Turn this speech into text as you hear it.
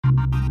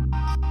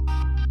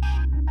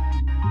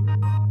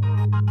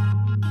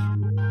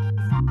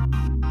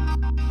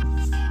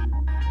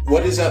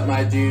What is up,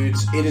 my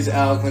dudes? It is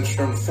Alec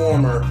Lindstrom,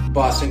 former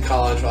Boston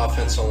College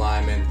offensive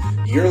lineman.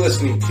 You're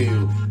listening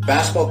to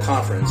Basketball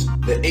Conference,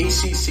 the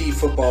ACC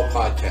football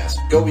podcast.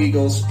 Go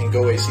Eagles and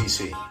go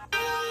ACC.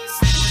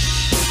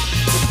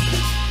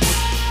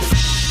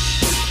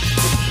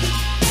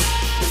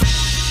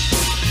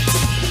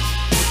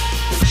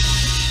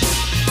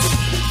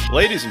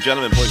 Ladies and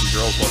gentlemen, boys and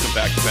girls, welcome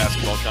back to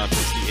Basketball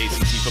Conference, the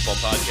ACC football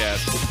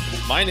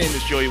podcast. My name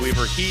is Joey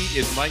Weaver. He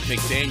is Mike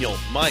McDaniel.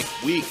 Mike,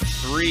 week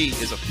 3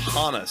 is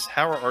upon us.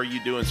 How are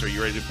you doing, sir?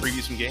 You ready to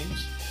preview some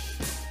games?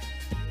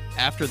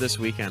 After this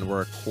weekend,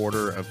 we're a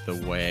quarter of the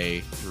way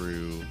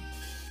through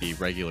the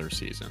regular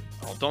season.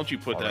 Oh, don't you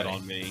put that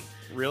on me.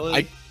 Really?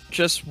 I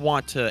just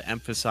want to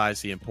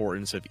emphasize the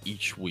importance of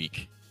each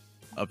week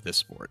of this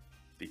sport.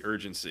 The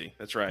urgency.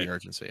 That's right. The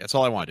urgency. That's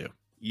all I want to do.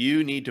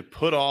 You need to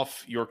put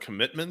off your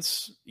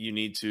commitments. You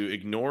need to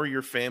ignore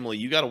your family.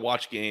 You got to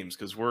watch games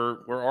because we're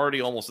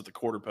already almost at the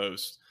quarter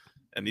post,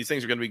 and these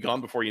things are going to be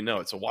gone before you know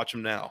it. So watch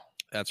them now.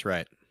 That's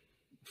right.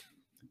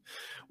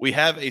 We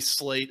have a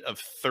slate of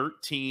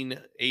 13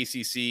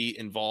 ACC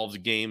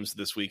involved games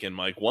this weekend,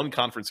 Mike. 1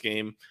 conference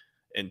game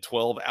and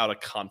 12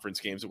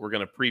 out-of-conference games that we're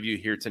going to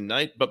preview here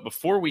tonight. But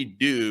before we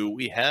do,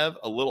 we have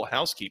a little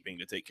housekeeping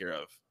to take care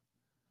of.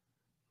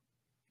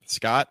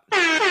 Scott?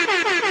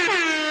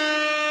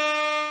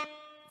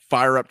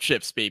 Fire up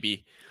chips,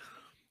 baby.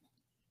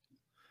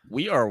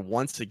 We are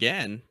once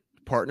again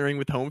partnering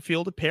with Home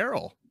Field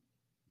Apparel.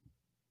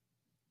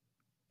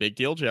 Big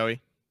deal,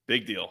 Joey.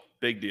 Big deal.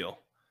 Big deal.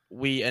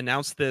 We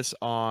announced this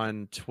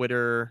on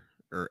Twitter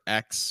or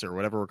X or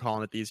whatever we're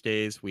calling it these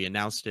days. We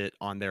announced it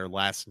on there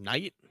last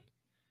night.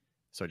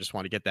 So I just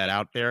want to get that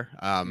out there.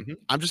 I'm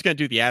just going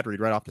to do the ad read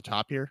right off the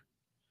top here.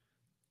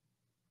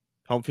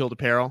 Home Field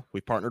Apparel.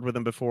 We've partnered with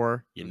them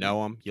before. You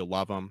know them. You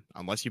love them.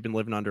 Unless you've been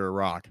living under a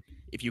rock.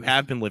 If you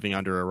have been living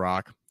under a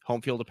rock,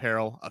 Home Field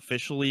Apparel,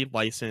 officially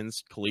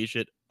licensed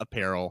collegiate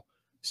apparel,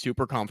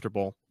 super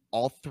comfortable.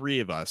 All 3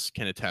 of us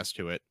can attest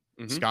to it.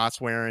 Scott's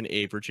wearing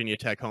a Virginia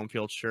Tech home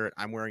field shirt.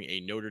 I'm wearing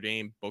a Notre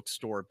Dame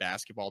bookstore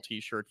basketball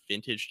t-shirt,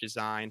 vintage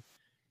design,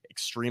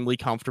 extremely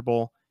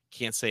comfortable.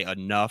 Can't say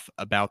enough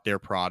about their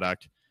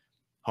product.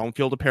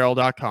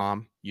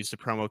 Homefieldapparel.com. Use the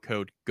promo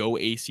code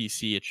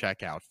GOACC at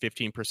checkout.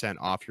 15%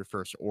 off your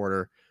first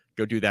order.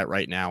 Go do that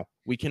right now.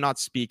 We cannot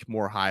speak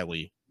more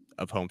highly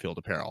of Home Field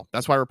Apparel.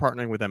 That's why we're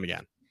partnering with them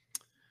again.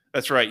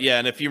 That's right. Yeah.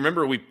 And if you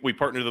remember, we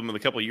partnered with them a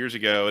couple of years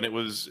ago, and it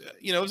was,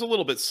 it was a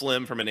little bit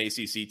slim from an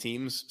ACC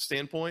team's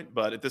standpoint.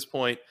 But at this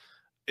point,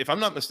 if I'm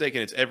not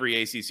mistaken, it's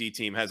every ACC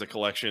team has a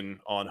collection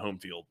on Home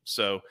Field.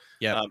 So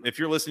if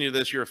you're listening to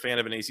this, you're a fan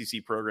of an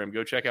ACC program,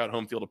 go check out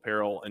Home Field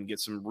Apparel and get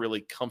some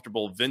really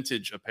comfortable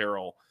vintage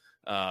apparel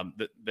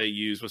that they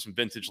use with some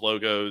vintage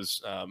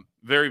logos.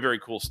 Very, very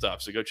cool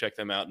stuff. So go check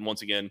them out. And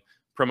once again,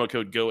 promo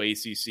code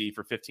GOACC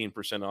for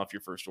 15% off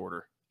your first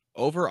order.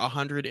 Over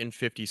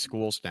 150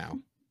 schools now.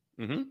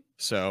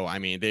 So, I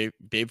mean,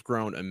 they've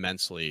grown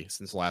immensely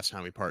since the last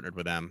time we partnered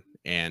with them.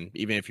 And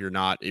even if you're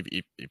not, if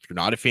you're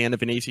not a fan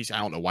of an ACC, I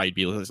don't know why you'd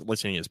be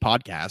listening to this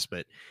podcast,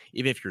 but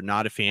even if you're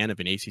not a fan of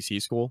an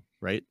ACC school,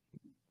 right?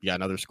 You got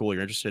another school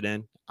you're interested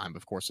in. I'm,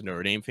 of course, a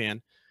Notre Dame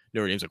fan.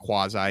 Notre Dame's a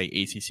quasi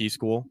ACC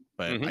school,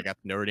 but I got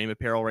the Notre Dame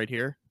apparel right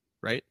here,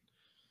 right?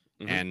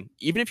 And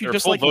even if you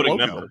just like the logo,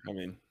 member.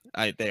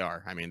 they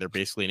are. I mean, they're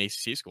basically an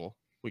ACC school.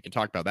 We can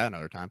talk about that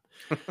another time.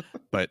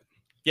 But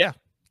yeah,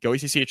 go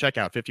ACC at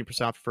checkout. 15%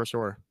 off your first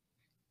order.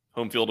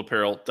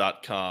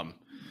 Homefieldapparel.com.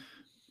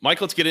 Mike,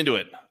 let's get into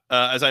it.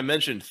 As I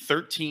mentioned,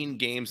 13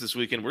 games this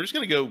weekend. We're just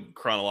going to go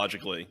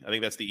chronologically. I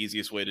think that's the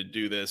easiest way to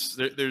do this.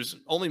 There's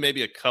only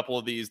maybe a couple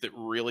of these that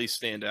really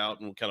stand out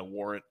and will kind of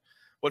warrant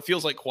what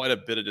feels like quite a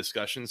bit of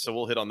discussion. So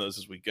we'll hit on those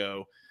as we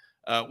go.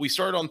 We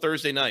start on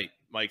Thursday night,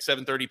 Mike,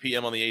 7:30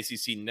 p.m. on the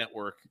ACC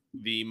network.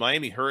 The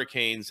Miami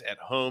Hurricanes at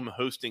home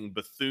hosting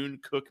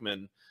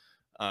Bethune-Cookman.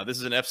 This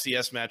is an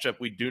FCS matchup.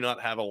 We do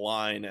not have a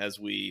line as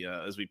we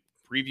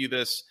preview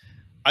this.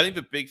 I think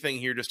the big thing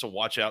here just to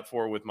watch out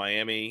for with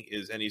Miami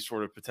is any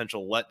sort of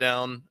potential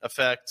letdown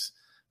effect.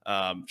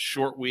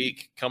 Short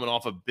week, coming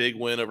off a big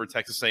win over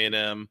Texas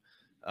A&M.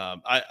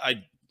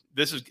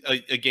 This is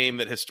a game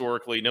that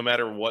historically, no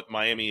matter what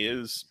Miami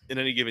is in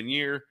any given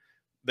year,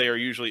 they are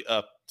usually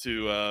up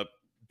to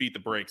beat the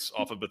brakes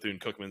off of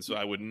Bethune-Cookman. So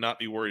I would not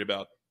be worried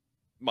about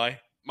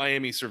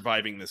Miami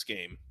surviving this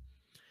game.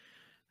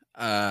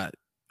 I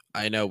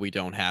know we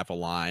don't have a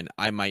line.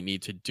 I might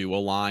need to do a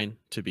line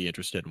to be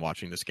interested in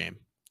watching this game.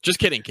 Just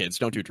kidding, kids.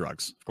 Don't do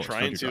drugs. Of course,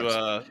 trying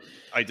to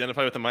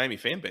identify with the Miami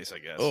fan base, I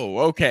guess. Oh,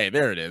 okay.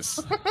 There it is.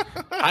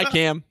 Hi,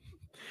 Cam.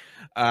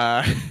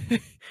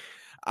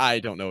 I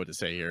don't know what to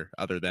say here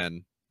other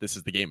than this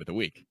is the game of the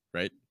week,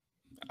 right?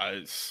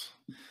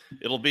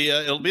 It'll be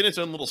in its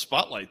own little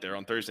spotlight there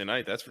on Thursday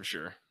night. That's for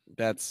sure.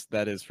 That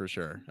is for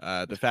sure.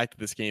 The fact that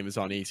this game is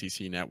on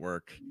ACC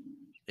Network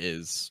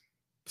is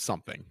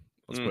something.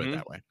 Let's put it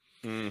that way.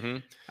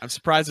 I'm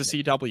surprised the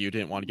CW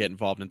didn't want to get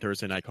involved in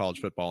Thursday night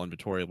college football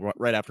inventory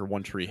right after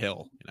One Tree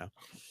Hill.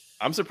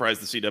 I'm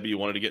surprised the CW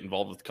wanted to get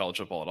involved with college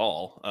football at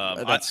all.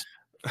 That's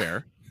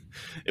fair.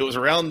 it was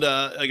around,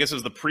 I guess it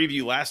was the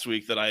preview last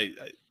week that I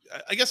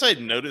guess I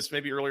had noticed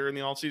maybe earlier in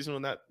the offseason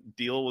when that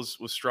deal was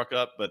struck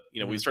up. But,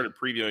 we started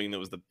previewing, and it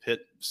was the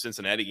Pitt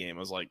Cincinnati game. I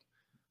was like,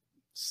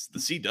 the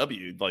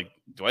CW, like,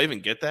 do I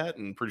even get that?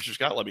 And producer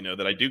Scott let me know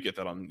that I do get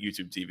that on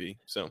YouTube TV.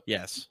 So,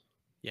 yes.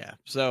 Yeah.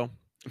 So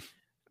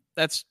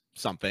that's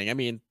something. I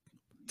mean,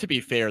 to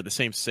be fair, the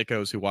same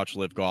sickos who watch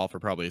Live Golf are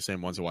probably the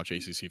same ones who watch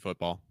ACC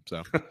football.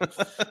 So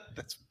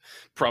that's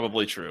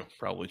probably true.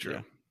 Probably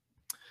true.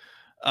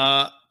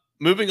 Yeah.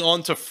 Moving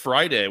on to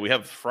Friday, we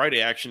have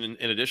Friday action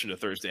in addition to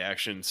Thursday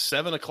action.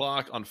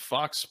 7:00 on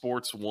Fox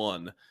Sports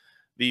 1.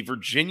 The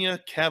Virginia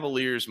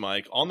Cavaliers,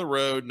 Mike, on the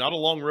road, not a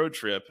long road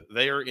trip.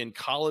 They are in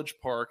College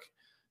Park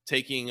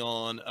taking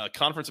on a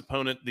conference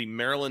opponent, the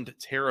Maryland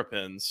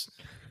Terrapins.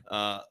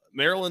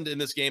 Maryland in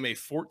this game, a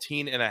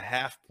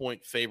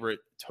 14.5-point favorite.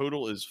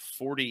 Total is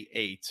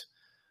 48.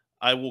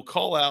 I will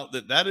call out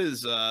that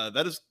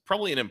is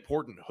probably an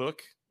important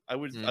hook. I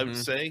would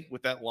say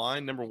with that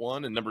line, number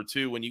one, and number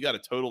two, when you got a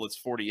total that's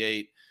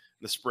 48,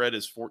 the spread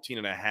is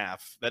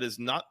 14.5. That is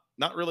not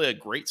really a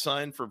great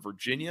sign for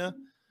Virginia.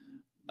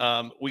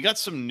 We got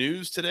some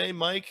news today,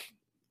 Mike,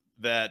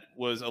 that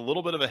was a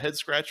little bit of a head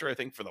scratcher, I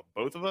think, for the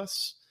both of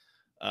us.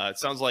 It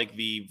sounds like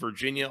the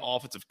Virginia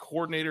offensive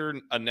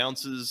coordinator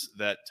announces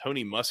that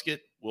Tony Muskett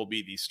will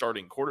be the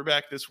starting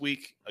quarterback this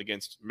week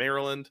against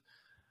Maryland.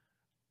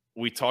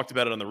 We talked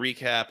about it on the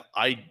recap.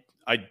 I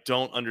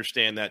don't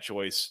understand that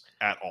choice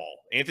at all.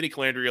 Anthony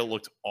Calandria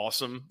looked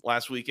awesome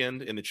last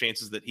weekend in the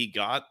chances that he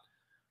got.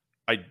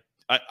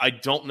 I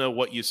don't know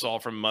what you saw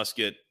from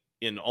Muskett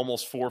in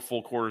almost 4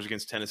 full quarters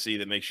against Tennessee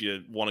that makes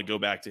you want to go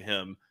back to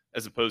him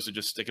as opposed to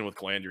just sticking with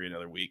Calandria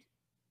another week.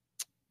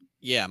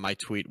 Yeah, my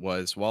tweet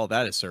was, well,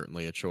 that is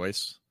certainly a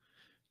choice.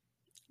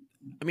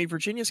 I mean,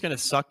 Virginia's going to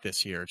suck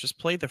this year. Just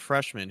play the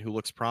freshman who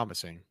looks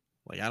promising.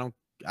 Like, I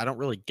don't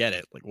really get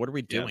it. Like, what are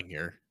we doing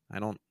here? I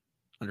don't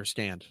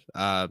understand.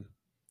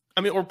 I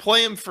mean, or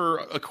play him for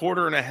a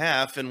quarter and a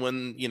half, and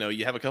when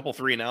you have a couple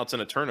 3 and outs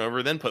and a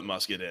turnover, then put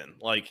Muskett in.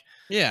 Like,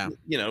 there's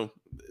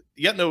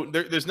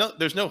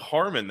no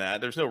harm in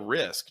that. There's no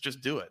risk.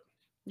 Just do it.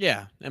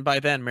 Yeah, and by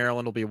then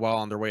Maryland will be well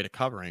on their way to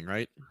covering,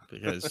 right?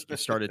 Because you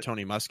started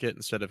Tony Muskett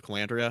instead of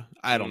Calandria.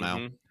 I don't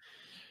know.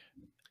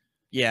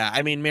 Yeah,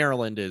 I mean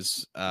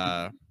Maryland's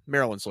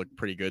looked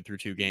pretty good through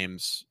 2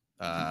 games.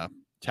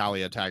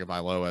 Talia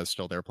Tagovailoa is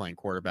still there playing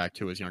quarterback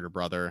to his younger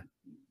brother.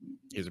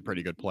 He's a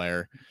pretty good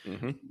player.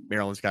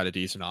 Maryland's got a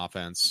decent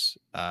offense.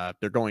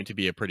 They're going to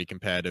be a pretty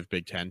competitive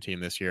Big Ten team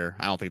this year.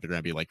 I don't think they're going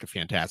to be like a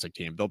fantastic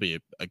team. They'll be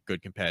a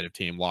good competitive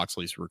team.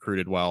 Loxley's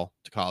recruited well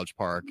to College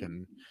Park,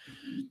 and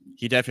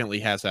he definitely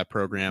has that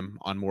program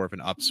on more of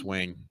an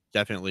upswing.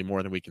 Definitely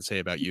more than we can say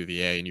about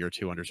UVA in year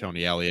 2 under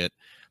Tony Elliott.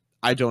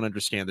 I don't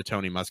understand the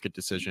Tony Muskett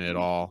decision at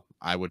all.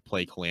 I would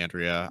play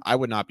Calandria. I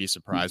would not be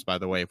surprised, by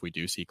the way, if we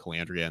do see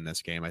Calandria in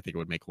this game. I think it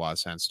would make a lot of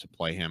sense to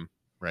play him,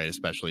 right?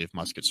 Especially if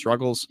Muskett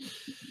struggles.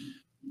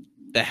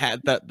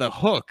 The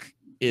hook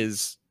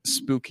is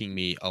spooking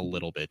me a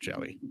little bit,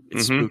 Joey.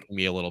 It's spooking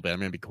me a little bit. I'm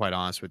going to be quite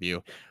honest with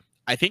you.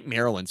 I think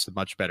Maryland's a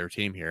much better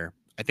team here.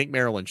 I think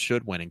Maryland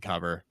should win and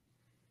cover.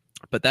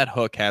 But that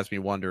hook has me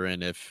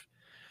wondering if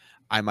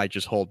I might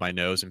just hold my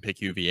nose and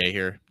pick UVA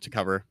here to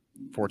cover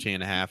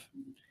 14.5.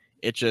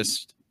 It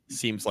just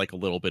seems like a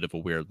little bit of a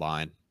weird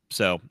line.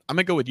 So I'm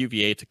going to go with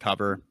UVA to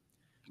cover.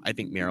 I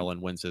think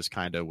Maryland wins this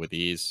kind of with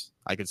ease.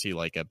 I could see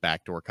like a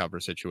backdoor cover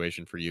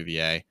situation for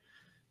UVA,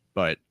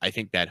 but I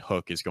think that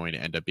hook is going to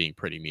end up being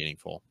pretty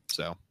meaningful.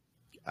 So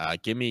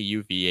give me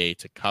UVA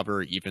to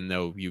cover, even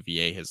though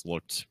UVA has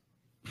looked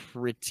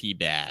pretty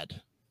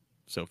bad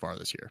so far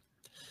this year.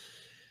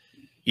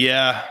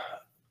 Yeah,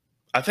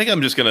 I think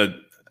I'm just gonna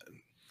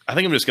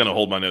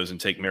hold my nose and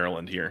take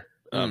Maryland here.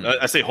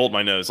 I say hold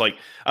my nose, like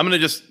I'm gonna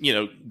just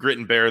grit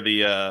and bear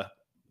the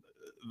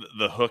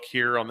hook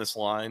here on this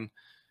line.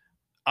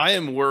 I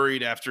am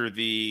worried after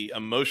the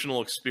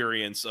emotional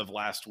experience of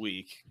last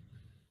week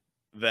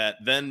that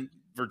then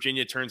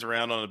Virginia turns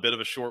around on a bit of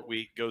a short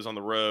week, goes on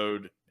the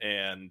road,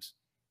 and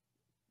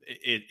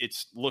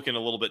it's looking a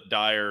little bit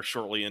dire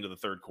shortly into the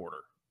third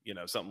quarter.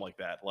 Something like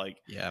that. Like,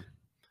 yeah.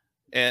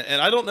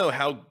 And I don't know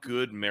how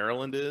good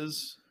Maryland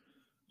is,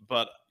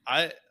 but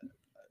I'm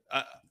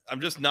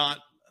just not.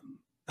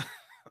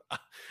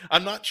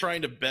 I'm not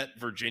trying to bet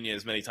Virginia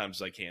as many times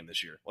as I can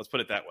this year. Let's put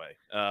it that way.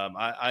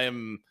 I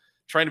am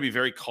trying to be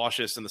very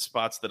cautious in the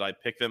spots that I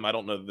pick them. I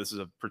don't know that this is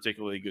a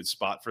particularly good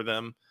spot for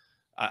them.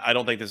 I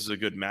don't think this is a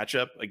good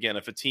matchup. Again,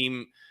 if a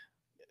team,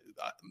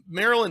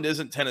 Maryland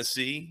isn't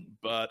Tennessee,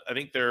 but I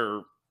think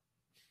they're,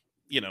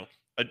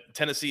 a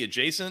Tennessee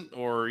adjacent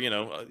or,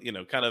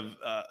 kind of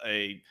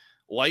a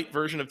light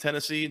version of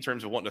Tennessee in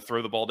terms of wanting to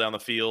throw the ball down the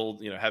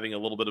field, having a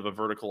little bit of a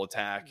vertical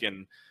attack.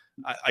 And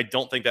I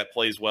don't think that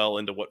plays well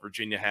into what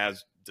Virginia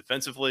has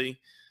defensively.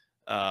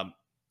 I'm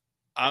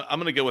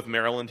going to go with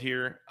Maryland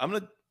here. I'm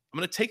going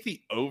to take the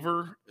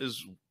over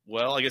as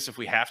well. I guess if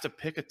we have to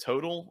pick a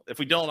total, if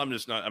we don't, I'm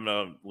going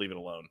to leave it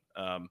alone.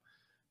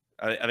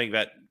 I think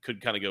that could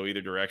kind of go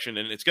either direction,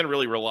 and it's going to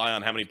really rely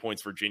on how many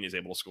points Virginia is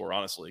able to score,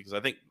 honestly, because I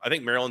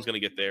think Maryland's going to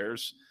get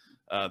theirs.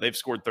 They've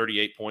scored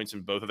 38 points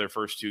in both of their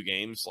first 2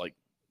 games. Like,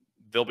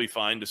 they'll be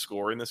fine to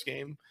score in this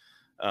game.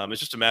 It's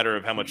just a matter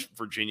of how much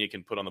Virginia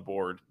can put on the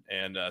board,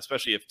 and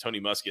especially if Tony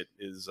Muskett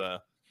is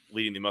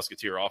leading the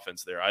Musketeer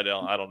offense there. I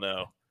don't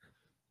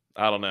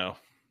know.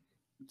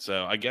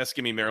 So I guess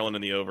give me Maryland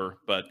in the over,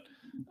 but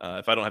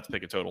if I don't have to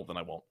pick a total, then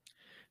I won't.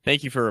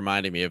 Thank you for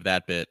reminding me of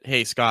that bit.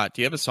 Hey, Scott,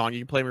 do you have a song you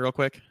can play me real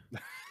quick?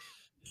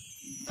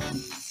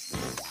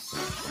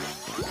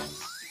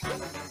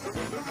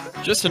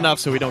 Just enough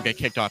so we don't get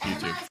kicked off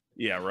YouTube.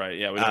 Yeah, right.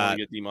 Yeah, we don't want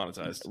to get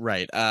demonetized.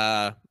 Right.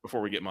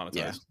 Before we get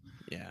monetized.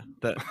 Yeah.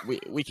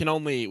 We can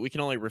only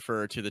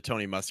refer to the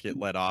Tony Muskett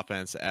led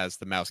offense as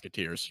the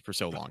Mouseketeers for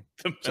so long.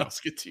 The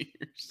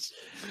Mouseketeers.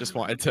 Just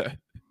wanted to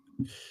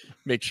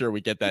make sure we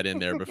get that in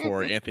there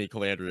before Anthony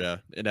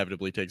Calandria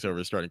inevitably takes over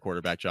the starting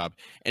quarterback job.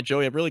 And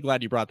Joey, I'm really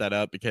glad you brought that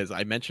up because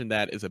I mentioned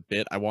that as a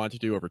bit I wanted to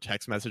do over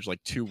text message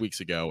like 2 weeks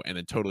ago and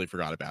then totally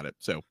forgot about it.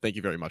 So thank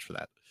you very much for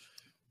that.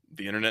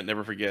 The internet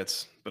never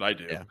forgets, but I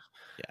do. Yeah.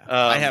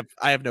 I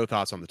have no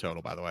thoughts on the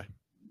total, by the way.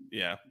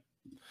 Yeah.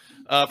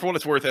 For what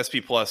it's worth, SP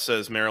Plus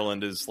says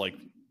Maryland is like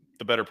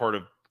the better part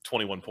of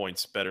 21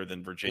 points better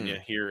than Virginia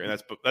here,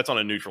 and that's on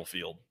a neutral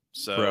field.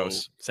 So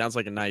gross. Sounds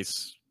like a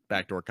nice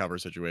backdoor cover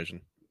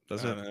situation.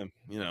 Does it? I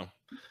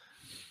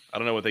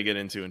don't know what they get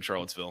into in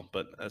Charlottesville,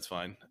 but that's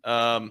fine.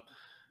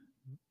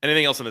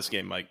 Anything else in this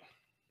game, Mike?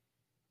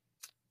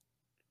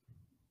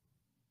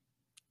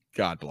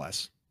 God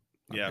bless.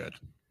 I'm yeah. Good.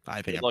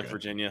 I think good luck,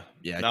 Virginia.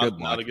 Yeah, good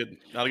luck.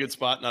 Not a good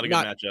spot, not a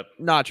good matchup.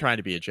 Not trying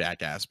to be a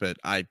jackass, but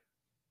I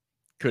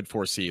could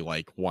foresee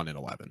like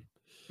 1-11.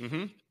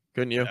 Mm-hmm.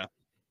 Couldn't you? Yeah,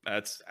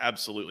 that's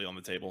absolutely on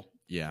the table.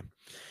 Yeah,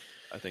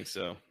 I think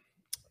so.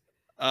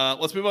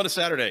 Let's move on to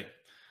Saturday.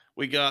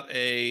 We got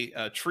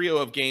a trio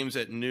of games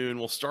at noon.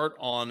 We'll start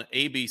on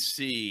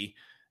ABC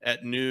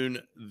at noon.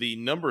 The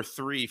number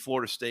 3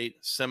 Florida State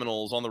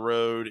Seminoles on the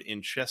road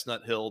in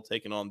Chestnut Hill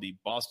taking on the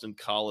Boston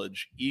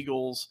College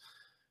Eagles.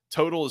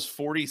 Total is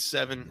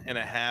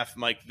 47.5.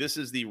 Mike, this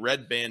is the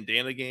red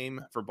bandana game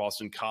for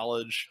Boston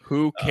College.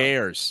 Who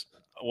cares?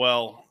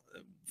 Well,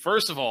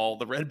 first of all,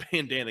 the red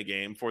bandana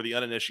game for the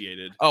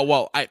uninitiated. Oh,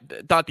 well, I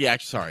thought the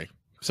actual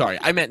sorry.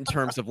 I meant in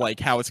terms of like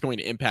how it's going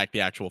to impact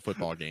the actual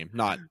football game,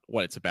 not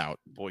what it's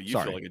about. Boy, you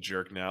feel like a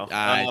jerk now.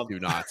 I do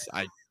not.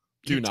 I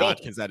do not,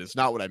 because that is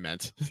not what I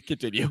meant.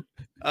 Continue.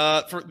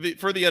 For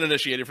the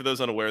uninitiated, for those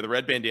unaware, the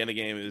red bandana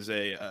game is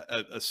a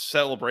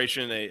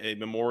celebration, a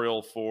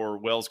memorial for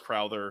Wells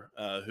Crowther,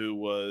 who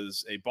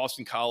was a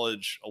Boston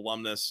College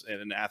alumnus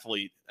and an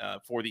athlete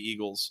for the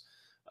Eagles,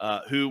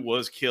 who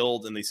was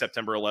killed in the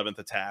September 11th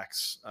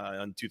attacks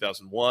in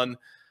 2001.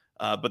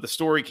 But the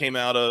story came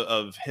out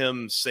of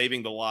him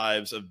saving the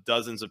lives of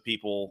dozens of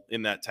people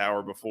in that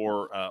tower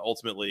before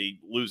ultimately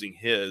losing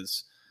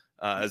his.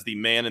 As the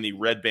man in the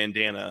red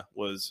bandana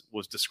was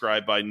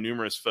described by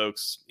numerous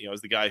folks, as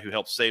the guy who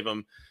helped save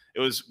him. It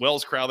was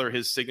Wells Crowther,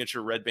 his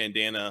signature red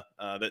bandana,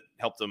 that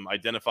helped him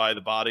identify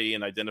the body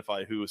and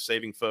identify who was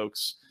saving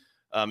folks.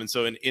 And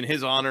so in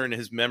his honor and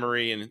his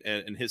memory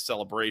and his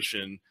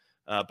celebration,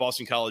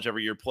 Boston College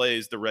every year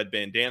plays the red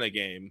bandana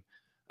game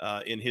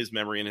in his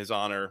memory and his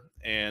honor.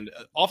 And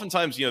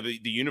oftentimes, the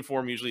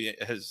uniform usually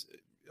has,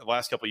 the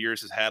last couple of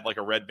years, has had like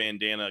a red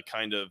bandana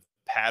kind of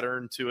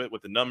pattern to it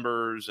with the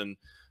numbers and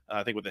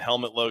I think with the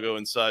helmet logo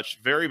and such.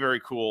 Very, very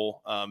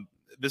cool.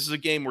 This is a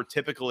game where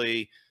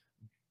typically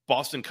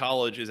Boston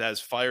College is as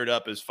fired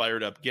up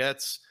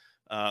gets.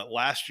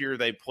 Last year,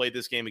 they played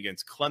this game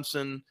against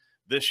Clemson.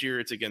 This year,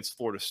 it's against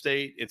Florida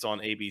State. It's on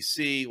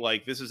ABC.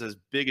 Like, this is as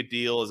big a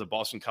deal as a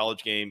Boston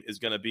College game is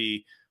going to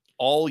be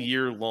all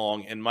year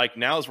long. And, Mike,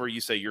 now is where you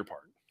say your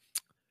part.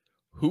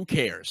 Who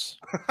cares?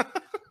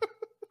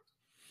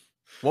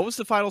 What was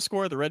the final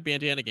score of the red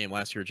bandana game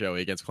last year,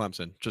 Joey, against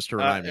Clemson? Just to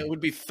remind me, it would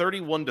be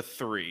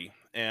 31-3,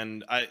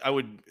 and I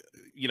would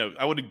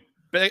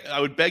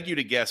beg you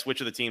to guess which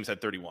of the teams had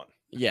 31.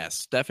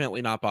 Yes,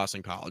 definitely not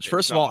Boston College.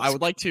 First of all, I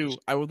would like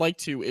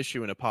to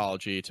issue an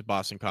apology to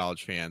Boston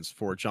College fans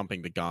for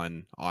jumping the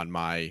gun on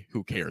my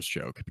 "who cares"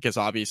 joke, because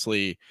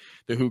obviously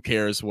the "who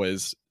cares"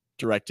 was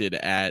directed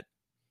at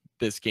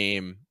this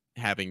game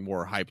having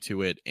more hype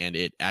to it and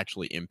it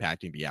actually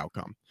impacting the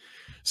outcome.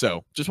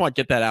 So just want to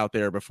get that out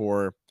there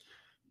before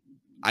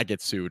I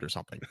get sued or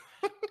something.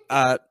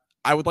 I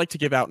would like to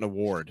give out an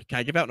award. Can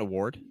I give out an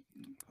award?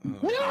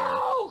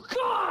 No,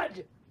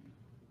 God!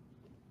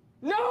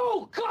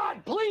 No,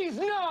 God, please,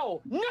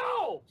 no!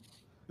 No!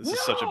 This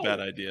is such a bad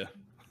idea.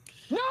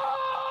 No!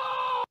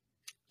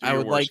 I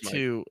would like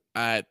to...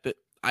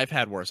 I've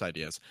had worse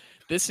ideas.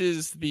 This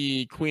is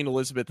the Queen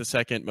Elizabeth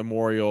II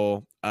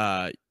Memorial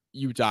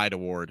You Died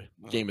Award,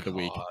 Game of the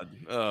Week.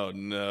 Oh,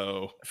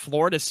 no.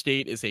 Florida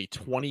State is a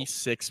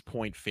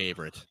 26-point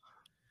favorite.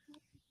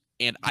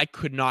 And I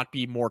could not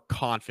be more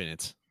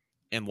confident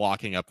in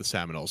locking up the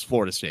Seminoles.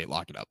 Florida State,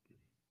 lock it up.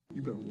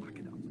 You better lock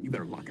it up. You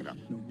better lock it up.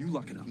 No, you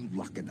lock it up. You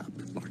lock it up.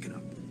 Lock it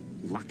up.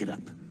 Lock it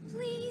up.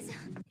 Please.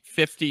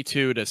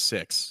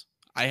 52-6.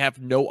 I have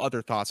no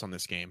other thoughts on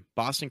this game.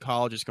 Boston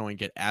College is going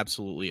to get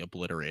absolutely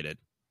obliterated.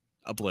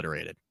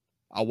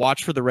 I'll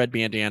watch for the red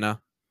bandana.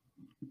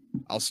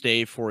 I'll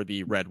stay for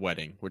the red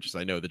wedding, which is,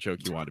 I know, the joke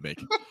you want to make.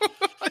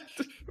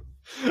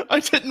 I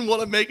didn't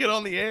want to make it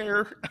on the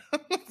air.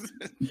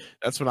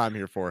 That's what I'm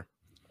here for.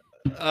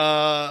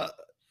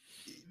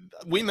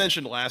 We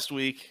mentioned last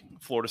week,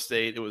 Florida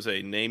State, it was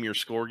a name your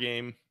score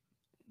game,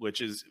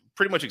 which is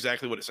pretty much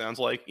exactly what it sounds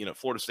like.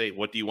 Florida State,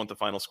 what do you want the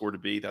final score to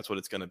be? That's what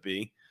it's going to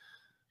be.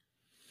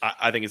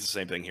 I think it's the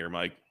same thing here,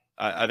 Mike.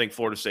 I think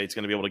Florida State's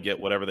going to be able to get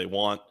whatever they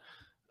want.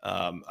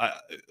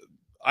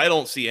 I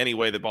don't see any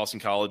way that Boston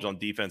College on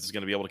defense is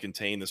going to be able to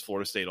contain this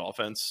Florida State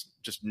offense.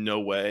 Just no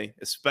way,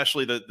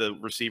 especially the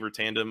receiver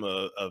tandem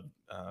of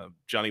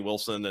Johnny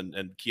Wilson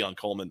and Keon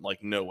Coleman.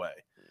 Like, no way.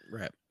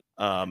 Right.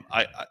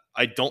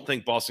 I don't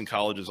think Boston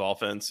College's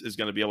offense is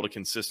going to be able to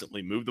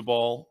consistently move the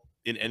ball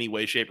in any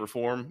way, shape, or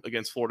form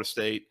against Florida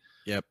State.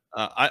 Yep.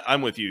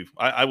 I'm with you.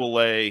 I will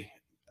lay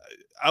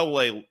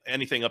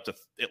anything up to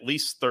at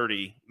least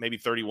 30, maybe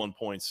 31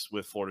 points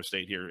with Florida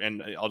State here.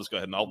 And I'll just go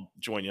ahead and I'll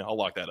join you. I'll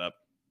lock that up.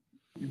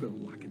 You better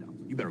lock it up.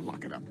 You better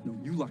lock it up. No,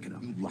 you lock it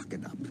up. You lock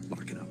it up.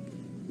 Lock it up.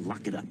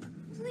 Lock it up.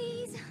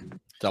 Please.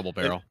 Double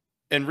barrel.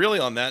 And really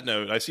on that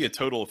note, I see a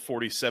total of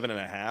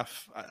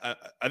 47.5.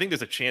 I think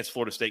there's a chance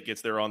Florida State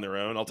gets there on their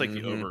own. I'll take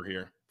the over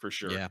here for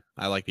sure. Yeah,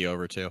 I like the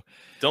over too.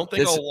 Don't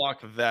think I'll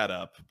lock that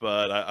up,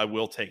 but I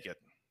will take it.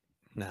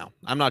 No,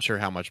 I'm not sure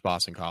how much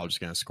Boston College is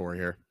going to score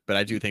here, but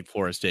I do think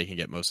Florida State can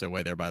get most of the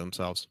way there by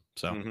themselves.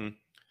 So,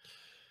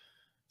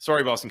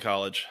 Sorry, Boston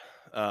College.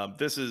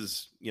 This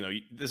is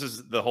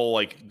the whole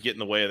like get in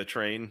the way of the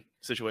train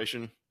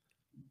situation.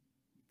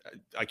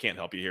 I can't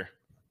help you here.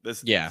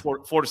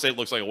 Florida State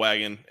looks like a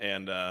wagon,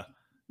 and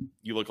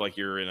you look like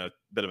you're in a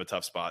bit of a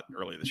tough spot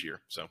early this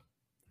year. So,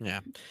 yeah,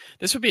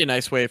 this would be a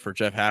nice way for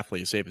Jeff Hafley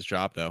to save his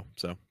job, though.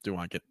 So, do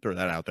want to throw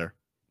that out there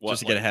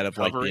just to get ahead of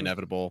like the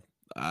inevitable.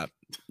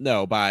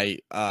 No, by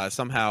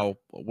somehow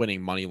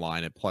winning money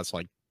line at plus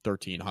like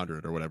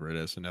 1,300 or whatever it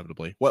is.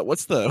 Inevitably,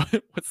 what's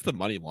the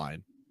money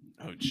line?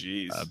 Oh,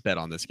 geez. Bet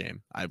on this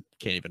game. I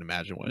can't even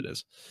imagine what it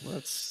is.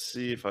 Let's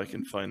see if I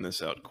can find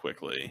this out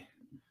quickly.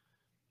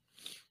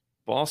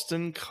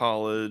 Boston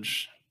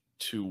College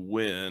to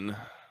win.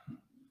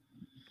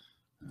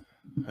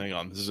 Hang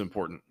on. This is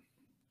important.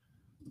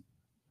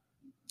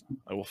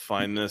 I will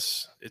find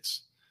this.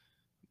 It's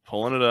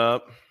pulling it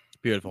up.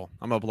 Beautiful.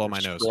 I'm going to blow my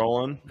nose.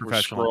 Scrolling.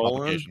 Professional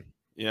publication.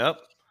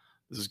 Yep.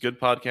 This is good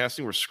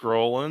podcasting. We're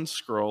scrolling.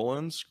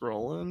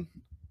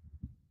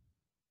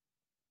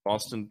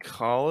 Boston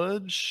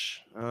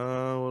College. What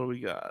do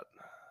we got?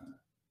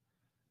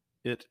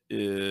 It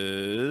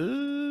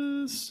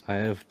is. I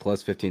have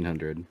plus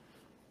 1,500.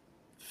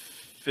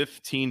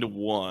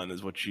 15-1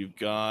 is what you've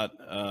got.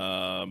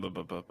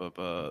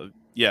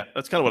 Yeah,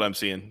 that's kind of what I'm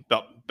seeing.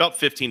 About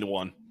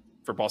 15-1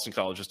 for Boston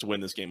College just to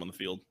win this game on the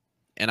field.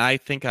 And I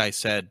think I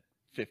said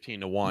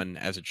 15-1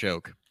 as a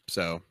joke.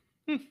 So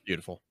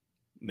beautiful.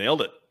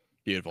 Nailed it.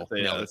 Beautiful.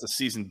 That's a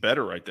season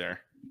better right there.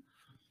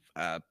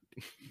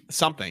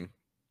 Something.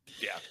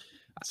 Yeah,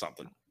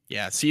 something.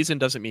 Yeah, season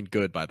doesn't mean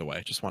good, by the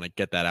way. Just want to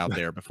get that out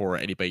there before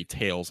anybody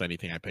tails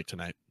anything I pick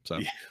tonight. So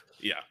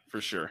yeah,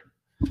 for sure.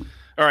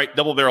 All right,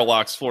 double barrel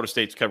locks. Florida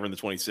State's covering the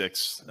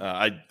 26.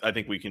 I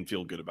think we can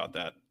feel good about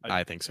that.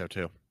 I think so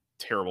too.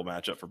 Terrible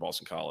matchup for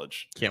Boston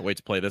College. Can't wait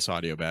to play this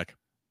audio back.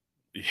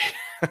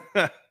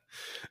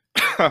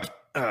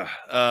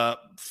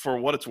 For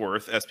what it's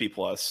worth, SP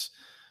Plus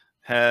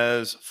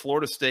has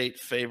Florida State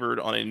favored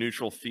on a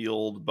neutral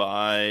field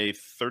by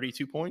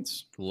 32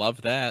 points.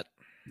 Love that.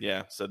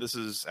 Yeah, so this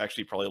is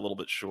actually probably a little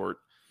bit short,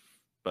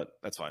 but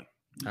that's fine.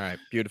 All right,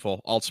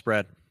 beautiful. Alt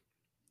spread.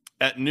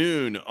 At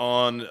noon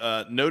on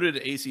noted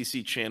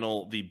ACC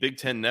channel, the Big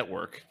Ten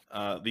Network,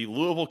 the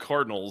Louisville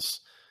Cardinals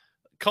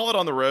call it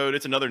on the road.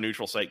 It's another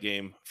neutral site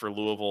game for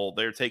Louisville.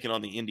 They're taking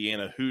on the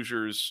Indiana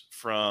Hoosiers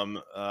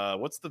from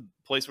what's the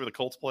place where the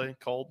Colts play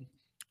called?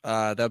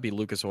 That would be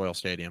Lucas Oil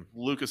Stadium.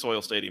 Lucas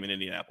Oil Stadium in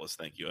Indianapolis.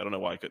 Thank you. I don't know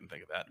why I couldn't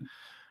think of that.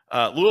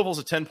 Louisville's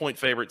a 10-point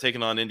favorite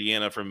taking on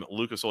Indiana from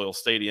Lucas Oil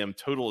Stadium.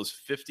 Total is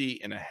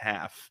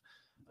 50.5.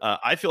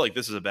 I feel like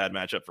this is a bad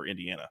matchup for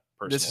Indiana,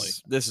 personally.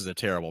 This is a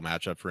terrible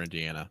matchup for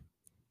Indiana.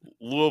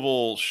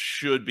 Louisville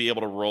should be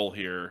able to roll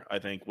here, I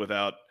think,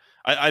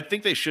 I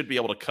think they should be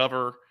able to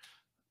cover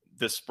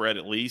this spread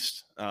at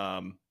least.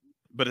 But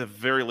at the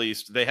very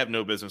least, they have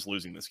no business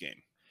losing this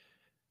game.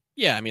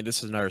 Yeah, I mean,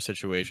 this is another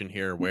situation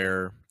here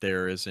where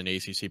there is an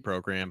ACC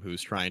program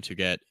who's trying to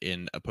get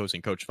an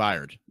opposing coach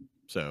fired.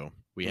 So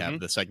we have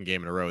the second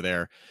game in a row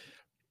there.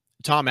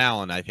 Tom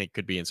Allen, I think,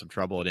 could be in some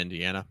trouble at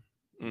Indiana.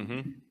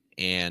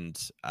 And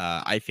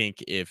I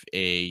think if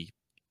a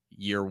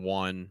year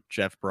one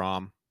Jeff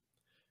Brom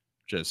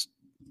just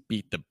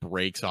beat the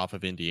brakes off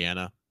of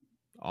Indiana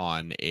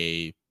on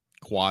a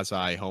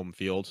quasi home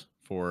field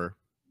for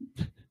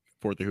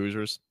the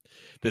Hoosiers,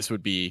 this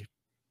would be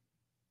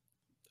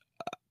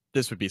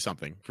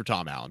something for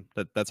Tom Allen.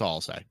 That's all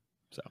I'll say.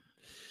 So,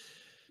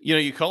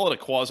 you call it a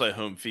quasi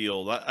home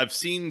field. I've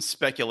seen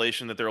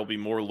speculation that there will be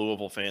more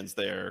Louisville fans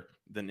there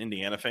than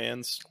Indiana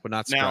fans. Would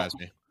not surprise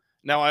me.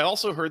 Now, I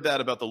also heard that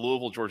about the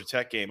Louisville-Georgia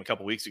Tech game a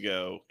couple weeks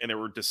ago, and there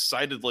were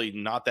decidedly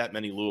not that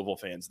many Louisville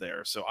fans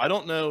there. So I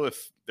don't know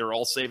if they're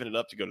all saving it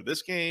up to go to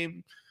this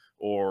game,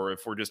 or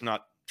if we're just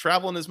not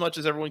traveling as much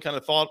as everyone kind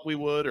of thought we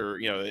would, or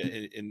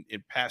in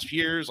past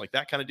years, like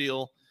that kind of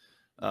deal.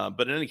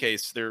 But in any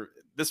case,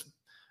 this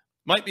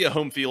might be a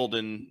home field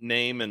in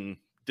name and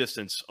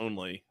distance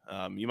only.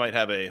 You might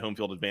have a home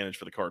field advantage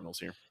for the Cardinals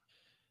here.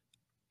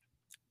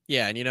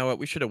 Yeah, and you know what?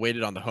 We should have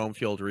waited on the home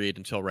field read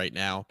until right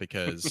now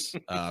because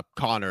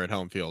Connor at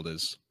home field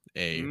is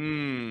a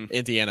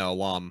Indiana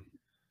alum,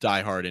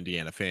 diehard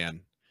Indiana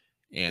fan,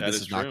 and this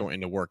is not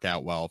going to work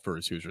out well for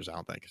his Hoosiers, I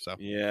don't think. So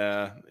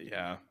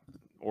yeah,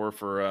 or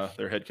for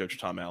their head coach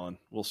Tom Allen.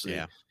 We'll see.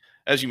 Yeah.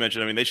 As you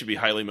mentioned, I mean, they should be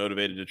highly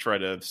motivated to try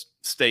to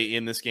stay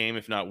in this game,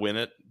 if not win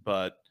it.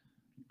 But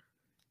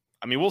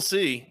I mean, we'll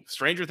see.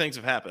 Stranger things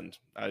have happened.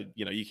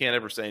 You can't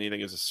ever say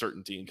anything as a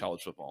certainty in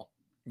college football.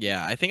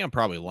 Yeah, I think I'm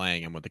probably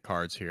laying him with the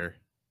Cards here.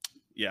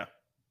 Yeah,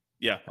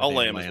 I'll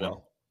lay him as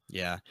well.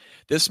 Yeah,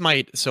 this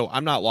might. So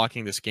I'm not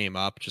locking this game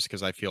up just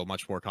because I feel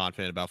much more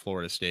confident about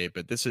Florida State.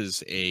 But this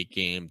is a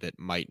game that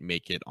might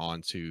make it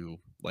onto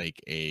like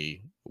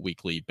a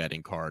weekly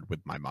betting card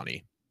with my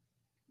money.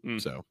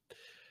 So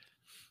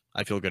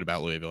I feel good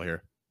about Louisville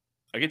here.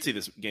 I can see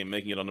this game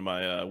making it onto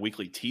my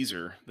weekly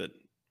teaser that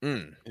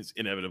is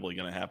inevitably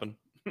going to happen.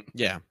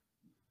 Yeah,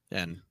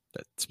 and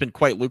it's been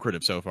quite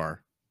lucrative so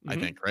far. I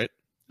think, right?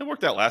 It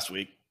worked out last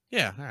week.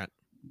 Yeah, all right.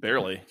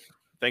 Barely.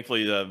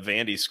 Thankfully,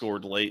 Vandy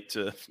scored late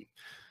to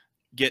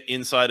get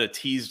inside a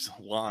teased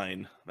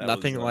line.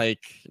 Nothing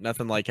like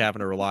having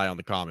to rely on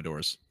the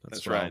Commodores.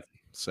 That's right.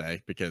 I'll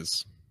say,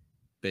 because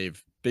they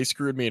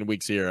screwed me in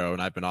week 0,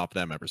 and I've been off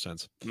them ever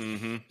since.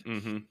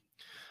 Total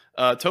of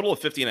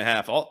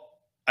 50.5.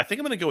 I think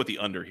I'm going to go with the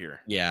under here.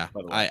 Yeah,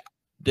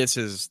 this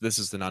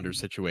is an under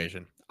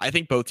situation. I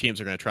think both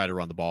teams are going to try to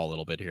run the ball a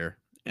little bit here,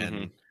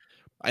 and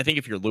I think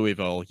if you're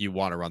Louisville, you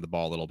want to run the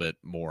ball a little bit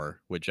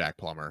more with Jack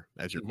Plummer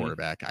as your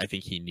quarterback. I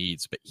think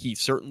he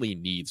certainly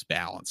needs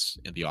balance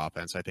in the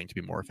offense, I think, to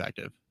be more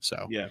effective.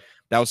 So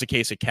that was the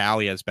case at Cal.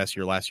 He had his best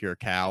year last year at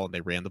Cal, and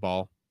they ran the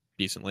ball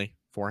decently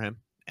for him,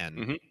 and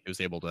he was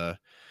able to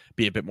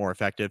be a bit more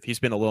effective. He's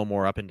been a little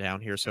more up and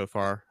down here so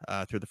far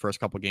through the first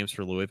couple of games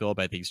for Louisville,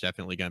 but I think he's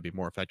definitely going to be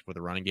more effective with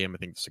the running game. I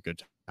think it's a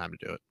good time to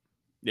do it.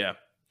 Yeah.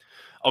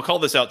 I'll call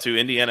this out too.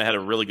 Indiana had a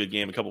really good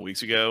game a couple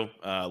weeks ago,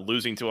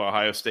 losing to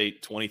Ohio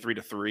State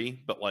 23-3.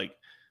 But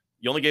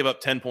you only gave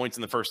up 10 points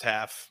in the first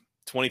half,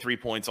 23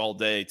 points all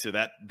day to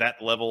that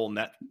level and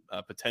that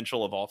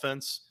potential of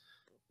offense.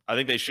 I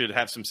think they should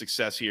have some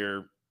success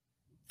here,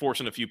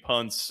 forcing a few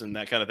punts and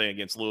that kind of thing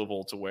against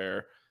Louisville, to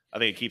where I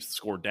think it keeps the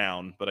score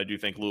down. But I do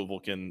think Louisville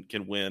can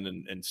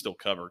win and still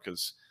cover,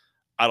 because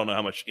I don't know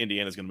how much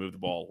Indiana is going to move the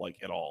ball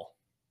at all.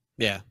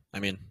 Yeah, I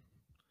mean,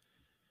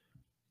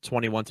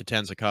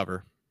 21-10 is a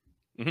cover.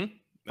 I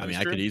mean,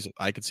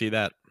 I could see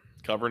that.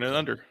 Covering it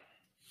under.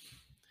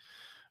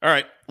 All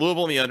right,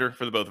 Louisville in the under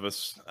for the both of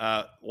us.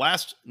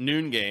 Last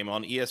noon game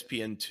on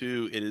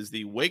ESPN2. It is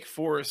the Wake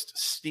Forest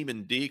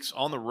Steamin' Deeks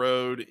on the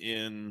road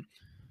in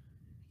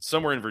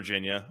somewhere in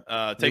Virginia,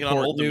 taking on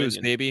Old News,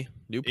 Dominion. Baby.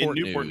 Newport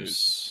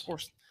News.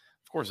 Of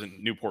course,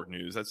 in Newport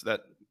News.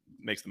 That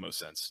makes the most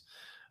sense.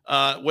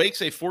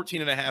 Wake's a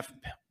 14.5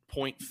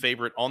 point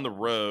favorite on the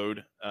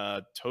road.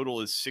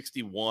 Total is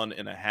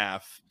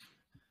 61.5.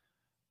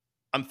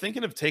 I'm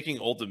thinking of taking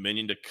Old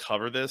Dominion to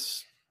cover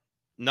this.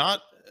 Mostly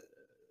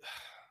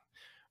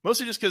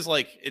just because,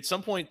 at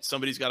some point,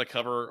 somebody's got to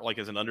cover,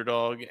 as an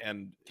underdog,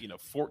 and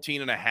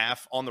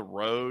 14.5 on the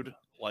road.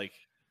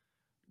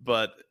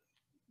 But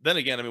then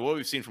again, I mean, what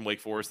we've seen from Wake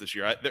Forest this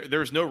year,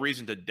 there's no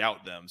reason to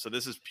doubt them. So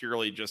this is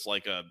purely just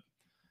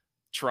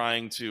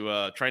trying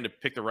to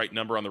pick the right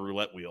number on the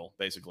roulette wheel,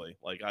 basically.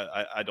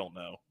 I don't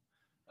know.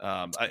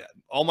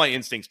 All my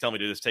instincts tell me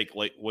to just take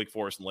Wake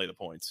Forest and lay the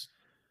points.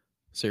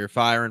 So you're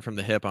firing from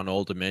the hip on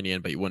Old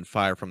Dominion, but you wouldn't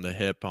fire from the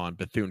hip on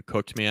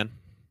Bethune-Cooked Man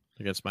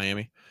against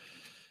Miami?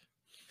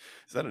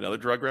 Is that another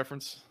drug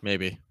reference?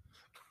 Maybe.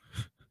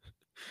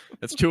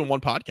 That's 2 in 1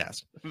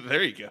 podcast.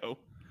 There you go.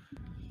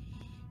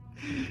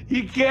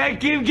 You can't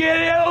keep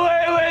getting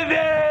away with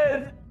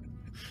it!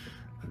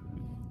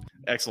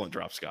 Excellent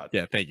drop, Scott.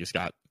 Yeah, thank you,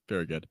 Scott.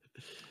 Very good.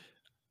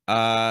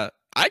 I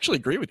actually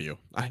agree with you.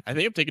 I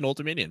think I'm taking Old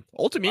Dominion.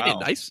 Old Dominion,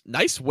 wow.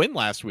 Nice win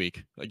last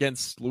week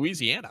against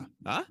Louisiana.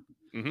 Huh?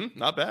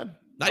 Not bad.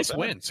 Nice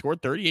win.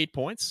 Scored 38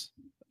 points.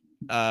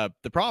 The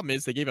problem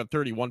is they gave up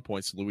 31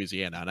 points to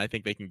Louisiana, and I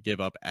think they can give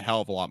up a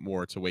hell of a lot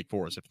more to Wake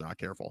Forest if they're not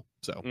careful.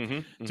 So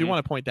do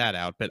want to point that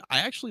out. But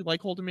I actually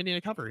like Old Dominion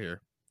to cover here.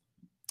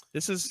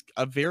 This is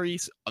a very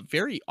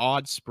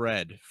odd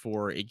spread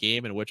for a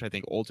game in which I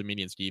think Old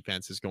Dominion's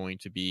defense is going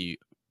to be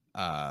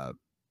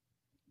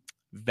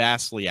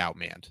vastly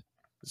outmanned,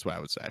 is what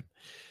I would say.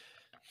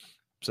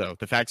 So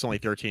the fact it's only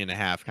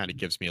 13.5 kind of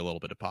gives me a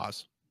little bit of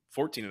pause.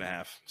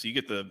 14.5. So you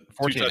get the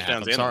 14 2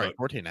 touchdowns. I'm sorry,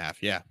 14.5.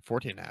 Yeah,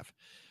 14.5.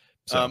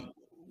 So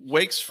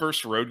Wake's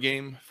first road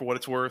game, for what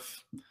it's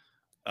worth.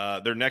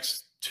 Their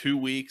next 2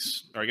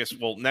 weeks, or I guess,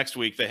 next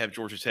week they have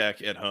Georgia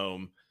Tech at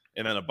home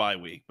and then a bye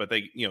week. But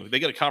they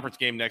get a conference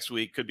game next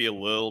week. Could be a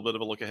little bit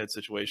of a look ahead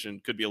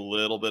situation. Could be a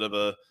little bit of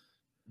a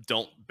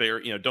don't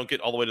get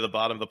all the way to the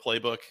bottom of the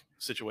playbook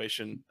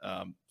situation.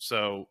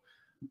 So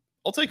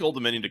I'll take Old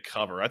Dominion to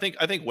cover. I think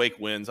Wake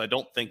wins. I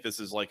don't think this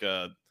is like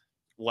a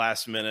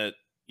last minute,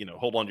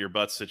 hold on to your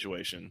butts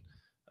situation.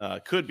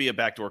 Could be a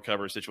backdoor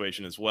cover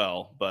situation as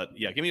well. But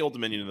yeah, give me Old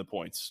Dominion in the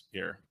points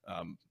here.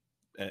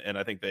 And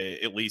I think they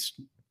at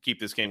least keep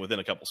this game within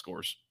a couple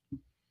scores.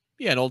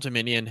 Yeah, and Old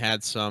Dominion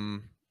had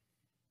some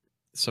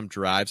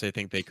drives I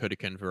think they could have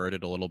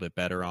converted a little bit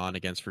better on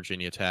against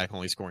Virginia Tech,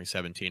 only scoring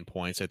 17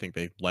 points. I think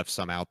they left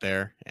some out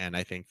there, and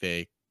I think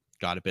they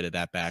got a bit of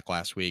that back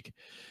last week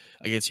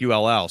against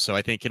ULL. So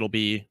I think it'll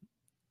be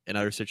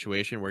another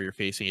situation where you're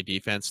facing a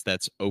defense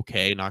that's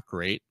okay, not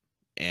great.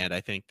 And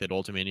I think that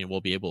Old Dominion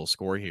will be able to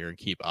score here and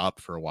keep up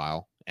for a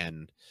while.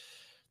 And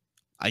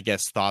I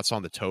guess thoughts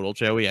on the total,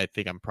 Joey? I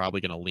think I'm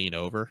probably going to lean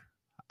over.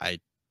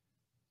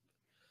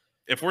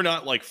 If we're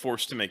not like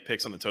forced to make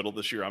picks on the total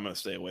this year, I'm going to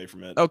stay away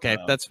from it. Okay,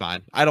 that's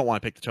fine. I don't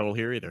want to pick the total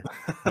here either.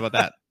 How about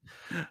that?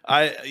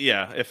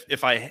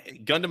 If I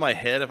gun to my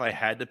head, if I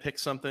had to pick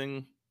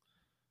something,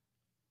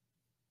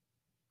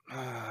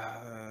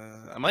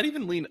 I might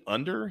even lean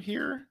under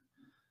here.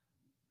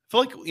 I feel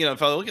like,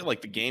 if I look at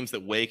like the games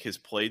that Wake has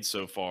played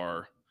so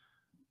far,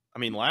 I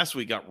mean, last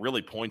week got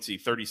really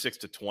pointsy,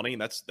 36-20.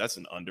 And that's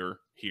an under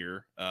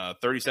here.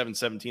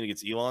 37-17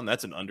 against Elon.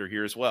 That's an under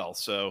here as well.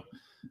 So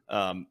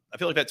I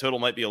feel like that total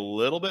might be a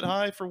little bit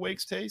high for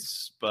Wake's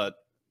tastes, but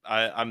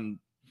I'm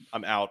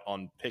out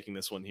on picking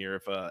this one here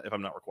if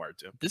I'm not required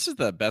to. This is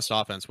the best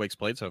offense Wake's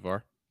played so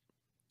far.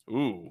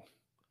 Ooh,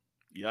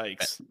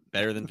 yikes!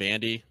 Better than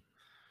Vandy,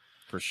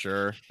 for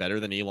sure.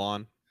 Better than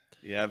Elon.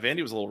 Yeah,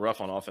 Vandy was a little rough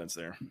on offense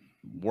there.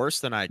 Worse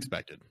than I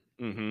expected.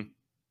 Mm-hmm.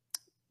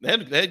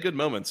 They had good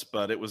moments,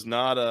 but it was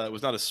not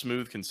a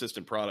smooth,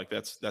 consistent product.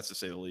 That's to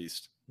say the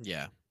least.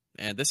 Yeah.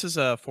 And this is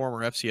a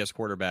former FCS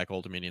quarterback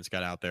Old Dominion's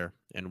got out there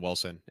in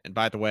Wilson. And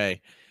by the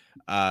way,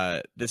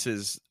 this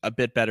is a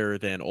bit better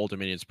than Old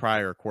Dominion's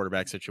prior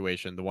quarterback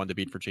situation, the one to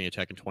beat Virginia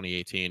Tech in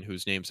 2018,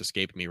 whose name's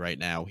escaping me right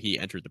now. He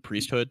entered the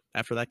priesthood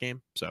after that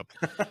game. So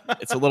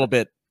it's a little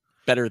bit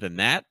better than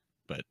that.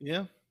 But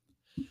yeah.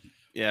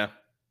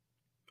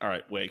 All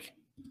right, Wake.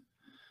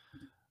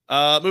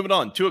 Moving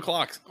on,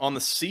 2:00 on the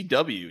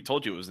CW.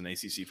 Told you it was an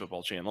ACC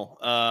football channel.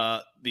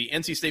 The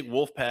NC State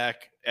Wolfpack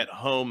at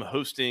home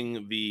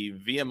hosting the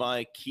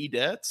VMI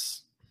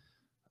Keydets.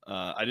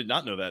 I did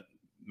not know that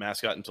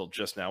mascot until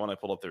just now when I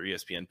pulled up their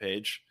ESPN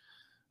page.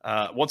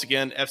 Once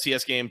again,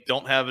 FCS game,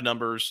 don't have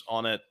numbers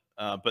on it,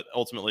 but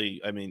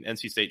ultimately, I mean,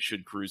 NC State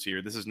should cruise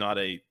here. This is not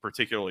a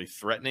particularly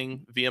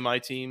threatening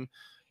VMI team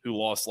who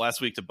lost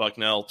last week to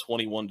Bucknell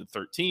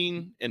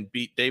 21-13 and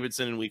beat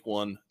Davidson in week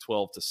 1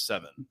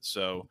 12-7.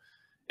 So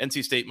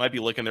NC State might be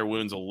licking their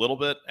wounds a little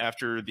bit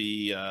after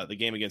the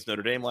game against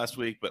Notre Dame last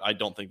week, but I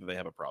don't think that they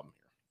have a problem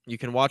here. You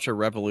can watch a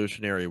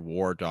Revolutionary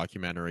War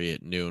documentary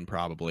at noon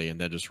probably, and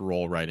then just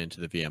roll right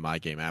into the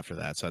VMI game after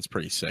that. So that's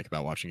pretty sick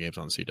about watching games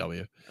on the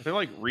CW. Are they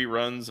like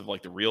reruns of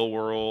like the Real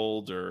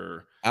World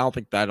or? I don't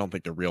think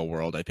the Real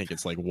World. I think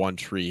it's like One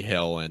Tree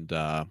Hill and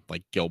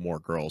like Gilmore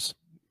Girls.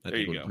 I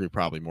think would be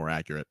probably more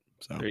accurate.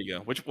 So there you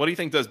go. What do you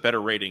think does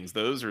better ratings,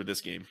 those or this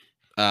game?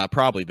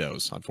 Probably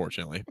those,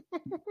 unfortunately.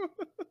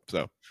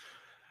 So,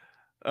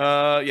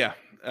 I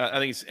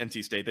think it's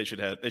NC State. They should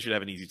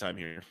have an easy time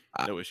here.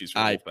 No issues for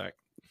Wolfpack.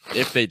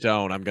 If they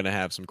don't, I'm going to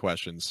have some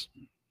questions.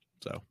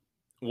 So,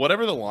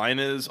 whatever the line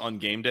is on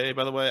game day,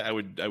 by the way, I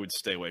would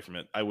stay away from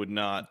it. I would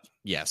not.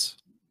 Yes.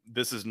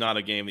 This is not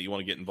a game that you want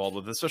to get involved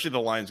with, especially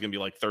the line's going to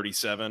be like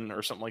 37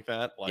 or something like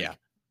that.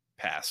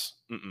 Pass.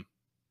 Mm-mm.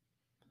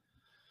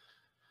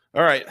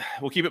 All right,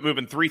 we'll keep it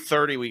moving.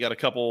 3:30. We got a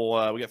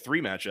couple. We got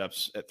 3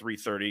 matchups at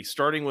 3:30.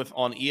 Starting with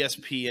on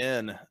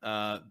ESPN,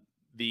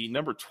 the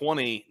number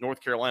 20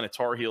 North Carolina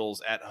Tar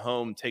Heels at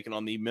home taking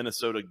on the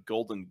Minnesota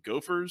Golden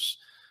Gophers.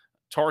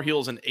 Tar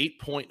Heels an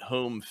 8-point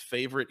home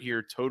favorite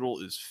here. Total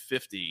is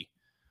 50.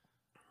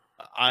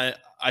 I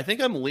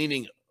think I'm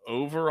leaning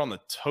over on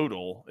the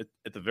total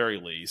at the very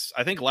least.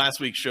 I think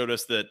last week showed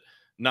us that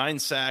 9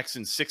 sacks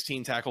and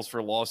 16 tackles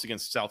for loss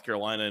against South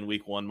Carolina in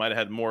week 1 might have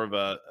had more of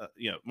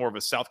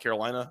a South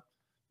Carolina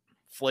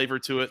flavor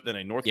to it than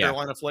a North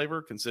Carolina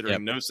flavor,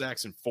 considering no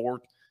sacks and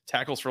 4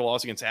 tackles for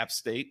loss against App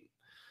State.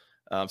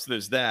 So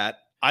there's that.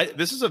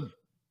 This is a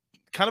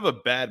kind of a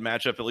bad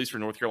matchup, at least for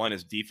North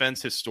Carolina's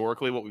defense.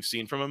 Historically, what we've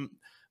seen from them,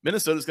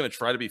 Minnesota's going to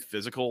try to be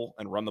physical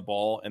and run the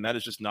ball, and that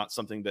is just not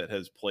something that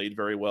has played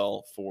very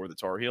well for the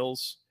Tar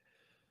Heels.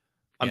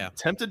 I'm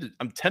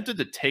tempted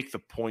to take the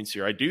points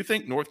here. I do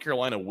think North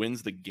Carolina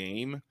wins the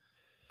game,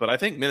 but I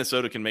think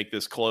Minnesota can make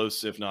this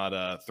close, if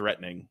not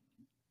threatening.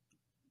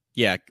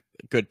 Yeah,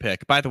 good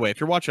pick. By the way, if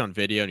you're watching on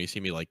video and you see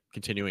me like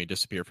continuing to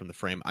disappear from the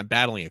frame, I'm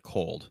battling a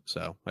cold,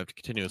 so I have to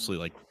continuously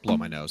like blow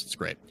my nose. It's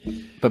great.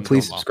 But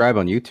please subscribe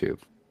on YouTube.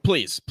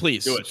 Please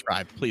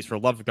subscribe. Please, for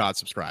the love of God,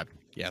 subscribe.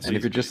 Yeah. And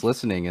if you're just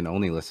listening and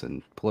only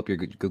listen, pull up your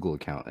Google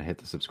account and hit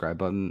the subscribe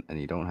button, and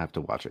you don't have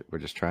to watch it. We're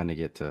just trying to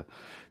get to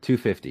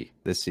 250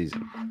 this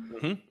season.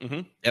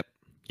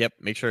 Yep.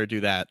 Make sure to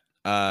do that.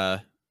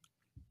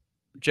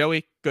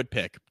 Joey, good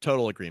pick.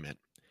 Total agreement.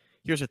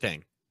 Here's the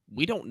thing.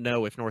 We don't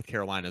know if North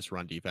Carolina's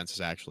run defense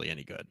is actually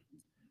any good.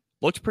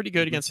 Looked pretty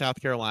good against South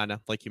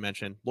Carolina, like you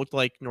mentioned. Looked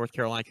like North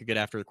Carolina could get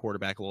after the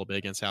quarterback a little bit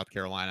against South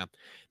Carolina.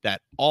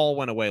 That all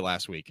went away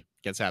last week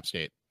against App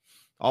State.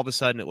 All of a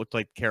sudden, it looked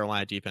like the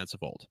Carolina defense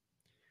of old.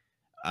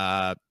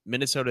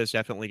 Minnesota is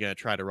definitely going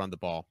to try to run the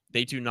ball.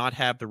 They do not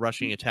have the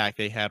rushing attack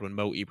they had when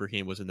Mo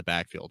Ibrahim was in the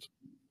backfield.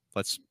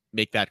 Let's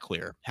make that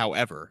clear.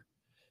 However,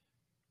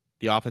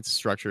 the offense is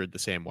structured the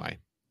same way.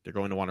 They're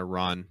going to want to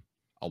run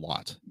a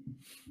lot.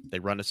 They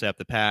run to set up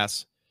the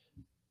pass.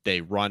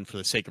 They run for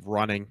the sake of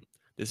running.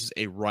 This is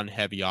a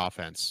run-heavy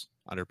offense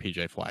under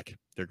PJ Fleck.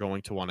 They're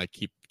going to want to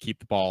keep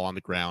the ball on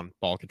the ground,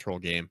 ball control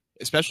game,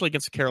 especially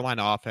against a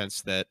Carolina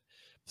offense that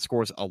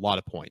scores a lot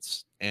of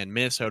points. And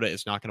Minnesota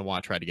is not going to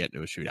want to try to get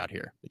into a shootout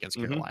here against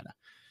Carolina.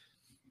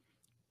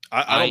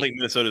 I don't think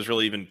Minnesota is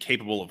really even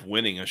capable of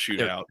winning a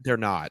shootout. They're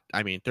not.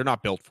 I mean, they're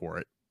not built for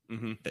it.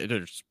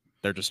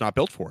 They're just not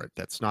built for it.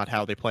 That's not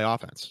how they play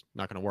offense.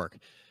 Not going to work.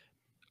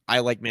 I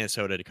like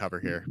Minnesota to cover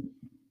here.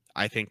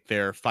 I think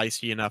they're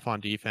feisty enough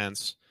on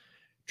defense.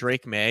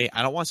 Drake May,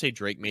 I don't want to say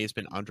Drake May has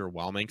been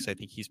underwhelming because I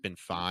think he's been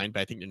fine,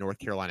 but I think the North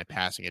Carolina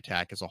passing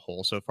attack as a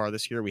whole so far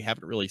this year, we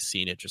haven't really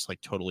seen it just like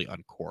totally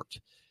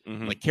uncorked.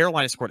 Like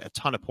Carolina scored a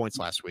ton of points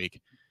last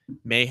week.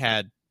 May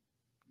had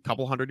a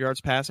couple hundred yards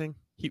passing.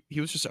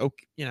 He was just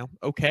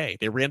okay.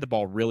 They ran the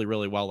ball really,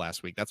 really well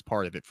last week. That's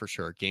part of it for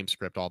sure. Game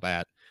script, all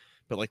that.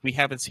 But like we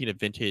haven't seen a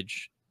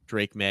vintage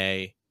Drake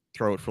May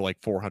throw it for like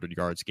 400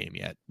 yards game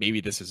yet. Maybe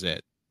this is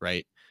it,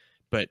 right?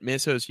 But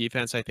Minnesota's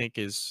defense, I think,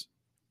 is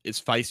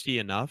feisty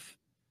enough.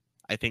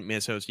 I think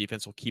Minnesota's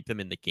defense will keep them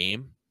in the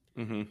game.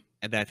 And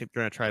then I think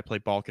they're going to try to play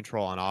ball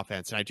control on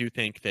offense. And I do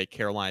think that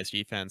Carolina's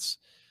defense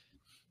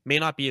may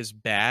not be as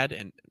bad,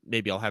 and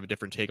maybe I'll have a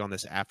different take on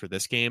this after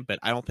this game, but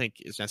I don't think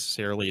it's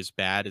necessarily as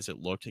bad as it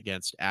looked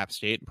against App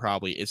State, and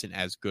probably isn't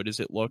as good as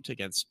it looked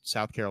against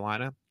South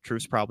Carolina.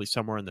 Truth's probably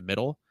somewhere in the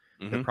middle.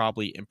 They're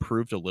probably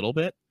improved a little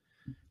bit,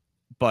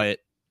 but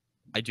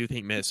I do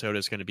think Minnesota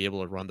is going to be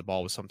able to run the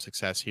ball with some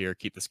success here,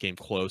 keep this game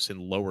close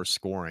and lower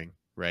scoring,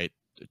 right?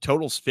 The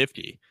total's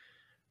 50.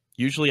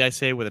 Usually I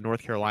say with a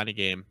North Carolina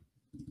game,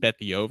 bet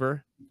the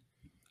over.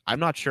 I'm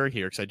not sure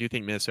here because I do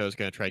think Minnesota is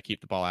going to try to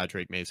keep the ball out of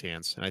Drake May's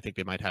hands, and I think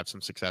they might have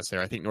some success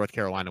there. I think North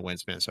Carolina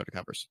wins, Minnesota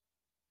covers.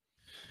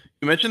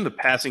 You mentioned the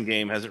passing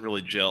game hasn't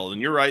really gelled,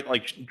 and you're right.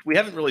 Like we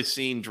haven't really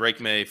seen Drake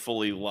May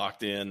fully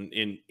locked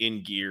in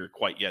gear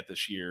quite yet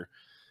this year.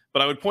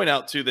 But I would point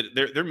out too that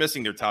they're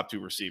missing their top two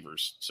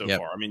receivers so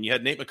far. I mean, you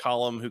had Nate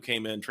McCollum who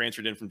came in,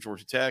 transferred in from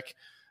Georgia Tech.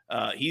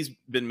 He's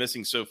been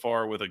missing so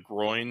far with a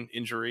groin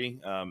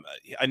injury.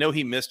 I know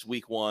he missed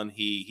week one.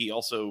 He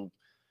also,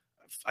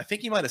 I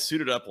think he might have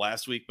suited up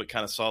last week, but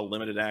kind of saw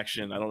limited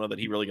action. I don't know that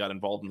he really got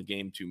involved in the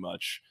game too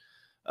much.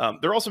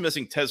 They're also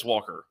missing Tez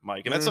Walker,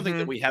 Mike, and that's something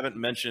that we haven't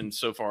mentioned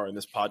so far in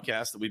this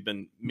podcast that we've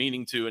been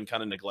meaning to and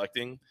kind of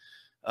neglecting.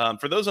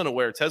 For those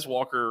unaware, Tez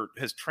Walker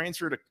has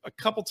transferred a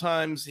couple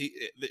times.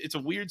 It's a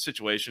weird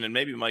situation, and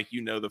maybe, Mike,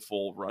 you know the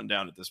full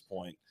rundown at this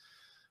point.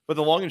 But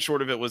the long and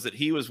short of it was that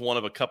he was one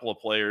of a couple of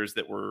players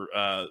that were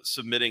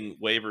submitting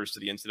waivers to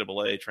the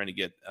NCAA trying to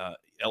get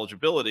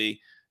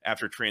eligibility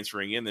after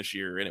transferring in this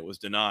year, and it was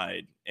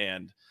denied.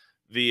 And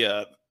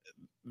the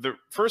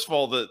first of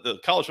all, the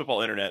college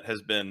football internet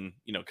has been,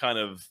 kind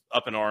of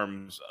up in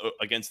arms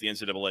against the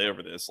NCAA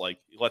over this. Like,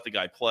 let the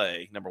guy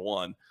play, number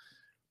one.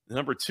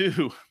 Number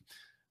two,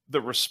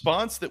 the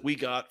response that we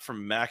got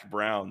from Mac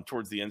Brown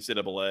towards the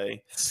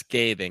NCAA.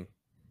 Scathing.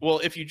 Well,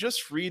 if you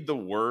just read the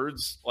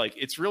words, like,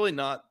 it's really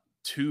not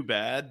too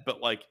bad.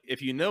 But, like,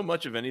 if you know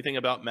much of anything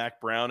about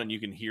Mac Brown and you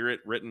can hear it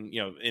written,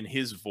 in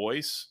his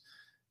voice,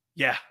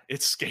 yeah,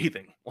 it's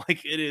scathing.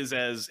 Like, it is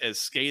as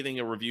scathing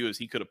a review as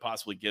he could have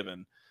possibly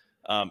given.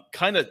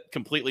 Kind of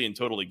completely and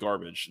totally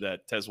garbage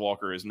that Tez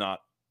Walker is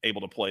not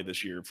able to play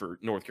this year for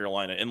North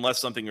Carolina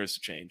unless something is to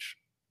change.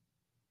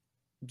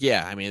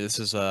 Yeah, I mean, this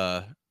is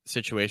a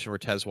situation where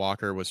Tez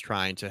Walker was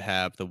trying to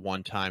have the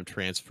one-time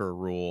transfer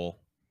rule,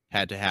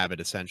 had to have it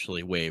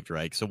essentially waived,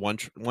 right? So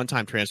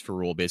one-time transfer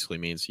rule basically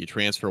means you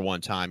transfer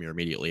one time, you're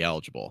immediately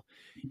eligible.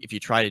 If you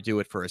try to do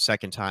it for a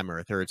second time or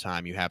a third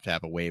time, you have to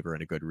have a waiver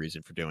and a good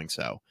reason for doing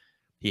so.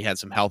 He had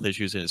some health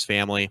issues in his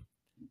family.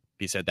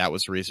 He said that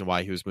was the reason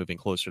why he was moving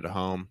closer to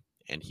home,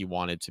 and he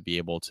wanted to be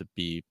able to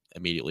be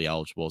immediately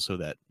eligible so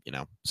that,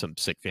 some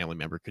sick family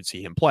member could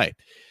see him play.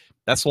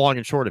 That's the long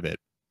and short of it.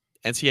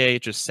 NCAA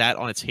just sat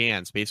on its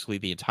hands basically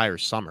the entire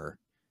summer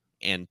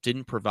and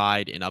didn't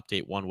provide an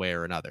update one way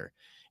or another.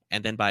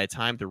 And then by the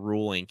time the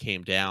ruling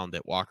came down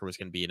that Walker was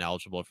going to be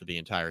ineligible for the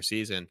entire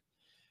season,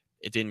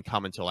 it didn't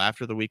come until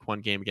after the week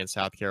one game against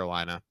South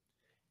Carolina.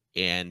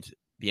 And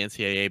the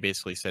NCAA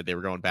basically said they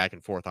were going back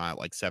and forth on it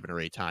like 7 or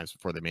 8 times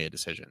before they made a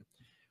decision.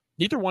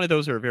 Neither one of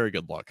those are a very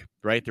good look,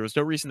 right? There was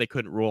no reason they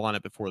couldn't rule on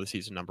it before the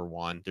season, number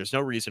one. There's no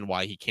reason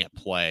why he can't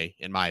play,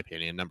 in my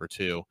opinion, number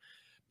two.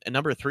 And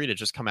number three, to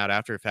just come out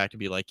after the fact and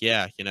be like,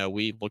 yeah,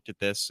 we looked at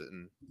this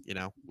and,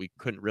 we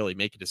couldn't really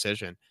make a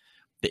decision.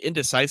 The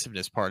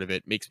indecisiveness part of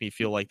it makes me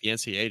feel like the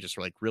NCAA just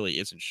really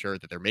isn't sure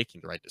that they're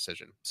making the right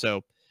decision.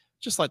 So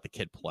just let the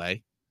kid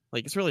play.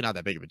 Like, it's really not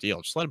that big of a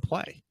deal. Just let him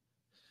play.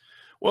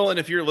 Well, and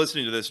if you're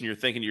listening to this and you're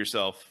thinking to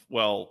yourself,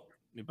 well,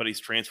 but he's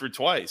transferred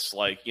twice,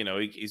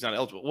 he's not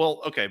eligible.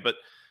 Well, okay, but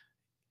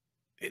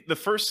the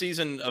first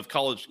season of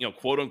college,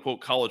 quote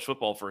unquote college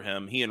football for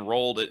him, he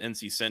enrolled at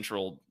NC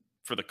Central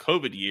for the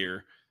COVID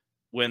year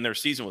when their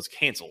season was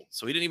canceled.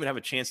 So he didn't even have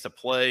a chance to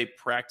play,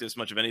 practice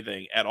much of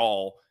anything at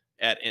all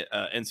at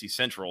NC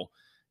Central.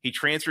 He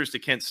transfers to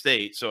Kent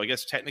State. So I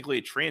guess technically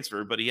a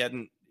transfer, but he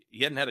hadn't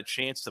had a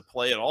chance to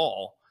play at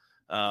all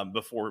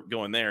before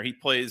going there. He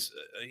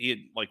had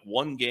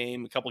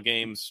a couple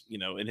games,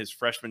 in his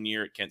freshman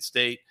year at Kent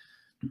State,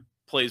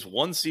 plays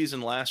one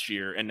season last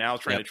year, and now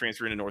trying to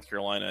transfer into North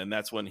Carolina. And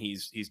that's when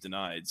he's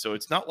denied. So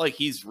it's not like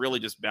he's really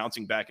just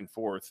bouncing back and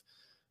forth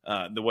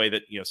the way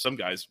that, some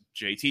guys,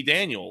 JT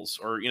Daniels,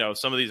 or,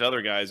 some of these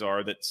other guys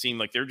are that seem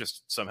like they're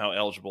just somehow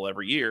eligible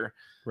every year.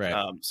 Right.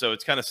 So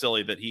it's kind of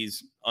silly that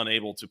he's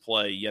unable to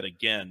play yet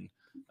again.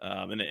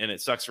 And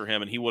it sucks for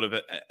him. And he would have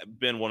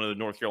been one of the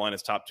North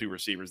Carolina's top two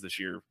receivers this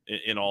year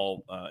in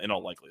all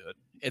likelihood.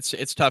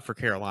 It's tough for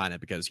Carolina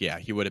because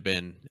he would have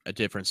been a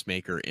difference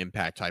maker,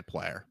 impact type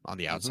player on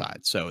the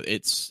outside. Mm-hmm. So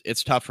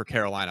it's tough for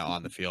Carolina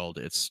on the field.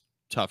 It's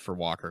tough for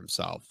Walker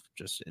himself,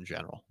 just in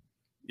general.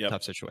 Yep.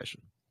 Tough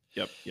situation.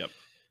 Yep.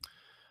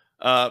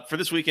 For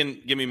this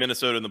weekend, give me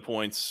Minnesota in the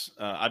points.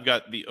 I've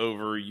got the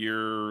over.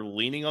 You're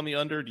leaning on the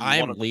under?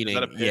 I'm leaning.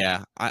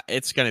 Yeah,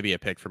 it's going to be a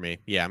pick for me.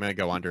 Yeah, I'm going to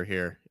go under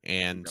here,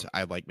 and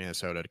I like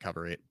Minnesota to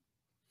cover 8.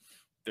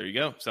 There you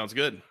go. Sounds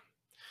good.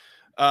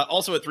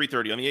 Also at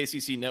 3:30 on the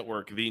ACC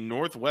network, the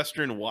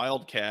Northwestern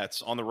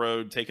Wildcats on the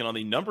road taking on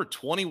the number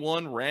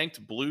 21 ranked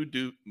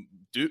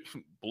Duke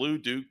Blue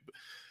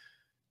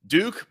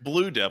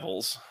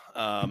Devils.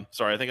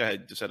 Sorry, I think I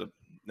just had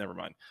never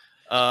mind.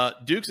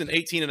 Duke's an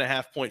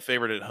 18.5 point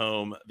favorite at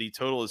home. The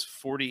total is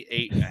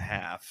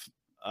 48.5.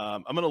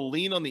 I'm going to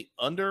lean on the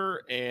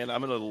under, and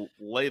I'm going to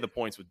lay the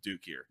points with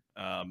Duke here.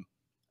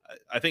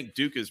 I think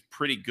Duke is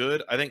pretty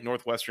good. I think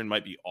Northwestern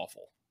might be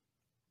awful.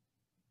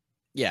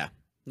 Yeah,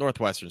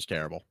 Northwestern's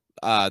terrible.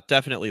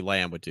 Definitely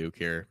lay on with Duke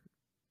here.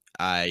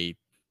 I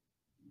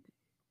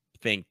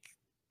think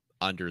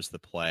under's the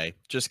play,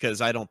 just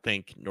because I don't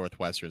think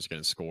Northwestern's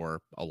going to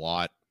score a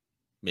lot,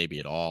 maybe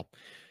at all.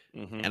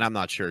 Mm-hmm. And I'm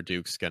not sure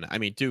Duke's going to... I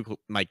mean, Duke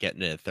might get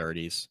into the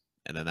 30s,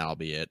 and then that'll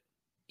be it.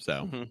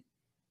 So,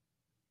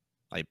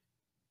 like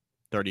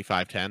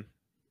 35-10.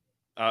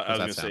 I was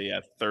going to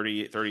say,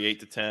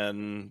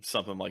 38-10,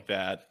 something like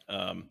that.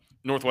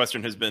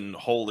 Northwestern has been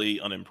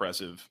wholly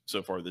unimpressive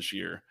so far this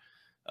year.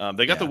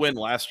 They got the win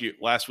last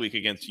week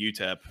against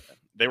UTEP.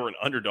 They were an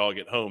underdog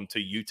at home to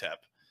UTEP,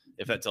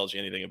 if that tells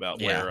you anything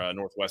about where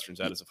Northwestern's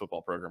at as a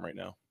football program right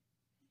now.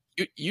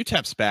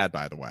 UTEP's bad,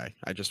 by the way.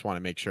 I just want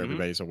to make sure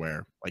everybody's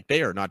aware. Like,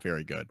 they are not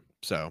very good.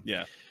 So,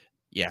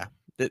 yeah.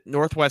 The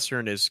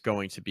Northwestern is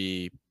going to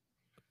be...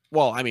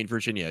 Well, I mean,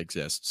 Virginia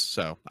exists,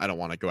 so I don't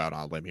want to go out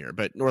on a limb here.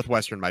 But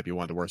Northwestern might be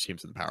one of the worst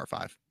teams in the Power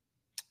 5.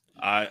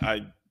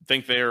 I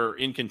think they're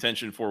in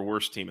contention for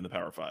worst team in the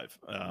Power 5.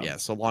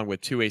 Yes, along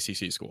with 2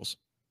 ACC schools.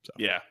 So.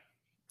 Yeah,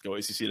 go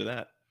ACC to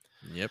that.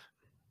 Yep.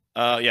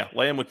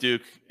 Lay in with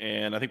Duke,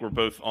 and I think we're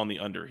both on the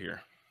under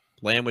here.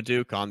 Lay in with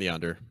Duke on the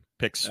under.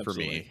 Picks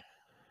Absolutely. For me.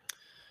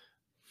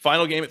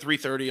 Final game at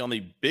 3:30 on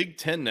the Big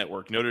Ten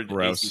Network, noted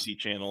ACC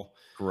channel.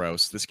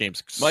 Gross. This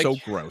game's so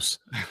gross.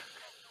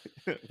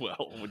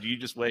 Well, would you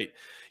just wait?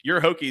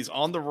 Your Hokies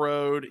on the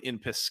road in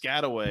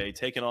Piscataway,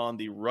 taking on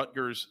the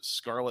Rutgers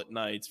Scarlet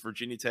Knights.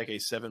 Virginia Tech, a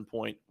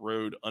 7-point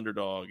road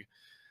underdog.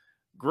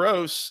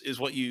 Gross is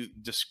what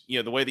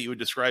the way that you would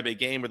describe a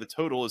game where the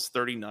total is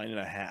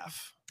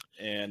 39.5,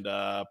 and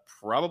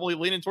probably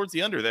leaning towards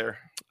the under there.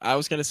 I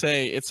was going to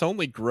say it's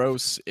only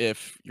gross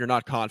if you're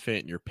not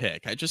confident in your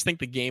pick. I just think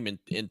the game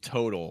in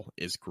total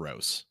is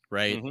gross,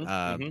 right?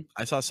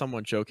 I saw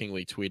someone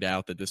jokingly tweet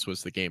out that this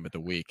was the game of the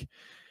week.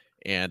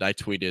 And I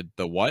tweeted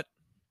the what?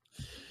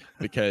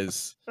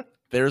 Because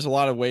there's a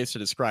lot of ways to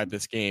describe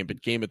this game,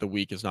 but game of the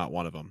week is not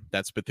one of them.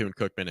 That's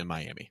Bethune-Cookman in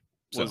Miami.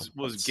 So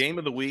was game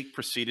of the week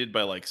preceded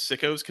by like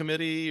Sickos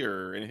Committee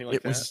or anything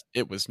like that?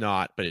 It was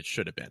not, but it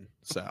should have been.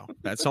 So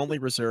that's only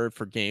reserved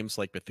for games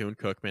like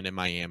Bethune-Cookman in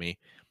Miami.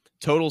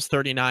 Total's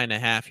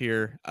 39.5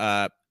 here.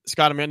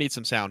 Scott, I'm going to need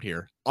some sound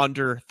here.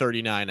 Under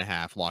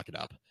 39.5. Lock it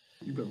up.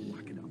 You better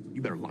lock it up.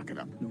 You better lock it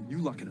up. No, you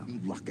lock it up. You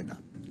lock it up.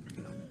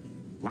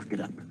 Lock it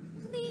up.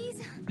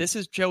 This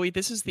is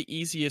the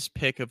easiest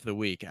pick of the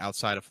week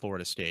outside of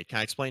Florida State. Can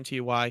I explain to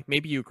you why?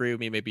 Maybe you agree with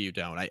me, maybe you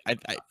don't. I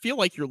feel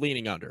like you're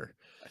leaning under.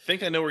 I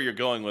think I know where you're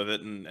going with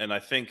it, and I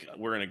think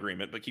we're in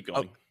agreement, but keep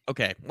going.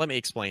 Okay, let me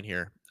explain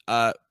here.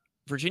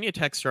 Virginia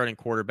Tech starting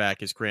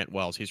quarterback is Grant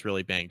Wells. He's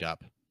really banged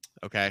up.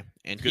 Okay?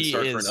 And good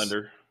start for an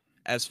under.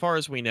 as far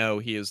as we know,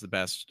 he is the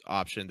best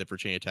option that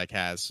Virginia Tech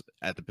has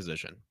at the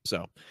position.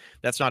 So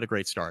that's not a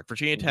great start.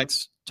 Virginia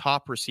Tech's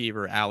top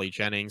receiver, Allie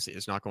Jennings,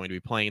 is not going to be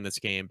playing in this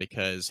game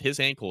because his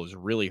ankle is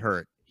really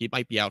hurt. He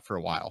might be out for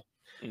a while.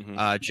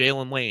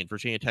 Jalen Lane,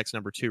 Virginia Tech's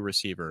number 2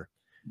 receiver,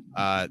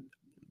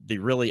 the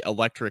really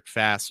electric,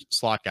 fast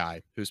slot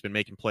guy who's been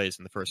making plays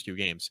in the first 2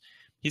 games.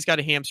 He's got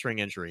a hamstring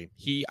injury.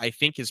 He, I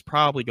think, is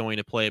probably going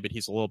to play, but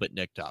he's a little bit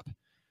nicked up.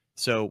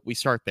 So we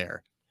start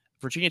there.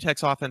 Virginia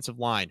Tech's offensive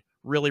line,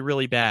 really,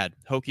 really bad.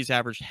 Hokies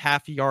averaged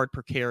half a yard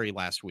per carry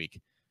last week.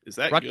 Is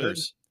that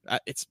Rutgers, good?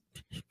 It's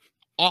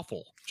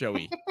awful,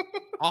 Joey.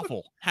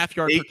 Awful. Half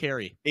yard per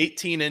carry.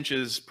 18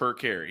 inches per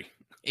carry.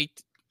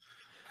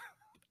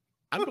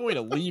 I'm going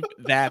to leave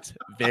that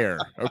there,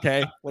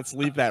 okay? Let's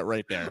leave that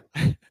right there.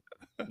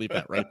 Leave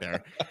that right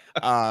there.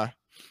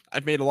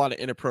 I've made a lot of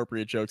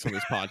inappropriate jokes on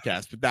this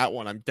podcast, but that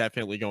one I'm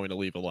definitely going to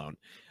leave alone.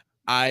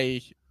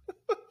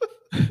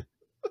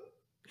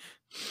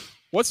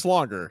 What's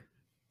longer?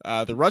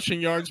 The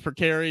rushing yards per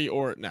carry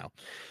or no?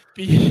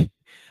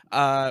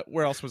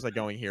 Where else was I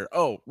going here?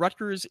 Oh,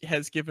 Rutgers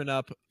has given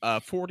up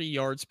 40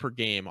 yards per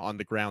game on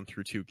the ground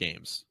through 2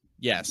 games.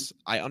 Yes,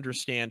 I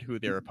understand who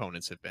their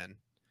opponents have been.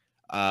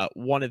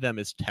 One of them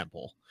is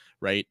Temple,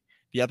 right?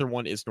 The other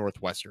one is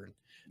Northwestern.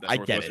 That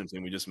Northwestern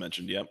team we just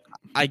mentioned. Yep.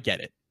 I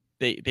get it.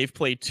 They've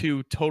played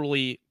 2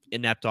 totally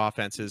inept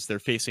offenses. They're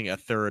facing a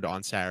third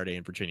on Saturday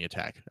in Virginia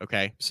Tech.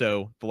 Okay.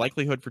 So the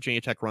likelihood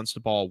Virginia Tech runs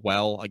the ball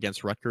well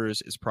against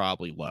Rutgers is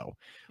probably low.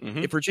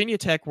 If Virginia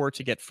Tech were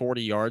to get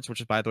 40 yards, which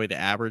is, by the way, the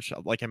average,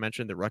 like I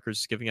mentioned, that Rutgers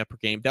is giving up per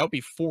game, that would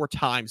be 4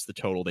 times the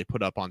total they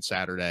put up on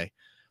Saturday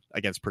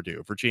against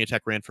Purdue. Virginia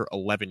Tech ran for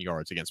 11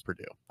 yards against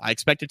Purdue. I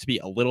expect it to be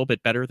a little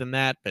bit better than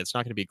that, but it's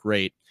not going to be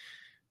great.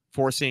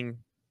 Forcing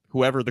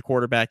whoever the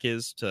quarterback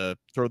is to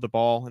throw the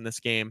ball in this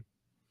game,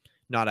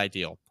 not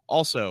ideal.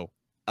 Also,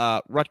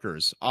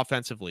 Rutgers,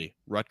 offensively,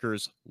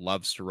 Rutgers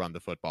loves to run the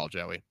football,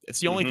 Joey. It's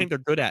the only thing they're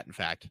good at, in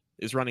fact,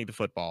 is running the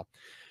football.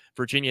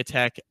 Virginia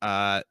Tech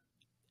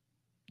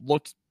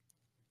looked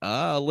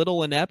a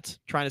little inept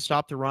trying to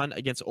stop the run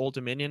against Old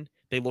Dominion.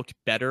 They looked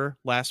better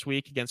last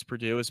week against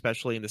Purdue,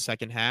 especially in the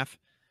second half.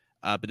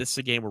 But this is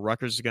a game where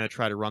Rutgers is going to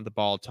try to run the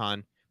ball a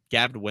ton.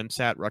 Gavin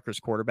Wimsatt,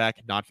 Rutgers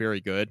quarterback, not very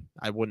good.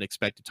 I wouldn't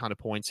expect a ton of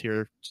points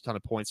here, ton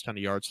of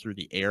yards through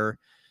the air.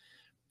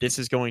 This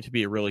is going to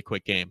be a really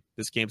quick game.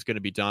 This game's going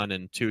to be done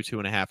in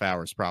 2.5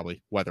 hours,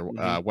 probably,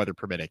 weather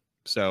permitting.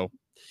 So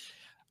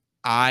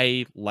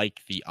I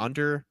like the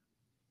under.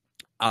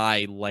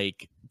 I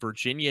like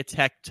Virginia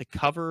Tech to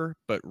cover,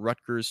 but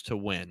Rutgers to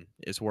win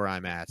is where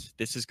I'm at.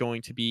 This is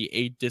going to be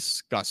a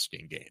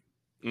disgusting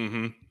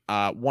game.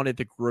 One of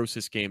the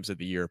grossest games of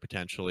the year,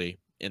 potentially,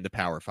 in the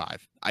Power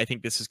 5. I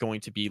think this is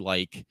going to be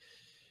like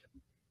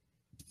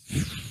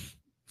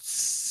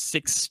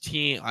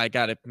 16. I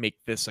got to make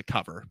this a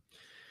cover.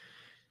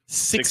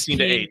 16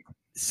 to 8.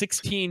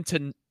 16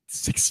 to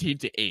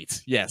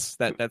 8. Yes,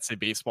 that's a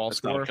baseball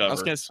score.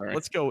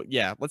 Let's go.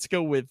 Yeah, let's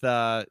go with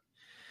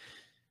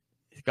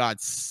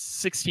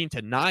 16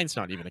 to 9 is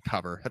not even a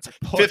cover. That's a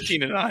push.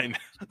 15 to 9.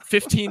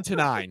 15 to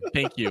 9.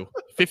 Thank you.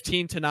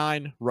 15 to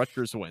 9.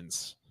 Rutgers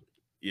wins.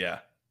 Yeah.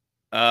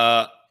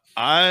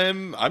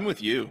 I'm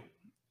with you.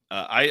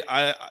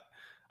 I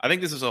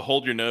think this is a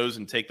hold your nose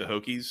and take the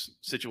Hokies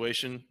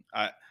situation.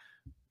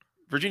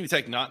 Virginia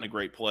Tech not in a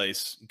great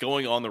place,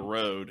 going on the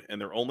road, and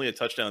they're only a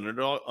touchdown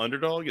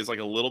underdog is like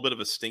a little bit of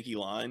a stinky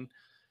line.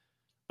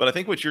 But I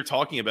think what you're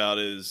talking about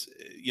is,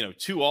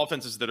 2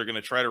 offenses that are going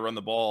to try to run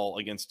the ball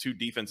against 2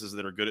 defenses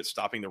that are good at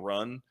stopping the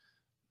run,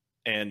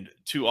 and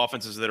 2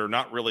 offenses that are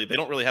they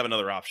don't really have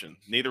another option.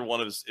 Neither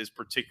one is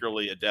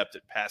particularly adept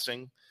at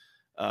passing.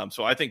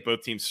 So I think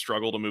both teams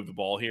struggle to move the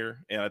ball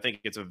here, and I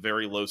think it's a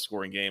very low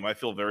scoring game. I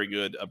feel very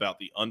good about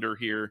the under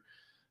here.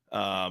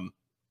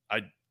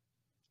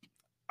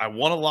 I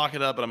want to lock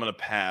it up, but I'm going to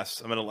pass.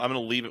 I'm going to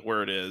leave it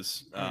where it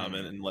is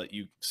and let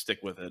you stick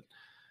with it.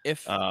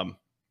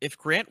 If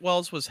Grant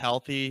Wells was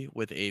healthy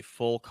with a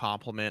full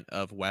complement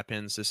of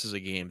weapons, this is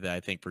a game that I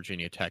think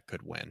Virginia Tech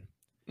could win.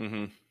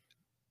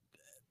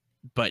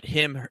 But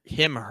him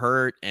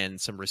hurt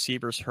and some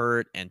receivers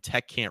hurt and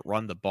Tech can't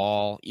run the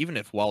ball. Even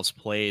if Wells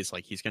plays,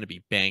 like he's going to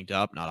be banged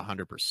up, not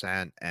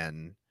 100%.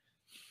 And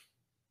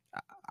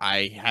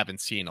I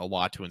haven't seen a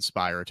lot to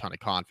inspire a ton of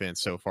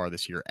confidence so far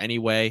this year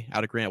anyway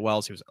out of Grant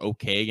Wells. He was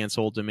okay against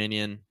Old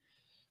Dominion.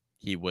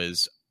 He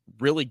was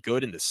really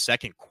good in the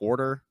second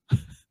quarter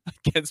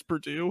against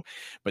Purdue,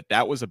 but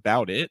that was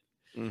about it.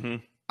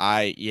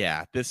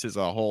 This is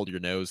a hold your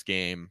nose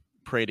game.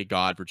 Pray to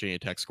God Virginia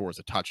Tech scores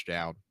a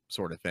touchdown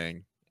sort of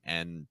thing.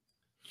 And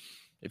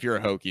if you're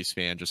a Hokies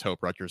fan, just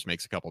hope Rutgers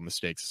makes a couple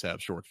mistakes to set up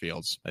short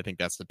fields. I think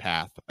that's the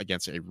path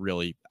against a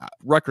really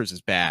Rutgers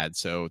is bad.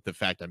 So the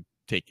fact I'm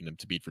taking them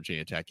to beat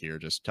Virginia Tech here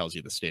just tells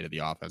you the state of the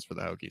offense for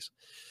the Hokies.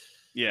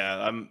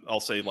 Yeah, I'll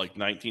say like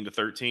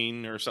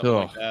 19-13 or something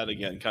like that.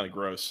 Again, kind of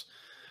gross.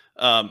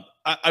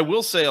 I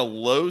will say a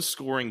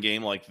low-scoring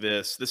game like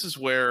this is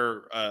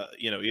where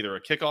either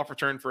a kickoff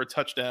return for a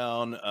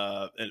touchdown,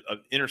 an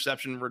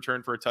interception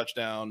return for a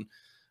touchdown,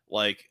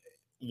 like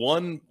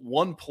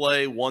one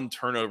play, one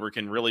turnover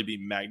can really be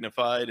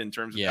magnified in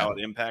terms of how it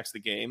impacts the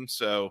game.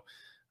 So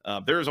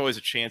there is always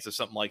a chance of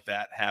something like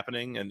that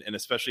happening. And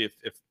especially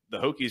if the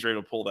Hokies are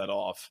able to pull that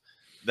off,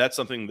 that's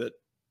something that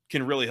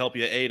can really help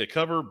you, A, to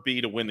cover,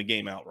 B, to win the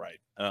game outright.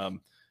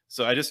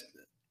 So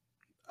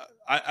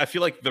I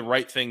feel like the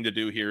right thing to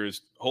do here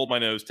is hold my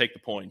nose, take the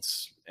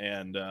points.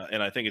 And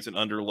I think it's an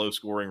under low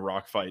scoring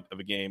rock fight of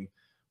a game.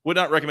 Would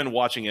not recommend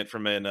watching it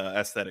from an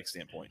aesthetic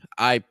standpoint.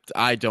 I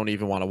don't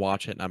even want to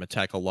watch it, and I'm a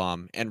Tech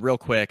alum. And real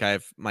quick, I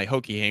have my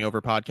Hokie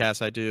Hangover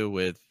podcast I do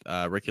with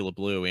Ricky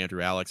LeBlue,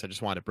 Andrew Alex. I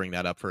just wanted to bring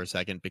that up for a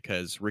second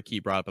because Ricky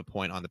brought up a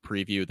point on the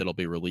preview that'll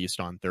be released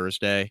on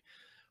Thursday.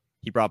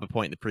 He brought up a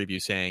point in the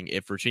preview saying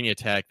if Virginia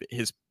Tech,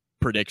 his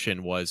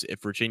prediction was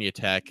if Virginia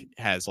Tech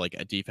has like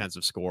a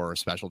defensive score or a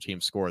special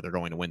team score, they're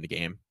going to win the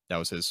game. That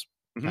was his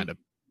kind of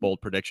bold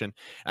prediction.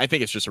 I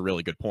think it's just a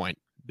really good point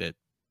that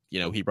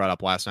he brought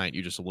up last night.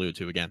 You just alluded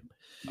to again.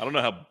 I don't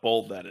know how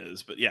bold that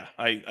is, but yeah,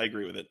 I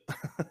agree with it.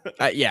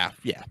 Yeah.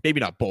 Maybe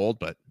not bold,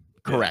 but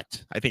correct.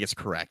 Yeah. I think it's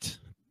correct.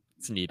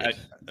 It's needed.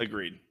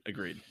 Agreed.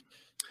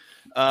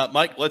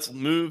 Mike, let's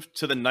move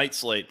to the night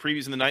slate.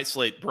 Previews in the night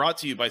slate brought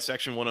to you by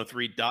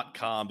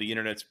section103.com, the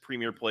internet's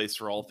premier place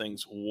for all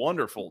things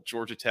wonderful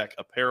Georgia Tech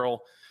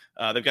apparel.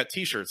 They've got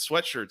t-shirts,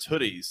 sweatshirts,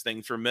 hoodies,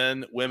 things for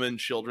men, women,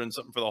 children,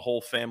 something for the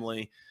whole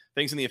family.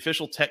 Things in the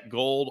official Tech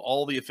Gold,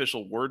 all the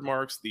official word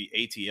marks, the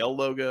ATL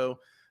logo.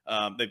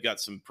 They've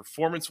got some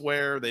performance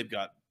wear. They've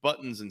got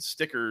buttons and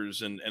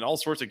stickers and all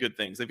sorts of good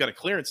things. They've got a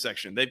clearance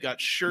section. They've got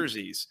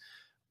jerseys,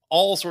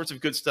 all sorts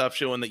of good stuff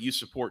showing that you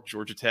support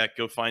Georgia Tech.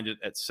 Go find it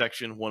at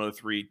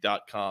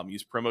section103.com.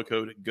 Use promo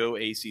code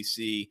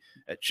GOACC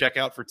at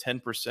checkout for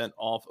 10%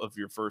 off of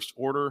your first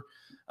order.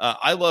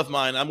 I love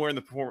mine. I'm wearing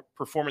the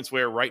performance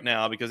wear right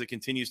now because it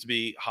continues to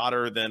be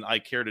hotter than I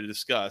care to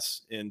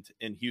discuss in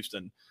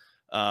Houston.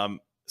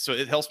 So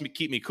it helps me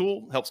keep me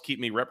cool, helps keep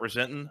me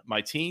representing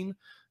my team.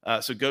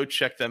 So go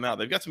check them out.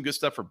 They've got some good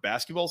stuff for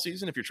basketball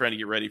season if you're trying to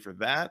get ready for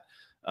that.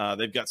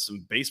 They've got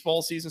some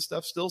baseball season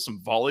stuff still, some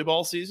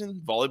volleyball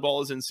season.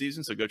 Volleyball is in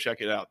season, so go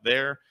check it out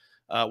there.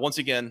 Once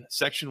again,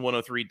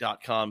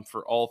 section103.com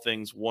for all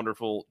things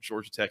wonderful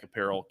Georgia Tech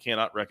apparel.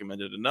 Cannot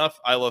recommend it enough.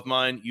 I love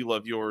mine. You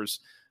love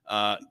yours.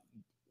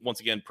 Once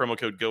again, promo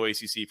code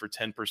GOACC for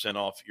 10%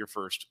 off your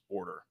first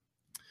order.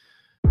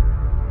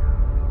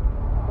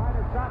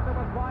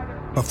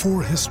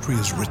 Before history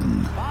is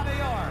written,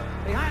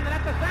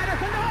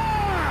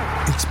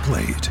 it's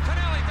played.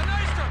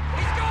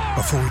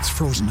 Before it's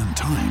frozen in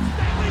time,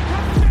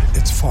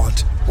 it's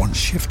fought one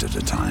shift at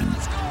a time.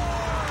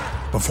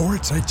 Before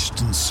it's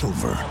etched in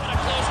silver,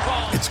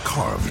 it's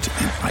carved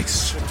in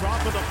ice.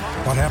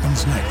 What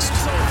happens next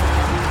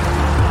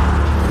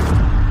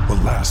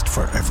will last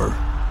forever.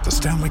 The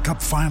Stanley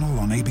Cup Final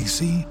on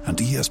ABC and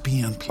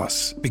ESPN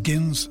Plus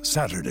begins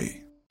Saturday.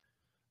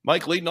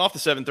 Mike, leading off the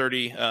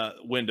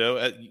 7:30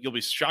 window, you'll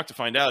be shocked to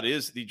find out,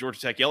 is the Georgia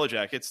Tech Yellow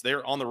Jackets.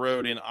 They're on the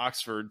road in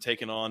Oxford,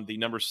 taking on the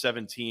number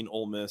 17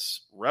 Ole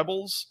Miss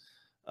Rebels,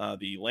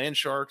 the Land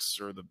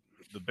Sharks, or the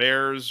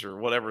Bears, or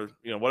whatever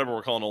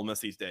we're calling Ole Miss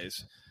these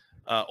days.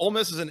 Ole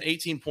Miss is an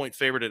 18-point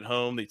favorite at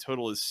home. The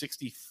total is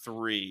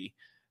 63.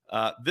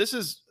 This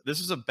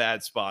is a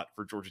bad spot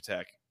for Georgia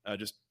Tech,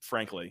 just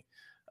frankly.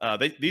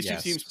 These two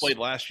teams played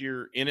last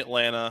year in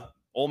Atlanta.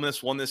 Ole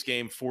Miss won this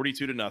game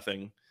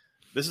 42-0.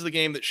 This is the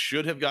game that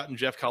should have gotten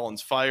Jeff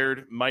Collins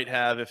fired, might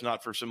have, if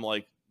not for some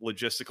like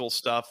logistical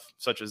stuff,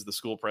 such as the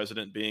school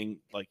president being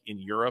like in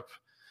Europe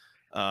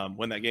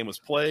when that game was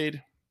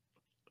played.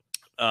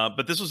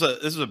 But this was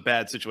a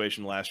bad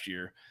situation last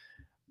year.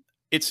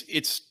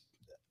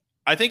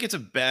 I think it's a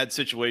bad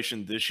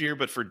situation this year,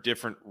 but for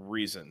different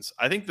reasons.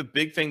 I think the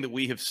big thing that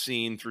we have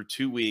seen through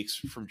 2 weeks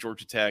from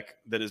Georgia Tech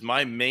that is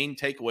my main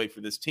takeaway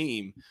for this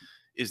team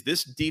is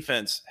this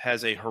defense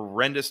has a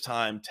horrendous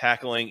time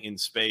tackling in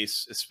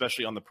space,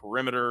 especially on the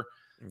perimeter.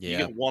 You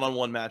get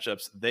one-on-one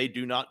matchups. They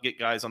do not get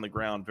guys on the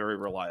ground very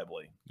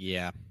reliably.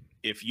 Yeah.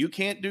 If you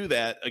can't do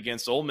that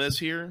against Ole Miss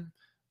here,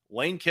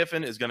 Lane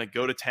Kiffin is going to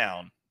go to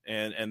town,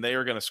 and they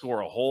are going to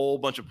score a whole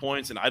bunch of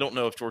points, and I don't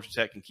know if Georgia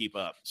Tech can keep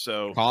up.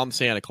 So call him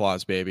Santa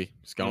Claus, baby.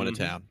 He's going to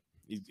town.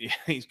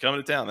 He's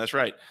coming to town. That's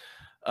right.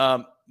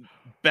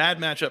 Bad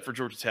matchup for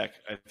Georgia Tech,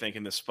 I think,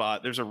 in this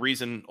spot. There's a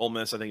reason Ole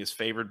Miss, I think, is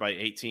favored by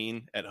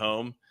 18 at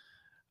home.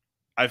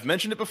 I've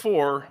mentioned it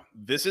before.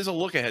 This is a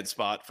look-ahead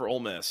spot for Ole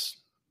Miss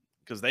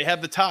because they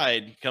have the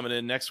Tide coming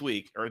in next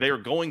week, or they are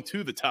going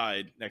to the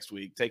Tide next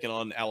week, taking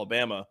on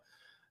Alabama.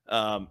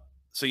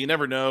 So you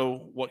never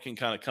know what can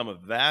kind of come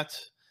of that.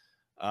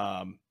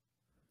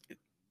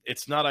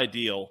 It's not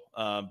ideal,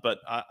 but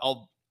I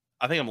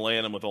think I'm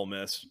laying them with Ole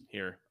Miss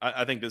here.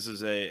 I think this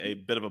is a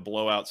bit of a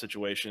blowout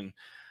situation.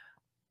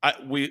 I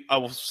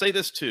will say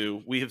this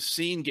too. We have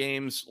seen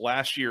games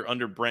last year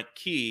under Brent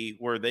Key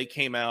where they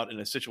came out in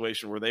a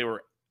situation where they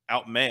were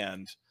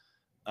outmanned,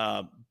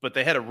 but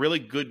they had a really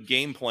good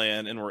game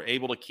plan and were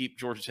able to keep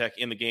Georgia Tech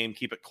in the game,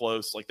 keep it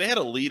close. Like they had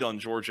a lead on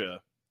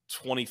Georgia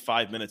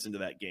 25 minutes into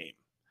that game.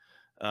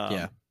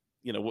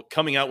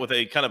 coming out with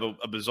a kind of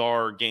a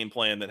bizarre game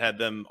plan that had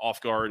them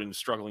off guard and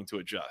struggling to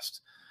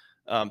adjust.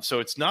 So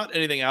it's not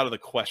anything out of the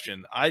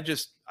question. I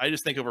just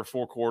think over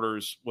 4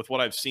 quarters, with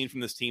what I've seen from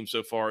this team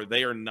so far,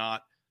 they are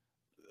not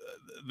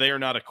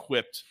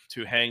equipped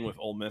to hang with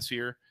Ole Miss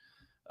here.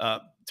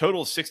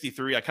 Total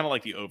 63. I kind of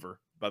like the over,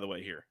 by the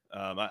way, here.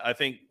 I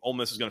think Ole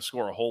Miss is going to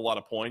score a whole lot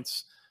of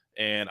points,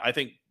 and I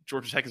think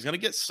Georgia Tech is going to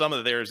get some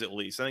of theirs at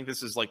least. I think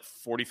this is like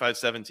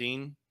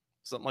 45-17,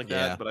 something like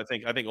that. But I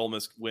think Ole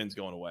Miss wins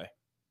going away.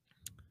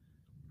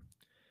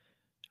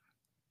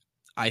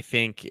 I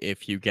think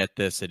if you get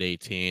this at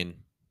 18,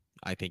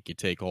 I think you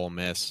take Ole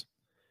Miss.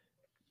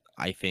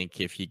 I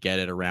think if you get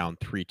it around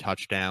 3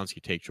 touchdowns,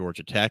 you take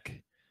Georgia Tech.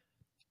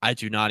 I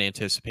do not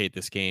anticipate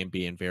this game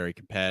being very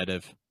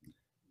competitive.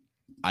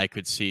 I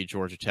could see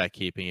Georgia Tech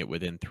keeping it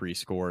within 3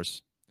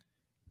 scores.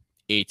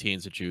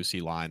 18's a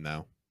juicy line,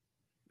 though.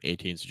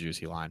 18's a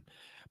juicy line.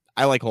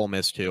 I like Ole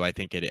Miss, too. I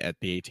think at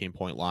the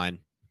 18-point line.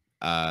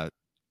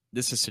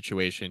 This is a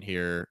situation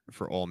here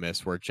for Ole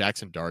Miss where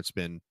Jackson Dart's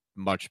been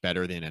much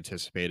better than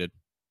anticipated.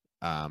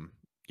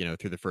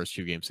 Through the first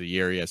 2 games of the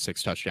year, he has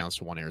 6 touchdowns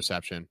to 1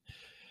 interception.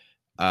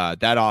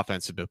 That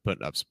offense has been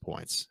putting up some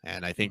points.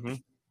 And I think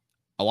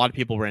a lot of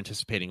people were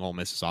anticipating Ole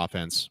Miss's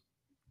offense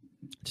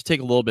to take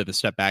a little bit of a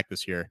step back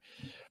this year.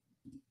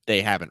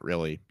 They haven't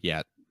really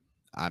yet.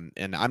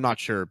 And I'm not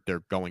sure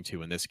they're going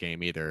to in this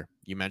game either.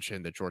 You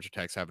mentioned that Georgia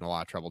Tech's having a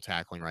lot of trouble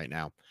tackling right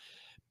now.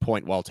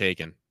 Point well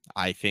taken.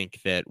 I think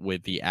that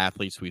with the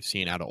athletes we've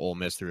seen out of Ole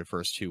Miss through the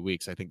first 2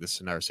 weeks, I think this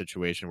is another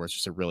situation where it's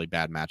just a really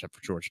bad matchup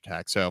for Georgia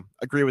Tech. So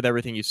agree with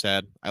everything you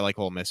said. I like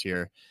Ole Miss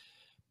here.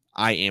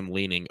 I am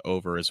leaning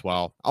over as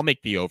well. I'll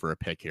make the over a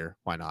pick here.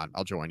 Why not?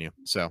 I'll join you.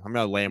 So I'm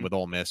going to land with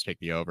Ole Miss, take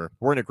the over.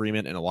 We're in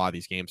agreement in a lot of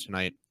these games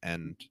tonight,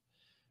 and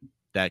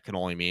that can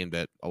only mean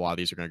that a lot of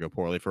these are going to go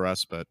poorly for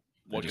us. But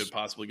what could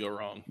possibly go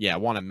wrong? Yeah, I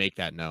want to make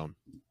that known.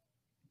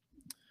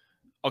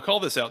 I'll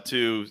call this out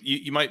too.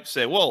 You might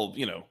say, well,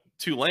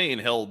 Tulane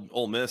held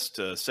Ole Miss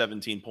to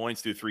 17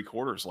 points through 3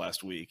 quarters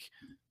last week.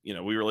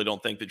 We really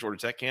don't think that Georgia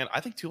Tech can.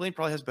 I think Tulane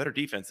probably has better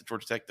defense than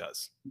Georgia Tech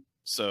does.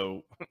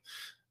 So,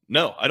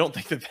 no, I don't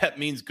think that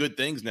means good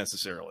things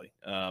necessarily.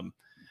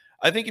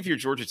 I think if you're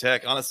Georgia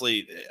Tech,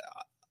 honestly,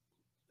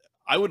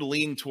 I would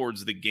lean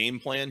towards the game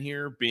plan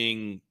here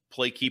being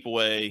play keep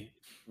away,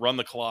 run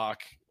the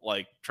clock,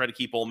 like try to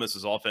keep Ole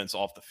Miss's offense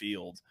off the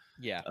field.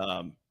 Yeah.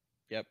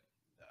 Yep.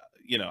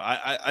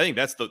 I think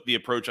that's the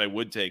approach I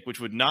would take, which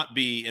would not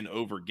be an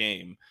over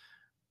game.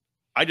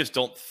 I just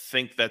don't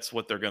think that's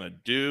what they're going to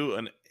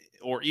do.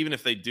 Or even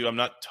if they do, I'm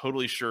not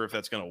totally sure if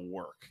that's going to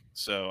work.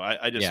 So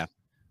I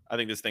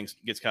think this thing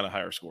gets kind of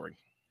higher scoring.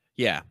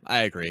 Yeah,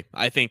 I agree.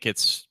 I think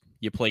it's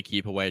you play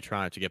keep away,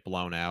 trying not to get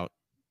blown out.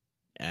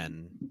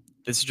 And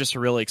this is just a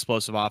really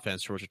explosive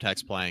offense Georgia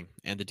Tech's playing.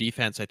 And the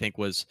defense, I think,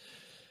 was,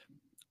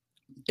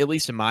 at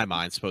least in my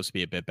mind, supposed to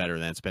be a bit better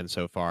than it's been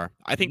so far.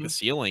 I think the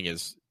ceiling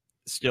is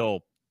still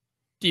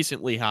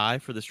decently high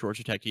for this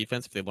Georgia Tech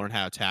defense if they learn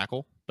how to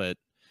tackle. But,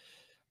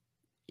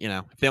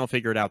 if they don't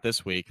figure it out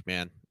this week,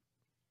 man,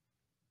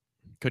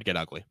 could get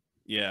ugly.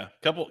 Yeah,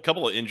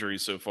 couple of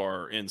injuries so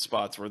far in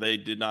spots where they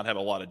did not have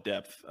a lot of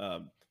depth.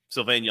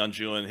 Sylvain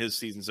Yonjuan, his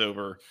season's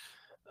over.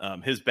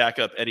 His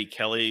backup, Eddie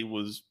Kelly,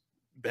 was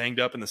banged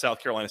up in the South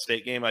Carolina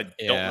State game. I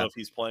don't know if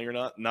he's playing or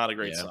not. Not a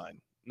great sign.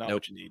 Not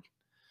what you need.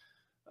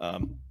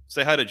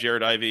 Say hi to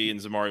Jared Ivey and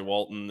Zamari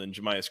Walton and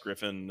Jemias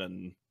Griffin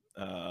and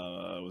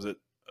was it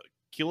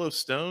Kilo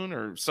Stone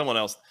or someone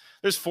else?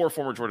 There's 4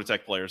 former Georgia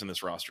Tech players in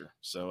this roster.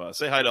 So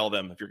say hi to all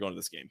them if you're going to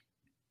this game.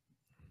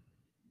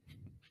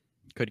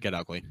 Could get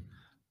ugly.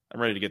 I'm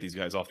ready to get these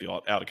guys off the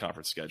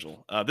out-of-conference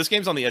schedule. This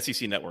game's on the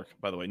SEC network,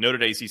 by the way.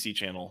 Noted ACC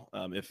channel,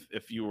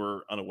 if you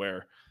were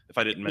unaware, if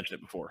I didn't mention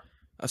it before.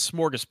 A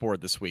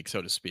smorgasbord this week,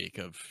 so to speak,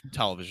 of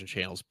television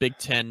channels. Big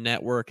Ten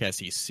Network,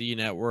 SEC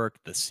Network,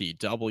 the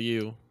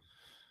CW.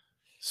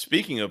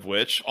 Speaking of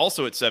which,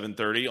 also at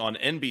 7:30 on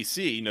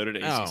NBC, noted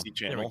ACC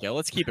channel. There we go.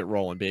 Let's keep it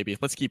rolling, baby.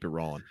 Let's keep it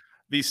rolling.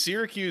 The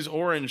Syracuse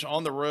Orange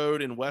on the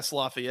road in West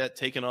Lafayette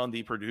taking on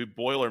the Purdue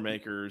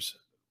Boilermakers.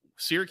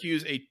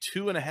 Syracuse, a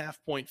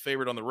 2.5-point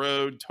favorite on the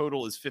road.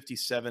 Total is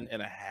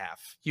 57.5.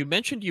 You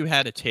mentioned you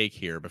had a take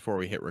here before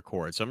we hit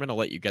record, so I'm going to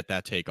let you get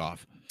that take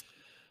off.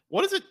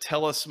 What does it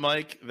tell us,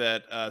 Mike,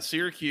 that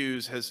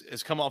Syracuse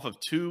has come off of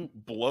 2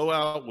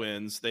 blowout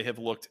wins? They have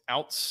looked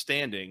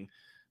outstanding.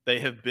 They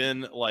have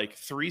been like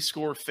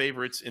 3-score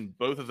favorites in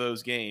both of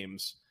those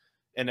games.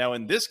 And now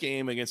in this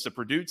game against a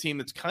Purdue team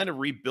that's kind of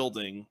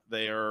rebuilding,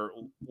 they are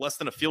less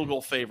than a field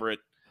goal favorite,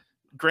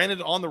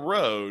 granted on the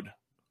road,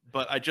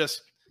 but I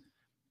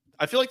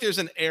feel like there's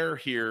an air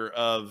here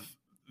of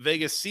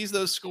Vegas sees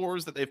those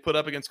scores that they've put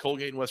up against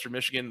Colgate and Western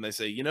Michigan, and they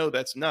say,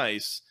 that's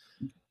nice.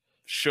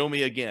 Show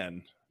me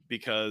again,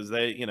 because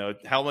they,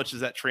 how much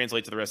does that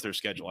translate to the rest of their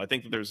schedule? I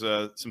think that there's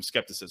some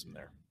skepticism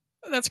there.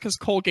 That's because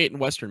Colgate and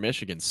Western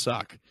Michigan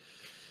suck.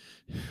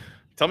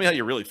 Tell me how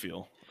you really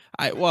feel.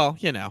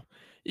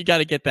 You got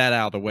to get that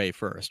out of the way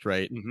first,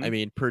 right? I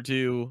mean,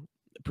 Purdue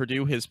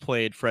Purdue has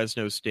played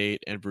Fresno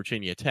State and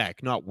Virginia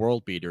Tech, not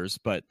world beaters,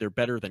 but they're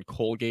better than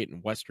Colgate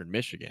and Western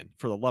Michigan.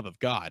 For the love of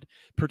God,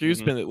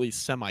 Purdue's been at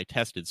least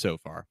semi-tested so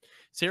far.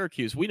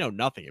 Syracuse, we know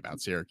nothing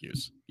about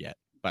Syracuse yet,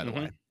 by the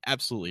way.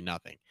 Absolutely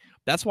nothing.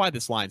 That's why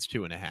this line's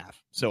 2.5.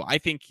 So I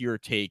think your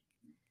take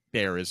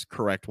there is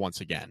correct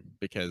once again,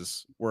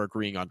 because we're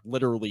agreeing on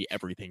literally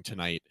everything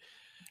tonight.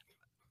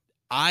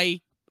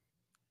 I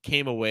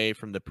came away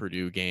from the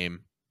Purdue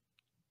game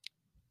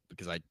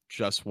because I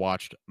just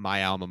watched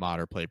my alma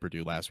mater play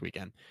Purdue last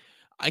weekend.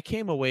 I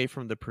came away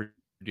from the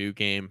Purdue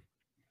game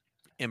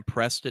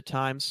impressed at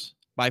times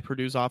by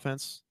Purdue's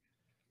offense.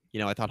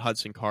 I thought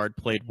Hudson Card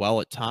played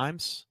well at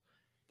times.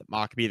 That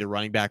Mockbee, the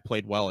running back,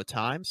 played well at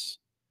times.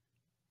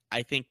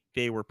 I think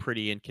they were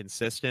pretty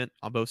inconsistent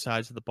on both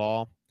sides of the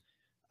ball.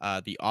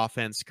 The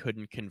offense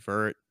couldn't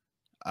convert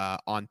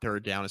on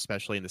third down,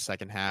 especially in the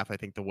second half, I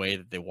think the way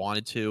that they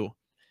wanted to.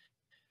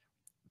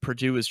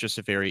 Purdue is just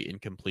a very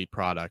incomplete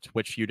product,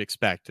 which you'd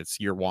expect. It's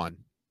year one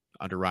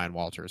under Ryan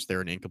Walters.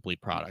 They're an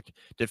incomplete product.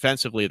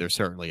 Defensively, they're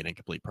certainly an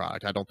incomplete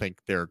product. I don't think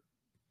they're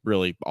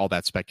really all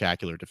that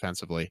spectacular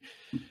defensively.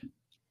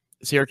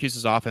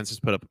 Syracuse's offense has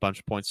put up a bunch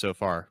of points so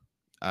far.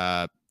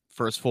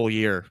 First full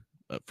year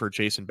for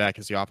Jason Beck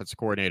as the offensive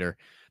coordinator.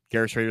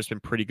 Garrett Schrader's been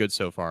pretty good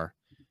so far.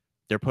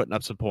 They're putting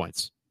up some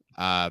points.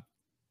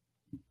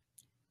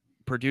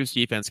 Purdue's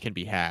defense can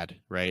be had,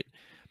 right?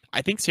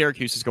 I think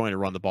Syracuse is going to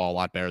run the ball a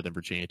lot better than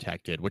Virginia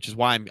Tech did, which is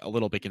why I'm a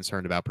little bit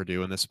concerned about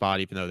Purdue in this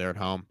spot, even though they're at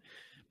home.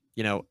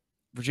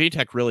 Virginia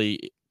Tech really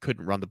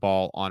couldn't run the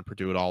ball on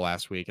Purdue at all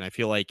last week. And I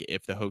feel like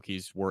if the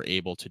Hokies were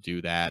able to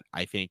do that,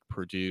 I think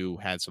Purdue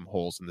had some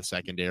holes in the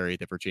secondary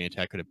that Virginia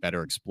Tech could have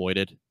better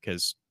exploited,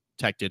 because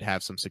Tech did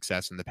have some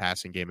success in the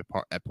passing game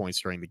at points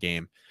during the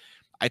game.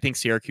 I think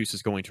Syracuse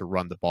is going to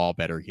run the ball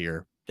better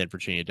here than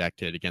Virginia Tech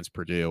did against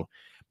Purdue.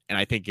 And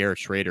I think Garrett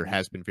Schrader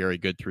has been very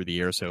good through the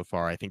year so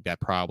far. I think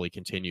that probably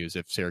continues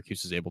if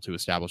Syracuse is able to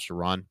establish a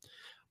run.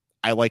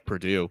 I like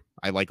Purdue.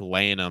 I like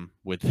laying them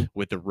with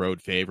the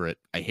road favorite.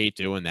 I hate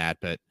doing that,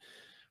 but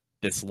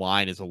this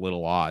line is a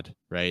little odd,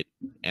 right?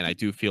 And I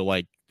do feel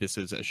like this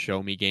is a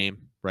show me game,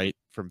 right,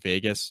 from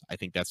Vegas. I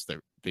think that's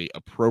the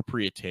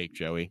appropriate take,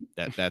 Joey.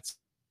 That's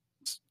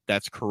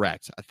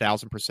correct,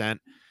 1,000%.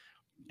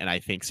 And I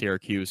think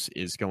Syracuse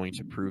is going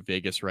to prove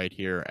Vegas right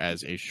here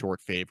as a short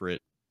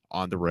favorite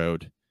on the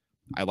road.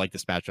 I like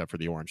this matchup for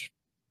the Orange.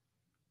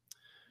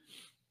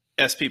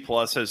 SP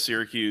Plus has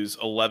Syracuse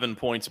 11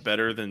 points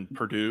better than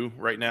Purdue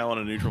right now on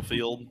a neutral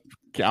field.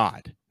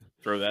 God.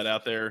 Throw that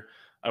out there.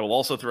 I will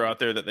also throw out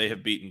there that they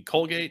have beaten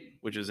Colgate,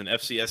 which is an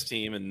FCS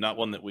team and not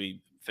one that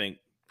we think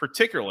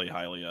particularly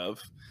highly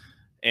of,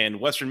 and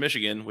Western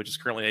Michigan, which is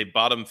currently a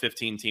bottom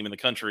 15 team in the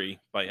country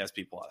by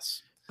SP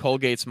Plus.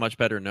 Colgate's much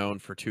better known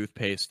for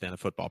toothpaste than a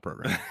football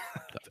program.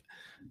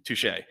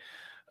 Touche.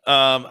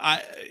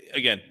 I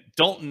again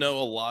don't know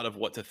a lot of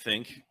what to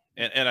think,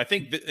 and I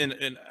think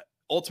and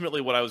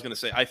ultimately what I was going to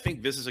say, I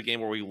think this is a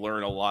game where we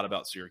learn a lot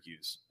about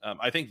Syracuse.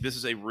 I think this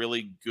is a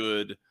really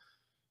good,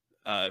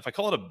 if I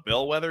call it a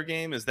bellwether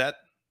game, is that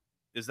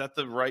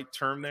the right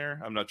term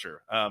there? I'm not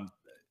sure.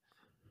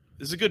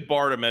 This is a good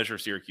bar to measure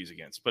Syracuse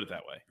against. Put it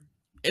that way.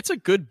 It's a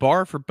good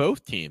bar for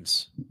both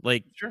teams.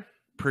 Like, sure.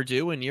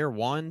 Purdue in year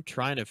one,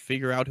 trying to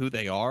figure out who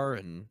they are,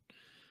 and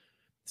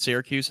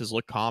Syracuse has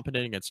looked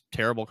competent against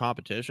terrible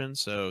competition.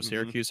 So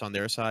Syracuse on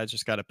their side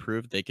just got to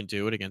prove they can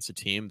do it against a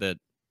team that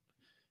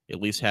at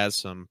least has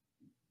some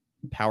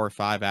Power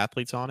 5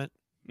 athletes on it.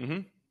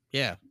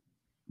 Yeah.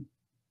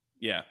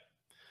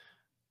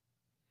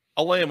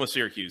 I'll lay them with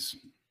Syracuse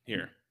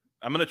here.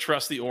 I'm going to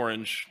trust the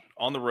Orange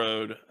on the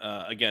road.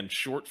 Again,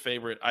 short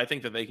favorite. I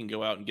think that they can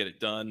go out and get it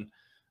done.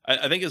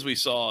 I think as we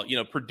saw,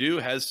 Purdue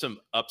has some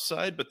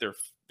upside, but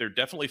they're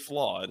definitely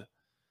flawed.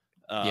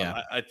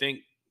 I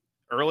think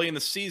early in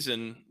the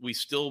season, we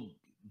still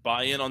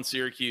buy in on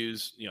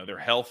Syracuse. They're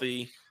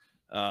healthy.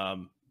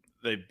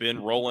 They've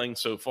been rolling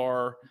so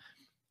far.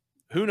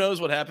 Who knows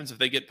what happens if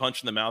they get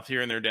punched in the mouth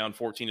here and they're down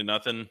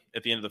 14-0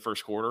 at the end of the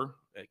first quarter?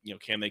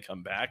 Can they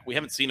come back? We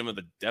haven't seen them with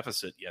a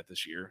deficit yet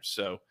this year.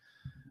 So,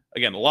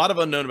 again, a lot of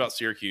unknown about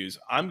Syracuse.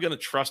 I'm going to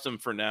trust them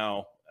for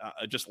now.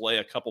 Just lay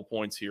a couple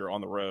points here on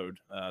the road.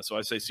 So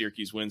I say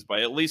Syracuse wins by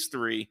at least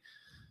 3.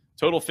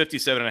 Total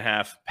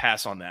 57.5.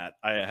 Pass on that.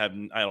 I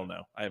don't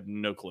know. I have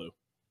no clue.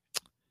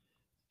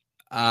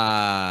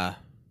 I'm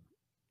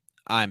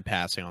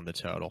passing on the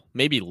total.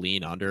 Maybe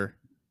lean under.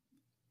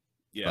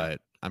 Yeah.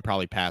 But I'm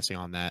probably passing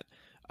on that.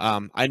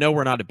 I know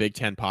we're not a Big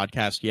Ten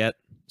podcast yet,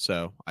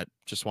 so I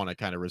just want to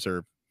kind of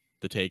reserve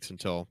the takes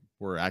until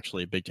we're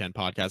actually a Big Ten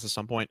podcast at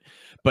some point.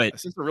 But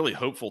this is a really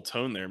hopeful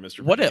tone there,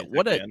 Mr.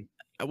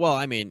 Well,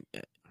 I mean,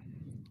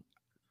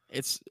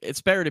 it's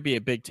better to be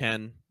a Big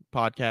Ten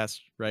podcast,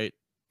 right?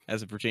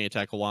 As a Virginia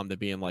Tech alum, than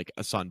being like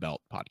a Sun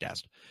Belt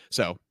podcast.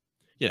 So,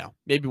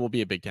 maybe we'll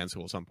be a Big Ten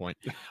school at some point.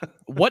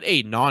 What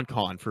a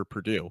non-con for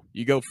Purdue.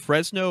 You go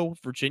Fresno,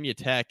 Virginia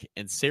Tech,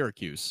 and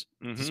Syracuse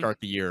to start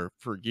the year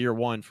for year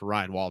one for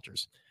Ryan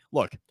Walters.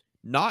 Look, it's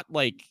not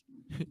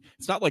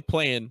like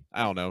playing,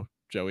 I don't know,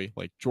 Joey,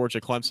 like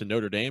Georgia, Clemson,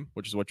 Notre Dame,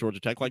 which is what Georgia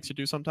Tech likes to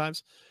do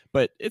sometimes.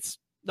 But it's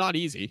not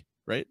easy,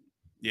 right?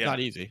 Yeah. Not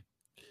easy.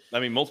 I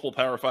mean, multiple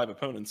Power 5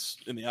 opponents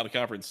in the out of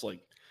conference.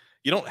 Like,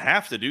 you don't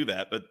have to do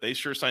that, but they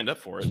sure signed up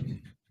for it.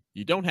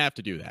 You don't have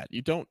to do that.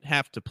 You don't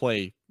have to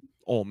play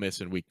Ole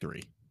Miss in week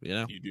 3. You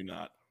know, You do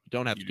not. you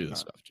don't have to do this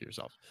stuff to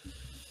yourself.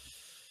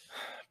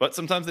 But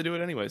sometimes they do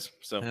it anyways.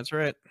 So That's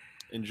right.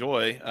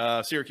 Enjoy.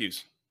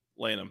 Syracuse,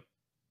 laying them.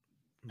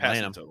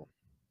 Passing total.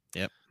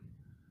 Yep.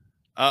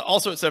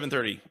 Also at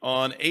 7:30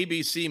 on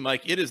ABC,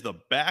 Mike, it is the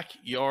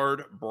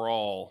Backyard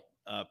Brawl.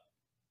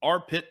 Our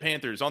Pitt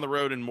Panthers on the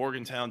road in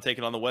Morgantown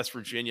taking on the West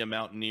Virginia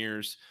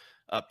Mountaineers.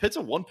 Pitt's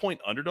a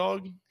 1-point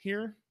underdog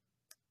here.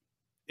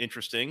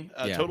 Interesting.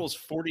 Total's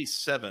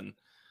 47.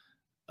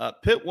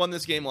 Pitt won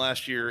this game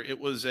last year. It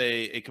was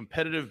a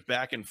competitive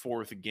back and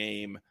forth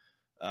game.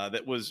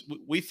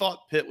 We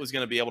thought Pitt was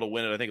going to be able to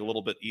win it, I think, a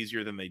little bit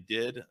easier than they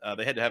did.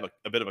 They had to have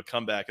a bit of a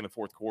comeback in the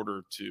fourth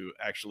quarter to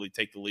actually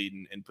take the lead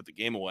and put the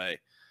game away.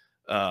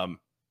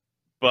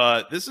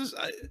 But this is,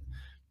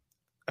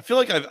 I feel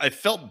like I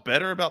felt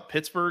better about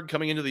Pittsburgh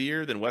coming into the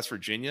year than West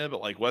Virginia,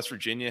 but like West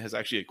Virginia has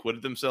actually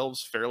acquitted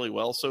themselves fairly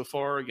well so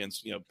far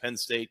against, Penn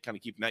State, kind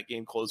of keeping that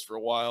game close for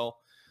a while.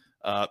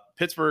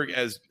 Pittsburgh,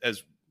 as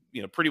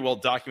pretty well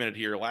documented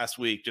here last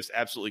week, just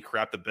absolutely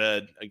crapped the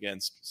bed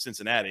against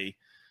Cincinnati.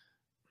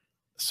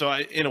 So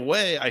in a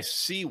way, I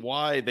see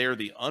why they're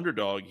the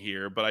underdog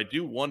here, but I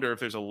do wonder if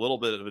there's a little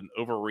bit of an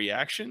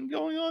overreaction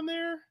going on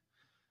there.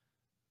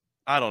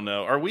 I don't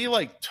know. Are we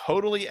like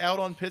totally out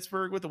on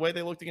Pittsburgh with the way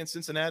they looked against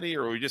Cincinnati,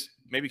 or we just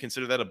maybe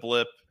consider that a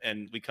blip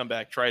and we come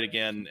back, try it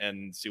again,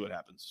 and see what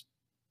happens?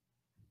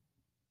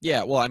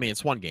 Yeah, well, I mean,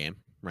 it's one game,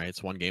 right?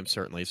 It's one game,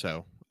 certainly.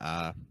 So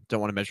don't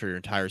want to measure your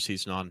entire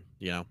season on,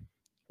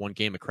 one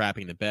game of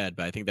crapping the bed,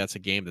 but I think that's a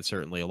game that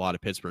certainly a lot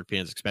of Pittsburgh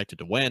fans expected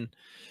to win.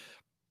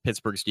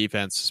 Pittsburgh's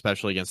defense,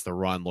 especially against the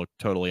run, looked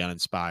totally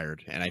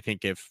uninspired. And I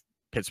think if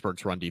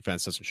Pittsburgh's run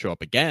defense doesn't show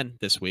up again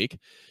this week,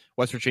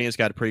 West Virginia's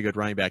got a pretty good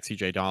running back,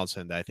 C.J.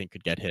 Donaldson, that I think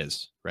could get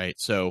his, right?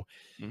 So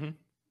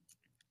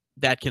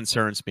that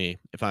concerns me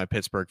if I'm a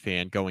Pittsburgh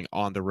fan going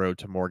on the road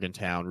to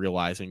Morgantown,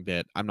 realizing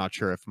that I'm not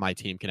sure if my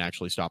team can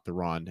actually stop the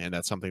run, and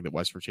that's something that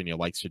West Virginia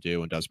likes to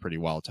do and does pretty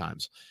well at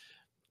times.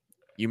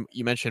 You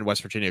mentioned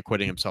West Virginia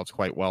acquitting themselves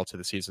quite well to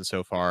the season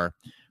so far.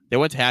 They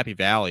went to Happy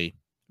Valley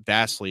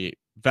vastly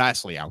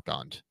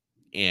outgunned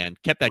and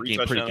kept that game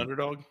pretty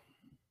underdog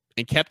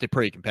and kept it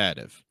pretty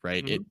competitive,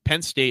 right?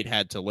 Penn State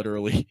had to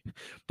literally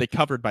they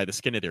covered by the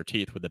skin of their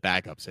teeth with the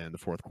backups in the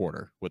fourth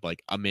quarter with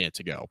like a minute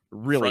to go.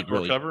 Really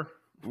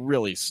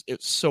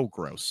it's so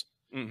gross.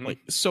 Like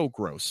so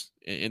gross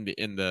in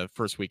the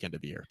first weekend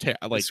of the year.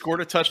 They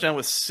scored a touchdown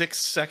with 6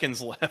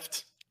 seconds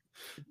left.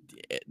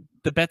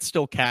 The bet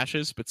still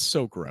cashes, but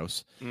so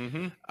gross.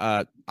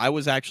 I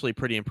was actually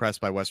pretty impressed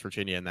by West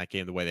Virginia in that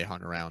game, the way they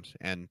hung around,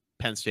 and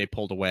Penn State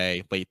pulled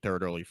away late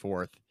third, early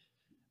fourth.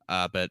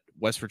 But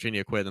West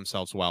Virginia acquitted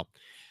themselves well.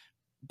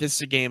 This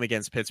is a game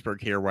against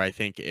Pittsburgh here where I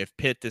think if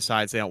Pitt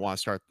decides they don't want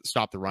to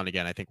stop the run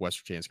again, I think West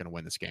Virginia is going to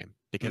win this game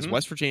because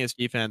West Virginia's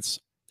defense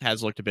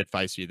has looked a bit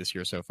feisty this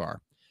year so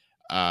far.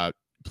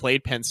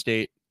 Played Penn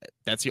State.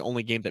 That's the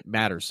only game that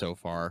matters so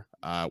far.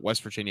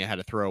 West Virginia had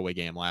a throwaway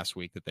game last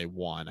week that they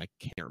won. I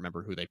can't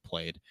remember who they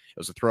played. It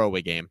was a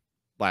throwaway game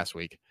last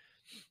week.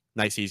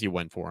 Nice, easy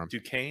win for them.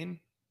 Duquesne?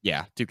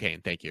 Yeah,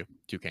 Duquesne. Thank you.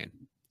 Duquesne.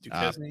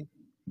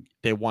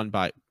 They won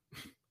by...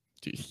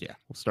 Yeah,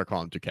 we'll start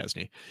calling them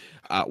Duquesne.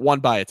 Won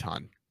by a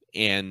ton.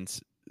 And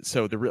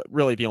so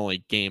really the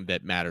only game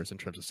that matters in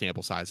terms of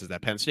sample size is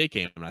that Penn State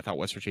game. And I thought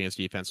West Virginia's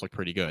defense looked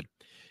pretty good.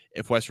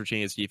 If West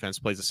Virginia's defense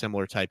plays a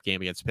similar type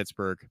game against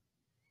Pittsburgh,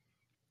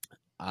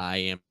 I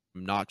am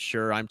not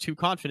sure I'm too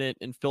confident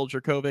in Phil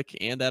Jurkovec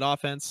and that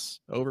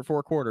offense over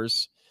 4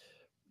 quarters.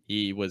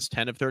 He was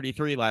 10 of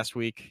 33 last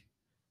week.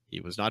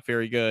 He was not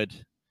very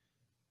good.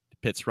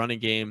 Pitt's running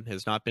game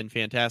has not been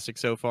fantastic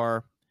so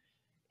far.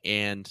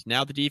 And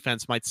now the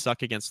defense might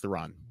suck against the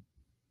run.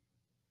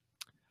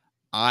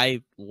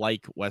 I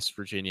like West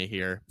Virginia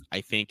here.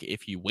 I think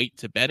if you wait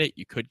to bet it,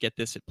 you could get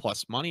this at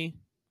plus money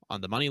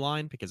on the money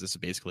line because this is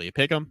basically a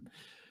pick 'em.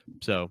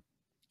 So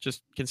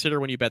just consider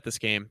when you bet this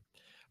game.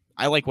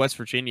 I like West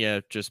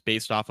Virginia just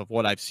based off of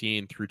what I've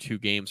seen through 2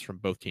 games from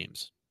both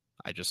teams.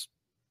 I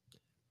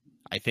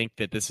think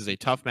that this is a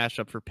tough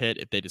matchup for Pitt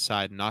if they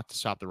decide not to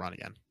stop the run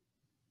again.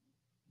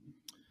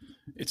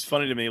 It's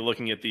funny to me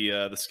looking at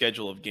the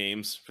schedule of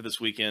games for this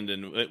weekend,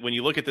 and when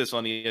you look at this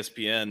on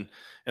ESPN,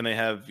 and they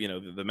have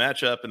the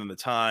matchup, and then the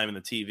time, and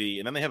the TV,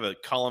 and then they have a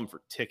column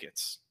for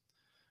tickets,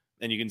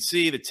 and you can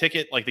see the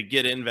ticket, like the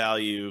get-in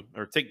value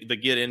or the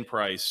get-in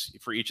price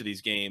for each of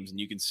these games, and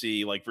you can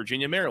see like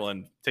Virginia,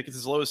 Maryland tickets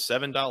as low as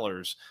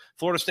 $7,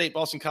 Florida State,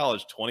 Boston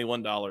College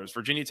 $21,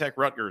 Virginia Tech,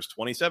 Rutgers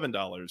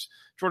 $27,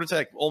 Georgia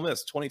Tech, Ole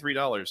Miss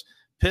 $23.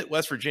 Pitt,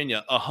 West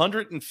Virginia,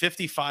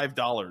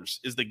 $155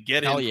 is the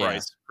get-in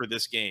price for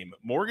this game.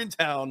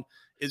 Morgantown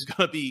is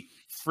going to be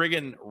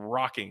friggin'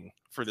 rocking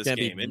for this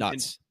game. Nuts.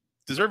 And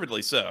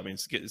deservedly so. I mean,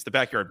 it's the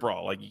backyard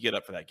brawl. Like, you get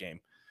up for that game.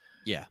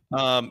 Yeah.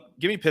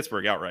 Give me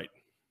Pittsburgh outright.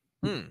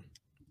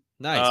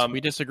 Nice.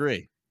 We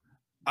disagree.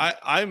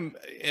 I'm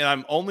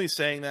only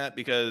saying that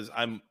because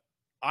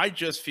I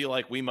just feel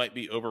like we might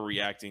be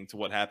overreacting to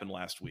what happened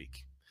last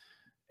week.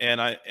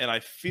 And I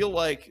feel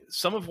like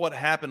some of what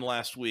happened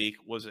last week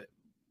was,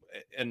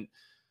 and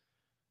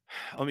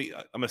I'm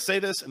going to say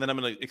this and then I'm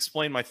going to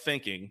explain my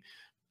thinking.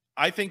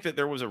 I think that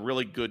there was a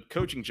really good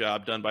coaching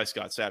job done by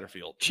Scott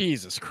Satterfield.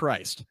 Jesus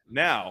Christ.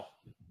 Now,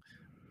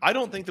 I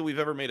don't think that we've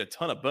ever made a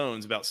ton of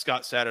bones about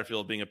Scott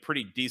Satterfield being a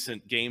pretty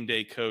decent game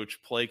day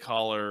coach, play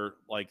caller,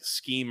 like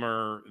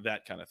schemer,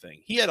 that kind of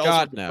thing. He had all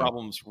sorts of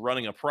problems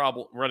running a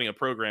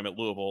program at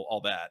Louisville,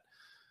 all that.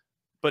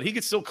 But he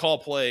could still call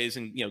plays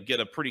and get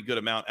a pretty good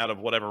amount out of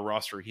whatever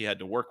roster he had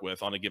to work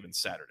with on a given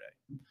Saturday.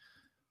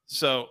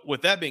 So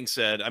with that being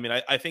said, I mean,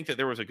 I think that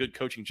there was a good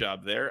coaching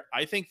job there.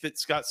 I think that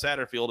Scott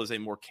Satterfield is a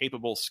more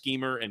capable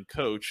schemer and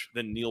coach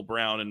than Neil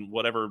Brown and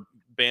whatever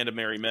band of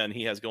merry men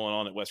he has going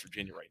on at West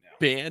Virginia right now.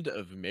 Band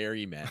of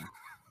merry men.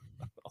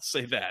 I'll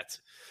say that.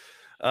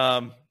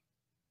 I'm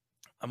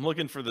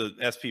looking for the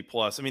SP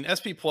Plus. I mean,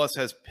 SP Plus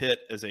has Pitt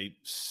as a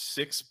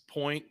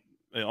 6-point,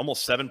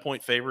 almost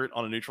 7-point favorite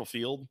on a neutral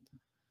field.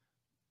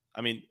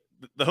 I mean,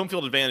 the home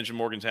field advantage in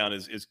Morgantown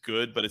is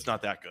good, but it's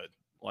not that good.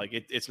 Like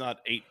it's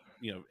not 8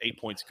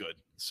 points good.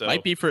 So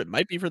might be for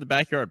the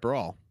backyard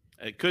brawl.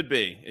 It could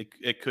be.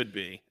 It could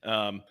be.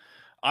 I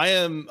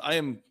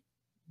am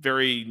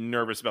very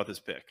nervous about this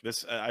pick.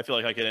 I feel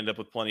like I could end up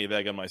with plenty of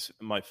egg on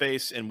my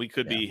face, and we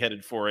could be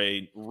headed for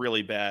a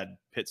really bad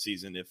Pitt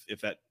season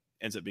if that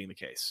ends up being the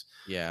case.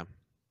 Yeah,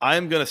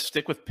 I'm going to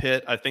stick with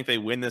Pitt. I think they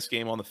win this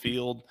game on the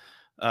field.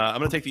 I'm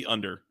going to take the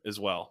under as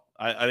well.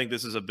 I think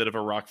this is a bit of a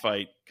rock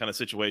fight kind of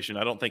situation.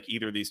 I don't think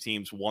either of these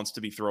teams wants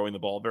to be throwing the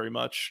ball very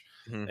much,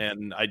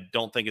 and I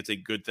don't think it's a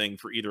good thing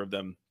for either of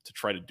them to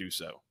try to do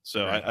so.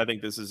 So right. I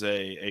think this is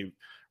a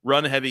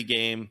run-heavy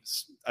game.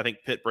 I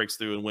think Pitt breaks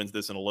through and wins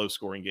this in a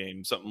low-scoring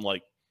game, something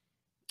like,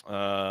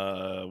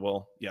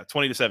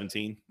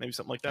 20-17, maybe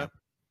something like that.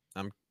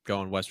 I'm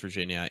going West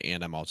Virginia,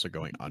 and I'm also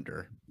going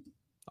under.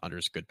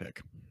 Under's a good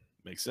pick.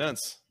 Makes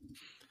sense.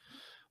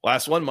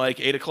 Last one, Mike,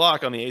 8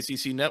 o'clock on the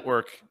ACC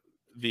network.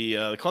 The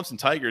Clemson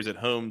Tigers at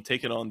home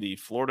taking on the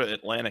Florida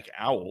Atlantic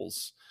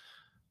Owls.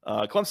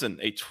 Clemson,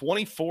 a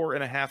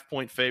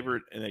 24.5-point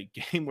favorite in a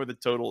game where the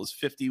total is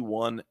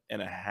 51.5.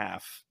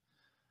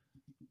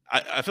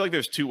 I feel like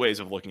there's two ways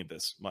of looking at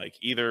this, Mike.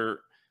 Either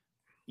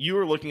you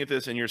are looking at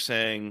this and you're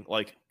saying,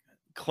 like,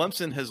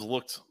 Clemson has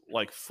looked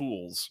like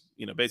fools,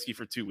 basically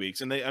for 2 weeks.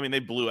 And they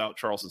blew out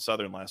Charleston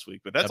Southern last week,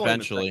 but that's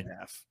eventually only in the second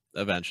half.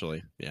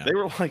 Eventually, yeah. They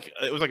were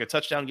it was like a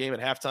touchdown game at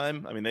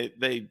halftime. I mean,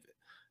 they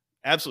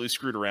absolutely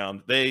screwed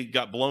around. They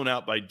got blown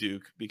out by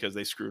Duke because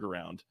they screwed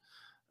around.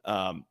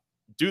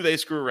 Do they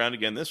screw around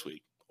again this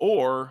week?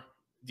 Or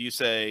do you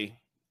say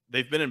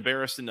they've been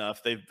embarrassed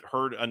enough, they've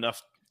heard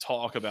enough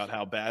talk about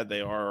how bad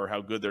they are or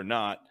how good they're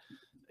not,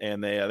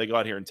 and they go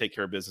out here and take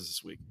care of business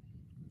this week?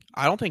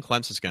 I don't think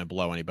Clemson's going to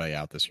blow anybody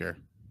out this year,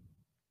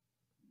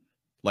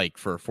 like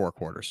for 4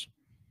 quarters.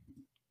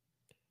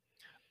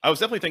 I was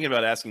definitely thinking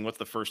about asking what's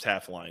the first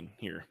half line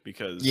here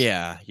because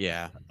yeah,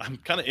 I'm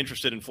kind of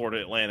interested in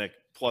Florida Atlantic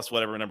plus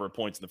whatever number of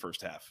points in the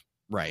first half.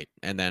 Right,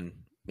 and then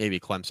maybe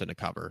Clemson to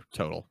cover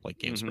total, like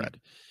game spread.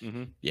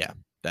 Yeah,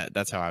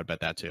 that's how I would bet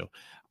that too.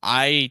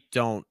 I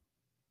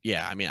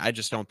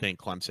just don't think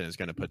Clemson is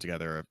going to put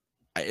together.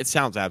 It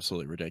sounds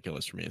absolutely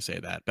ridiculous for me to say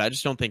that, but I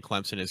just don't think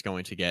Clemson is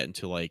going to get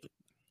into like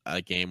a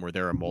game where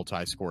they're a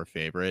multi-score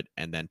favorite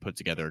and then put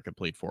together a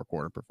complete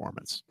 4-quarter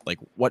performance. Like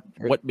what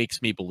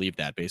makes me believe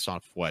that based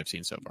on what I've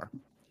seen so far?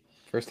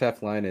 First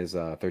half line is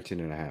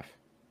 13.5.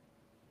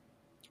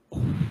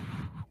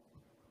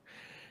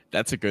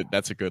 That's a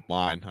good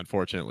line.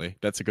 Unfortunately,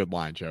 that's a good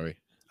line, Joey.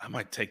 I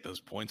might take those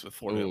points with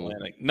Florida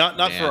Atlantic.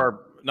 Not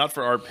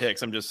for our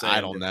picks. I'm just saying.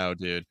 I don't know,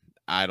 dude.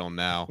 I don't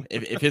know.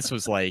 If this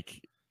was like,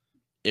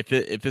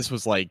 if this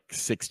was like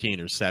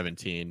 16 or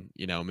 17,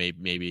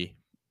 maybe.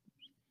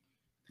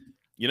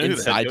 You know who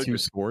the head coach 2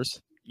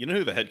 scores. You know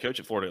who the head coach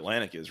at Florida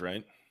Atlantic is,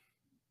 right?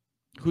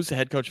 Who's the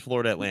head coach of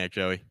Florida Atlantic,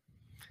 Joey?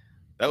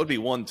 That would be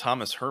one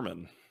Thomas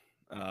Herman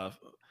of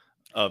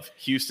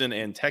Houston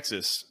and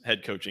Texas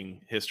head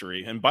coaching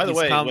history. And by the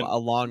way, come a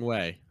long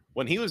way.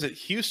 When he was at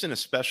Houston,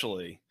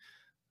 especially,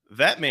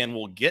 that man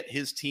will get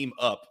his team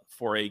up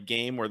for a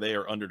game where they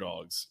are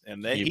underdogs,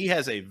 and he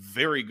has a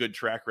very good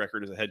track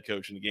record as a head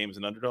coach in the game as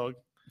an underdog.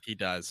 He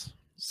does.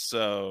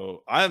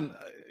 So I'm,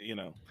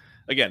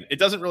 again, it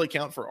doesn't really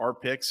count for our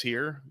picks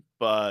here,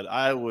 but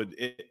I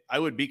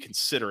would be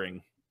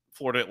considering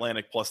Florida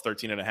Atlantic plus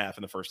 13.5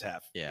 in the first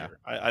half. Yeah.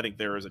 I think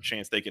there is a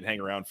chance they could hang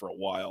around for a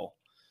while.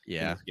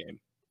 Yeah. In this game.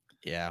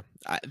 Yeah.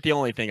 The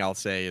only thing I'll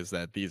say is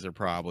that this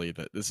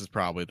is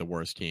probably the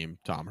worst team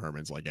Tom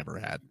Herman's ever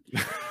had.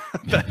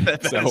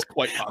 that is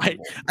quite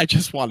possible. I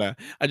just want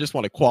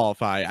to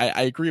qualify.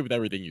 I agree with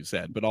everything you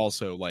said, but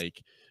also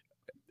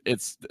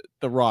it's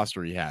the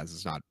roster he has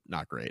is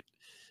not great.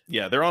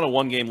 Yeah, they're on a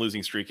 1-game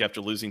losing streak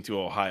after losing to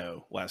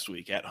Ohio last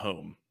week at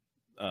home.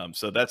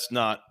 So that's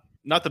not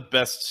the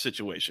best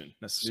situation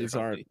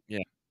necessarily.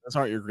 Those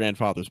aren't your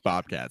grandfather's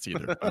Bobcats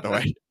either, by the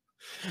way.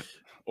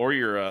 or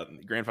your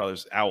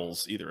grandfather's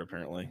Owls either.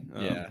 Apparently,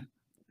 Yeah,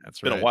 that's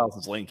been right. a while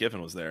since Lane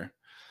Kiffin was there.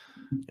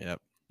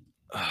 Yep.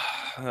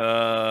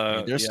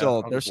 They're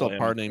Still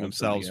pardoning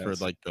themselves for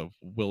like the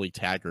Willie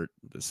Taggart,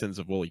 the sins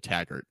of Willie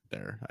Taggart.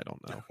 There, I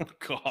don't know.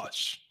 Oh,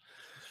 gosh,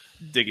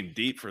 digging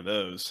deep for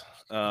those.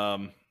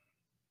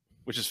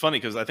 Which is funny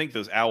because I think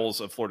those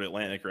Owls of Florida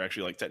Atlantic are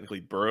actually like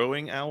technically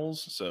burrowing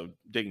owls. So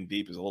digging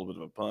deep is a little bit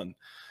of a pun.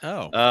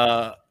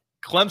 Oh,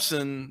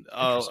 Clemson.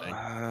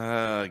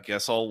 I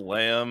guess I'll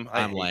lay them.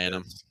 I'm laying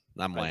them.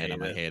 I'm laying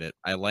them. I hate it.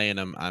 I'm laying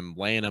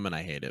them, and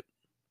I hate it.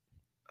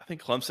 I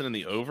think Clemson in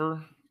the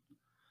over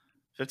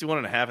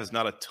 51.5 is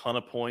not a ton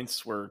of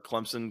points where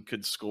Clemson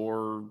could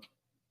score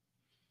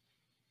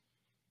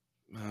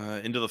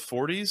into the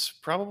 40s.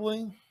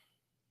 Probably.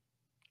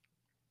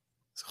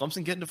 Is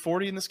Clemson getting to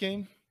 40 in this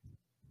game?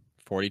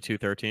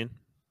 42-13.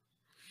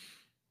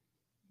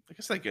 I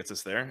guess that gets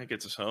us there. It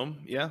gets us home.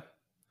 Yeah.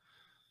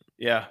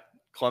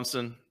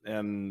 Clemson,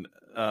 and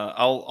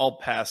I'll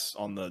pass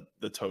on the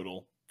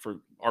total for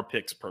our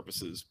picks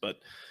purposes. But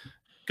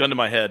gun to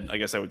my head, I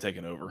guess I would take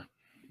an over.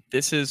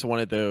 This is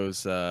one of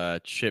those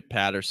Chip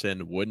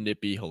Patterson. Wouldn't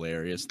it be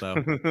hilarious though?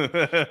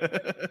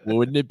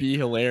 Wouldn't it be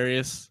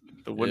hilarious?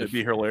 Wouldn't it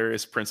be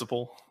hilarious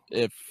principle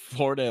if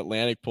Florida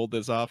Atlantic pulled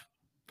this off?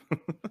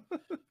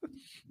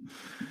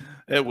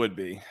 It would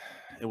be.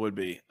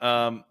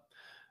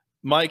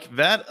 Mike,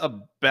 that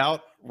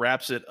about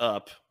wraps it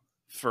up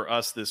for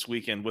us this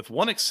weekend, with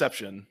one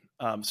exception.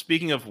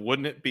 Speaking of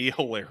wouldn't it be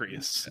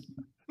hilarious?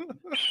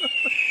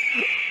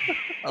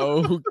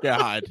 Oh,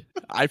 God.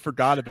 I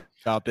forgot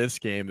about this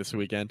game this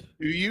weekend.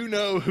 Do you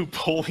know who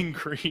Bowling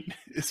Green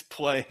is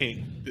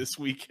playing this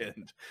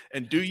weekend?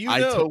 And do you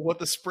know what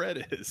the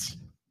spread is?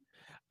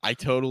 I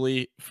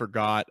totally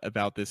forgot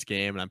about this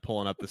game, and I'm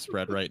pulling up the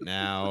spread right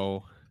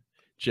now.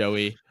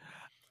 Joey,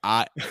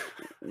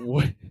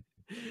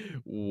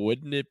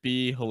 wouldn't it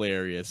be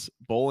hilarious?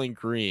 Bowling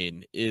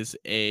Green is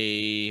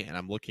and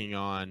I'm looking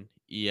on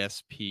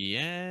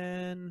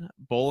ESPN.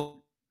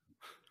 Bowling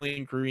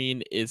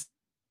Green is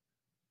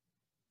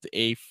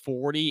a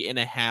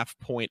 40.5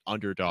 point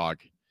underdog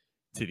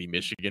to the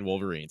Michigan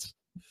Wolverines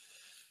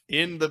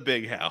in the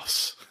big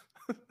house.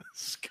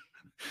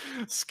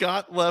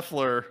 Scott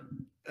Loeffler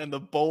and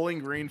the Bowling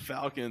Green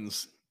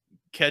Falcons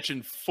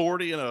catching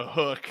 40 and a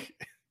hook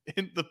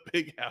in the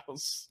big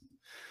house.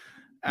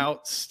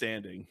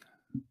 Outstanding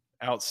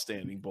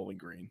Bowling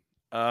Green.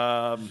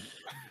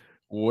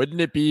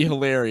 Wouldn't it be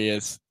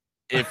hilarious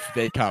if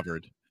they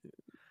covered?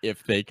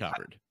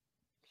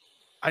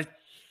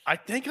 I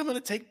think I'm going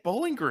to take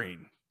Bowling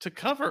Green to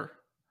cover.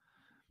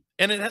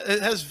 And it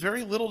has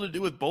very little to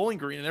do with Bowling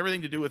Green and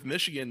everything to do with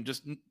Michigan.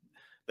 Just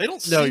they don't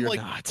seem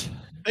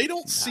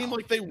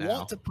like they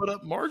want to put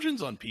up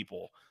margins on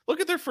people.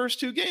 Look at their first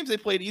two games. They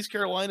played East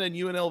Carolina and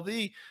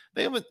UNLV.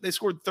 They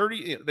scored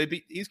 30. They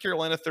beat East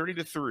Carolina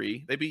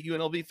 30-3. They beat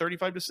UNLV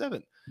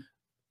 35-7.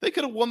 They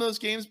could have won those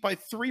games by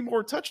 3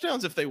 more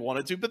touchdowns if they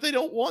wanted to, but they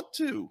don't want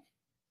to.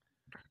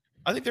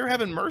 I think they're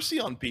having mercy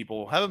on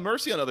people, having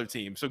mercy on other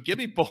teams. So give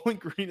me Bowling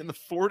Green in the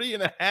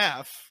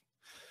 40.5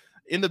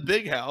 in the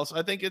big house.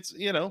 I think it's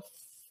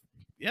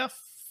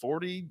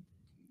 40.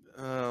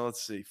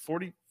 Let's see,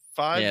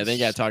 45. Yeah, then you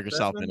got to talk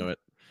yourself into it.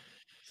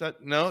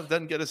 No, it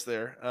doesn't get us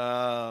there.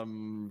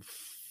 42-7.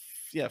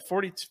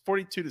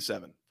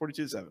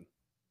 42-7.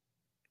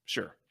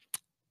 Sure.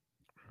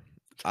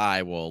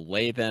 I will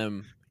lay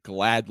them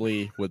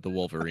gladly with the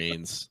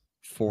Wolverines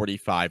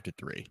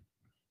 45-3.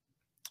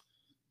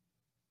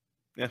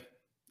 Yeah,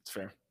 it's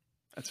fair.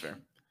 That's fair.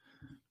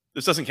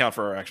 This doesn't count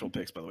for our actual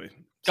picks, by the way.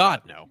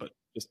 God, no. But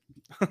just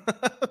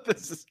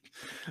this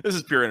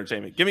is pure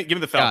entertainment. Give me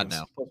the Falcons.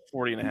 God, no.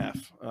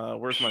 40.5.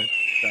 Where's my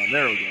down?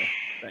 There we go.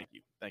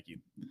 Thank you.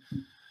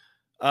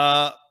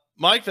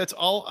 Mike, that's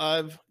all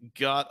I've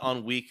got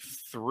on week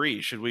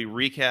 3. Should we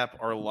recap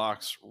our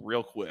locks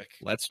real quick?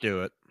 Let's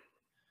do it.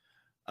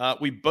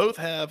 We both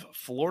have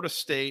Florida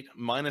State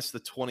minus the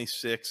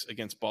 26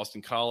 against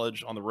Boston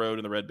College on the road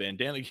in the red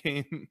bandana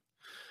game.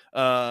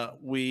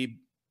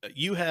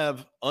 You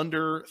have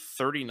under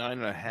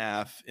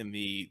 39.5 in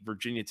the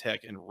Virginia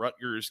Tech and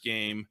Rutgers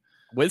game.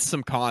 With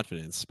some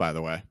confidence, by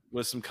the way.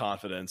 With some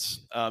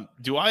confidence.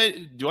 Do I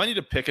need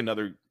to pick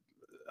another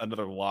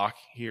lock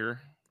here?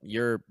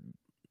 You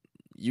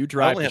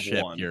drive the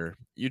ship here.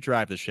 You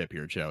drive the ship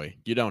here, Joey.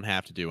 You don't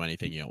have to do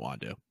anything you don't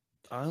want to.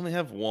 I only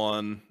have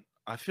one.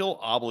 I feel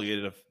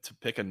obligated to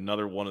pick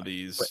another one of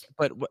these.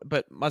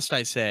 But must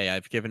I say,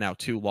 I've given out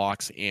 2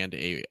 locks and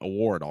a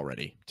award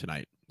already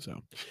tonight.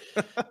 So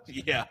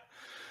yeah.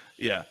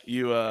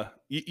 You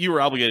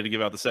were obligated to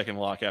give out the second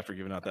lock after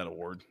giving out that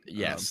award.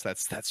 Yes,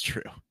 that's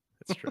true.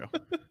 That's true.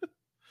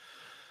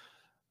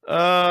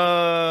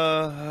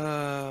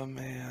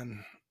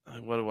 Man,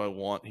 what do I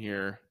want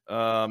here?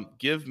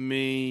 Give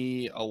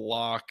me a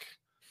lock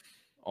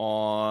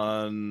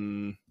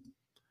on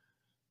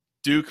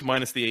Duke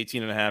minus the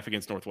 18.5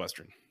 against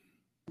Northwestern.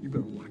 You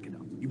better lock it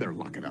up. You better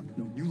lock it up.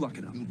 No, you lock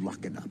it up. You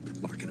lock it up.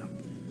 Lock it up.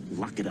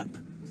 Lock it up.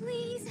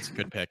 Please. It's a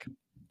good pick.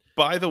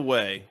 by the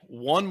way,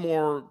 one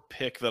more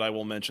pick that I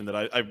will mention that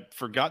I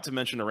forgot to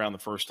mention around the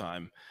first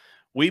time.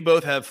 We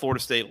both have Florida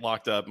State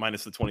locked up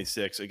minus the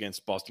 26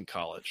 against Boston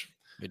College.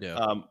 We do.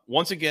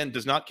 Once again,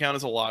 does not count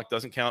as a lock,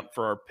 doesn't count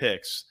for our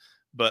picks,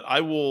 but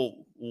I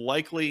will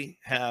likely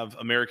have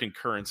American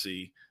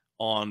currency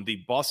on the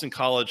Boston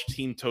College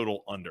team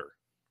total under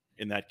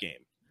in that game.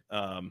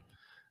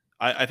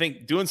 I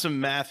think doing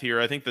some math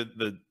here, I think that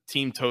the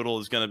team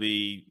total is going to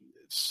be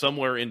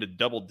somewhere into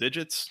double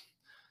digits,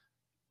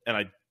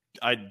 and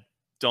I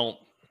don't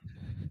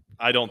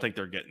think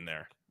they're getting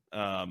there.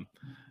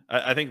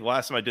 I think the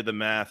last time I did the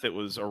math, it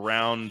was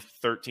around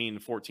 13,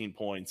 14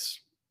 points.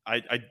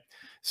 I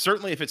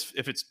certainly, if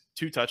it's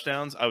 2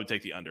 touchdowns, I would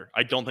take the under.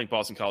 I don't think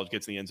Boston College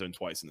gets in the end zone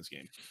twice in this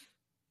game.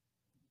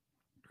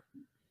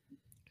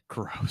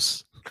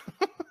 Gross.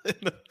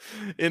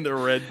 in the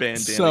red bandana.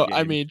 So game.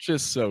 I mean,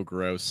 just so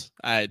gross.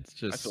 I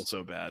feel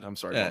so bad. I'm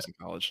sorry, Boston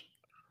College.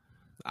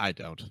 I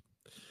don't.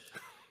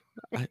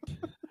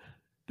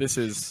 This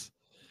is.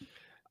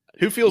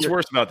 Who feels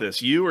worse about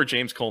this, you or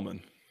James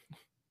Coleman?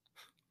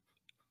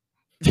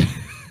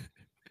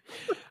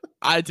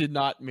 I did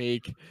not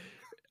make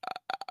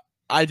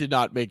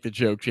the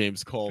joke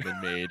James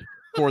Coleman made,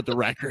 for the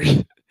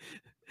record.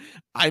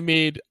 I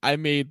made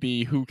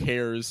the who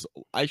cares.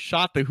 I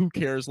shot the who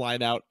cares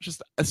line out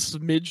just a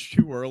smidge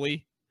too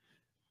early.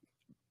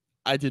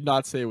 I did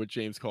not say what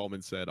James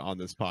Coleman said on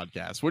this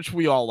podcast, which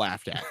we all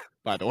laughed at,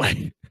 by the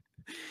way.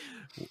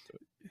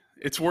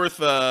 It's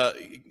worth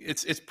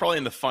it's probably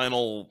in the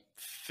final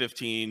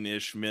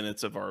 15-ish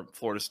minutes of our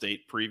Florida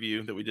State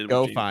preview that we did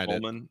with James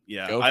Coleman.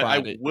 Yeah,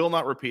 I will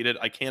not repeat it.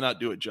 I cannot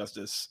do it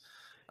justice.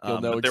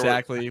 You'll know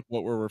exactly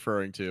what we're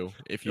referring to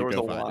if you go find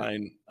it. There was a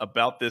line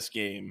about this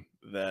game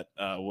that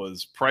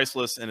was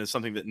priceless and is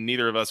something that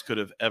neither of us could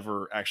have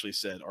ever actually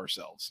said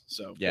ourselves.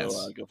 So go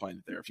find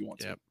it there if you want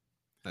to.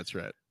 That's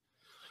right.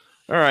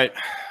 All right.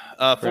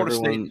 Florida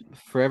State.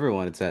 For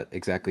everyone, it's at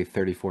exactly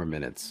 34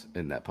 minutes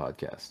in that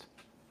podcast.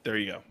 There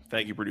you go.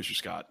 Thank you, producer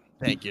Scott.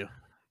 Thank you.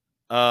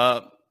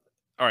 All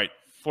right.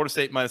 Florida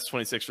State minus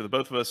 26 for the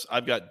both of us.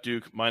 I've got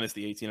Duke minus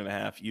the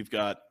 18.5. You've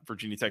got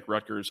Virginia Tech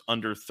Rutgers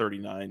under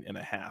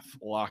 39.5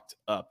 locked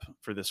up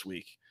for this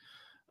week.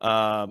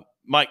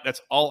 Mike,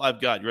 that's all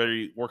I've got. You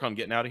ready to work on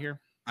getting out of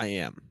here? I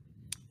am.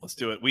 Let's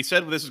do it. We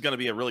said this was going to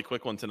be a really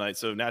quick one tonight,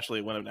 so naturally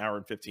it went an hour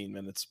and 15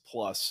 minutes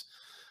plus.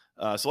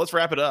 So let's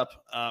wrap it up.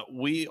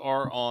 We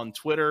are on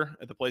Twitter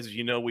at the places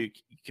we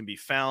can be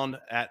found,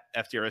 at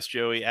FTRS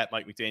Joey, at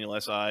Mike McDaniel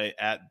SI,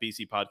 at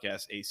BC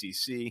Podcast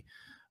ACC.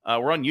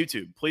 We're on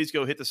YouTube. Please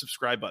go hit the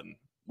subscribe button.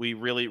 We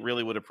really,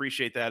 really would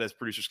appreciate that. As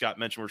producer Scott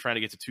mentioned, we're trying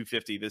to get to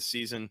 250 this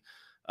season.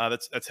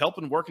 That's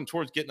helping working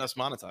towards getting us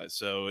monetized.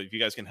 So if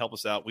you guys can help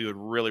us out, we would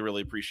really,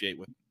 really appreciate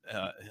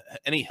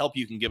any help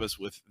you can give us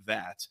with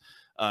that.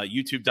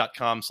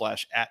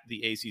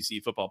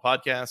 YouTube.com/@the-ACC Football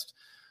Podcast.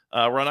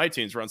 We're on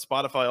iTunes. We're on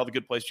Spotify, all the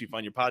good places you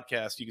find your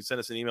podcast. You can send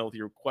us an email with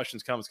your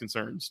questions, comments,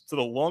 concerns to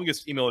the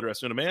longest email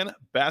address known to man,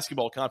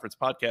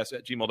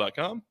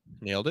 basketballconferencepodcast@gmail.com.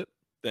 Nailed it.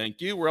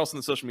 Thank you. Where else in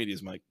the social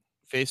medias, Mike?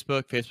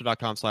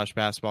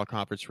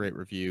 Facebook.com/basketballconference rate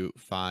review.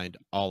 Find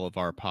all of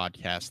our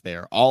podcasts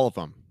there. All of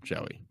them,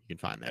 Joey. You can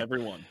find them.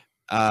 Everyone.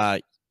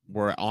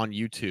 We're on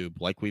YouTube,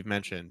 like we've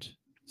mentioned.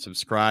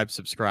 Subscribe.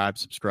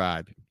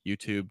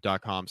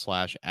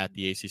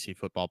 YouTube.com/@the-ACC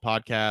Football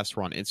Podcast.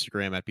 We're on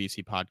Instagram at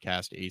BC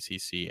Podcast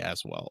ACC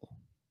as well.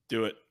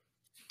 Do it.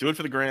 Do it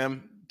for the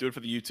gram. Do it for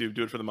the YouTube.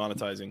 Do it for the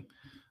monetizing.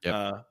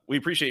 Yep. We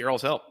appreciate your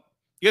all's help.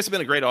 You guys have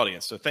been a great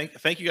audience. So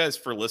thank you guys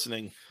for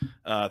listening.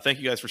 Thank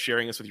you guys for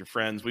sharing us with your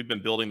friends. We've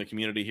been building the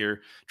community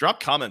here.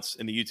 Drop comments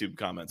in the YouTube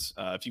comments.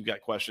 If you've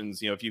got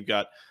questions, if you've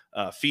got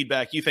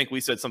feedback, you think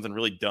we said something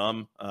really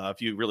dumb.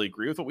 If you really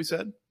agree with what we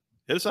said,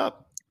 hit us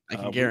up. I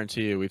can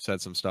guarantee you we've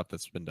said some stuff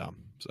that's been dumb.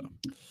 So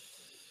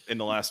in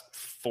the last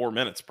 4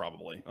 minutes,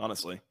 probably,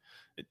 honestly,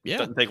 it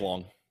doesn't take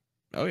long.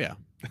 Oh yeah.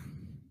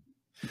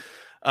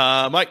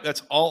 Mike,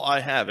 that's all I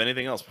have.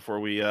 Anything else before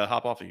we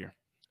hop off of here?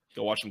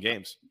 Go watch some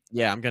games.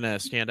 Yeah, I'm going to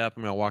stand up.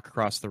 I'm going to walk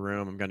across the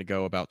room. I'm going to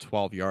go about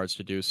 12 yards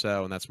to do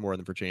so, and that's more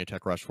than Virginia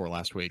Tech rushed for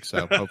last week.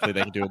 So hopefully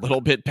they can do a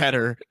little bit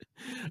better,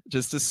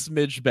 just a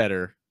smidge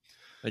better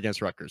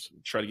against Rutgers.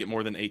 Try to get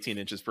more than 18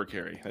 inches per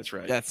carry. That's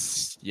right.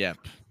 Yep.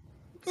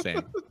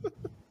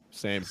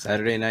 Same.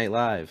 Saturday Night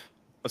Live.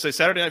 Let's say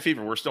Saturday Night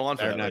Fever. We're still on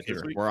for Saturday that. Night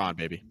Fever. We're on,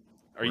 baby.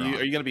 Are you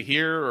going to be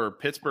here or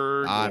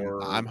Pittsburgh?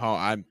 I'm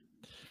home.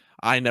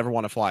 I never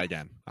want to fly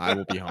again. I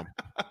will be home.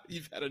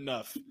 You've had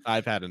enough.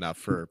 I've had enough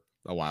for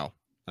a while.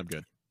 I'm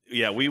good.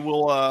 Yeah, we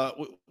will.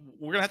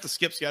 We're gonna have to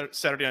skip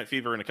Saturday Night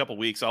Fever in a couple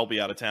weeks. I'll be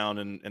out of town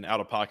and out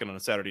of pocket on a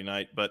Saturday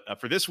night. But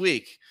for this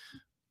week,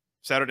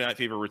 Saturday Night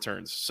Fever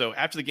returns. So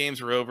after the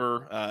games are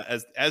over,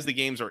 as the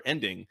games are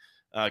ending,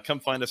 come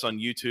find us on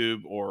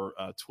YouTube or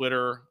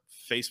Twitter,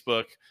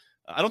 Facebook.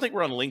 I don't think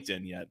we're on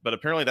LinkedIn yet, but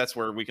apparently that's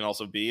where we can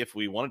also be if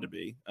we wanted to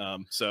be.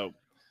 So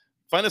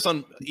find us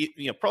on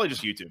probably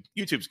just YouTube.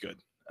 YouTube's good.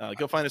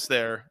 Go find us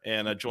there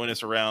and join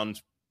us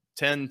around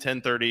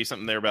 10:30,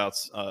 something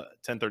thereabouts,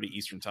 10:30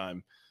 Eastern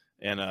time.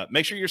 And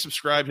make sure you're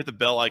subscribed, hit the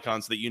bell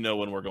icon so that you know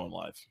when we're going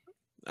live.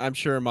 I'm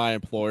sure my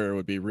employer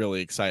would be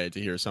really excited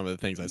to hear some of the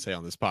things I say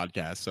on this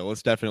podcast. So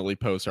let's definitely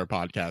post our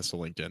podcast to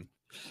LinkedIn.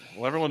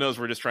 Well, everyone knows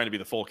we're just trying to be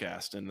the full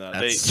cast, and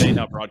they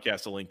now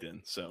broadcast to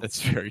LinkedIn. So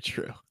that's very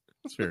true.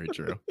 That's very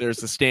true.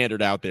 There's a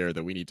standard out there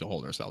that we need to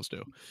hold ourselves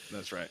to.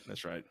 That's right.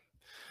 That's right.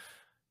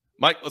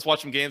 Mike, let's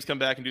watch some games, come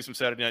back and do some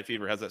Saturday Night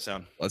Fever. How's that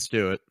sound? Let's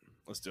do it.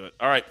 Let's do it.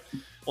 All right.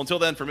 Well, until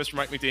then, for Mr.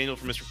 Mike McDaniel,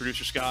 for Mr.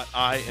 Producer Scott,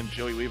 I am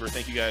Joey Weaver.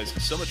 Thank you guys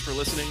so much for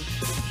listening.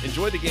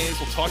 Enjoy the games.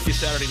 We'll talk to you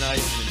Saturday night.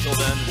 And until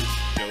then,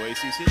 go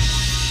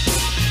ACC.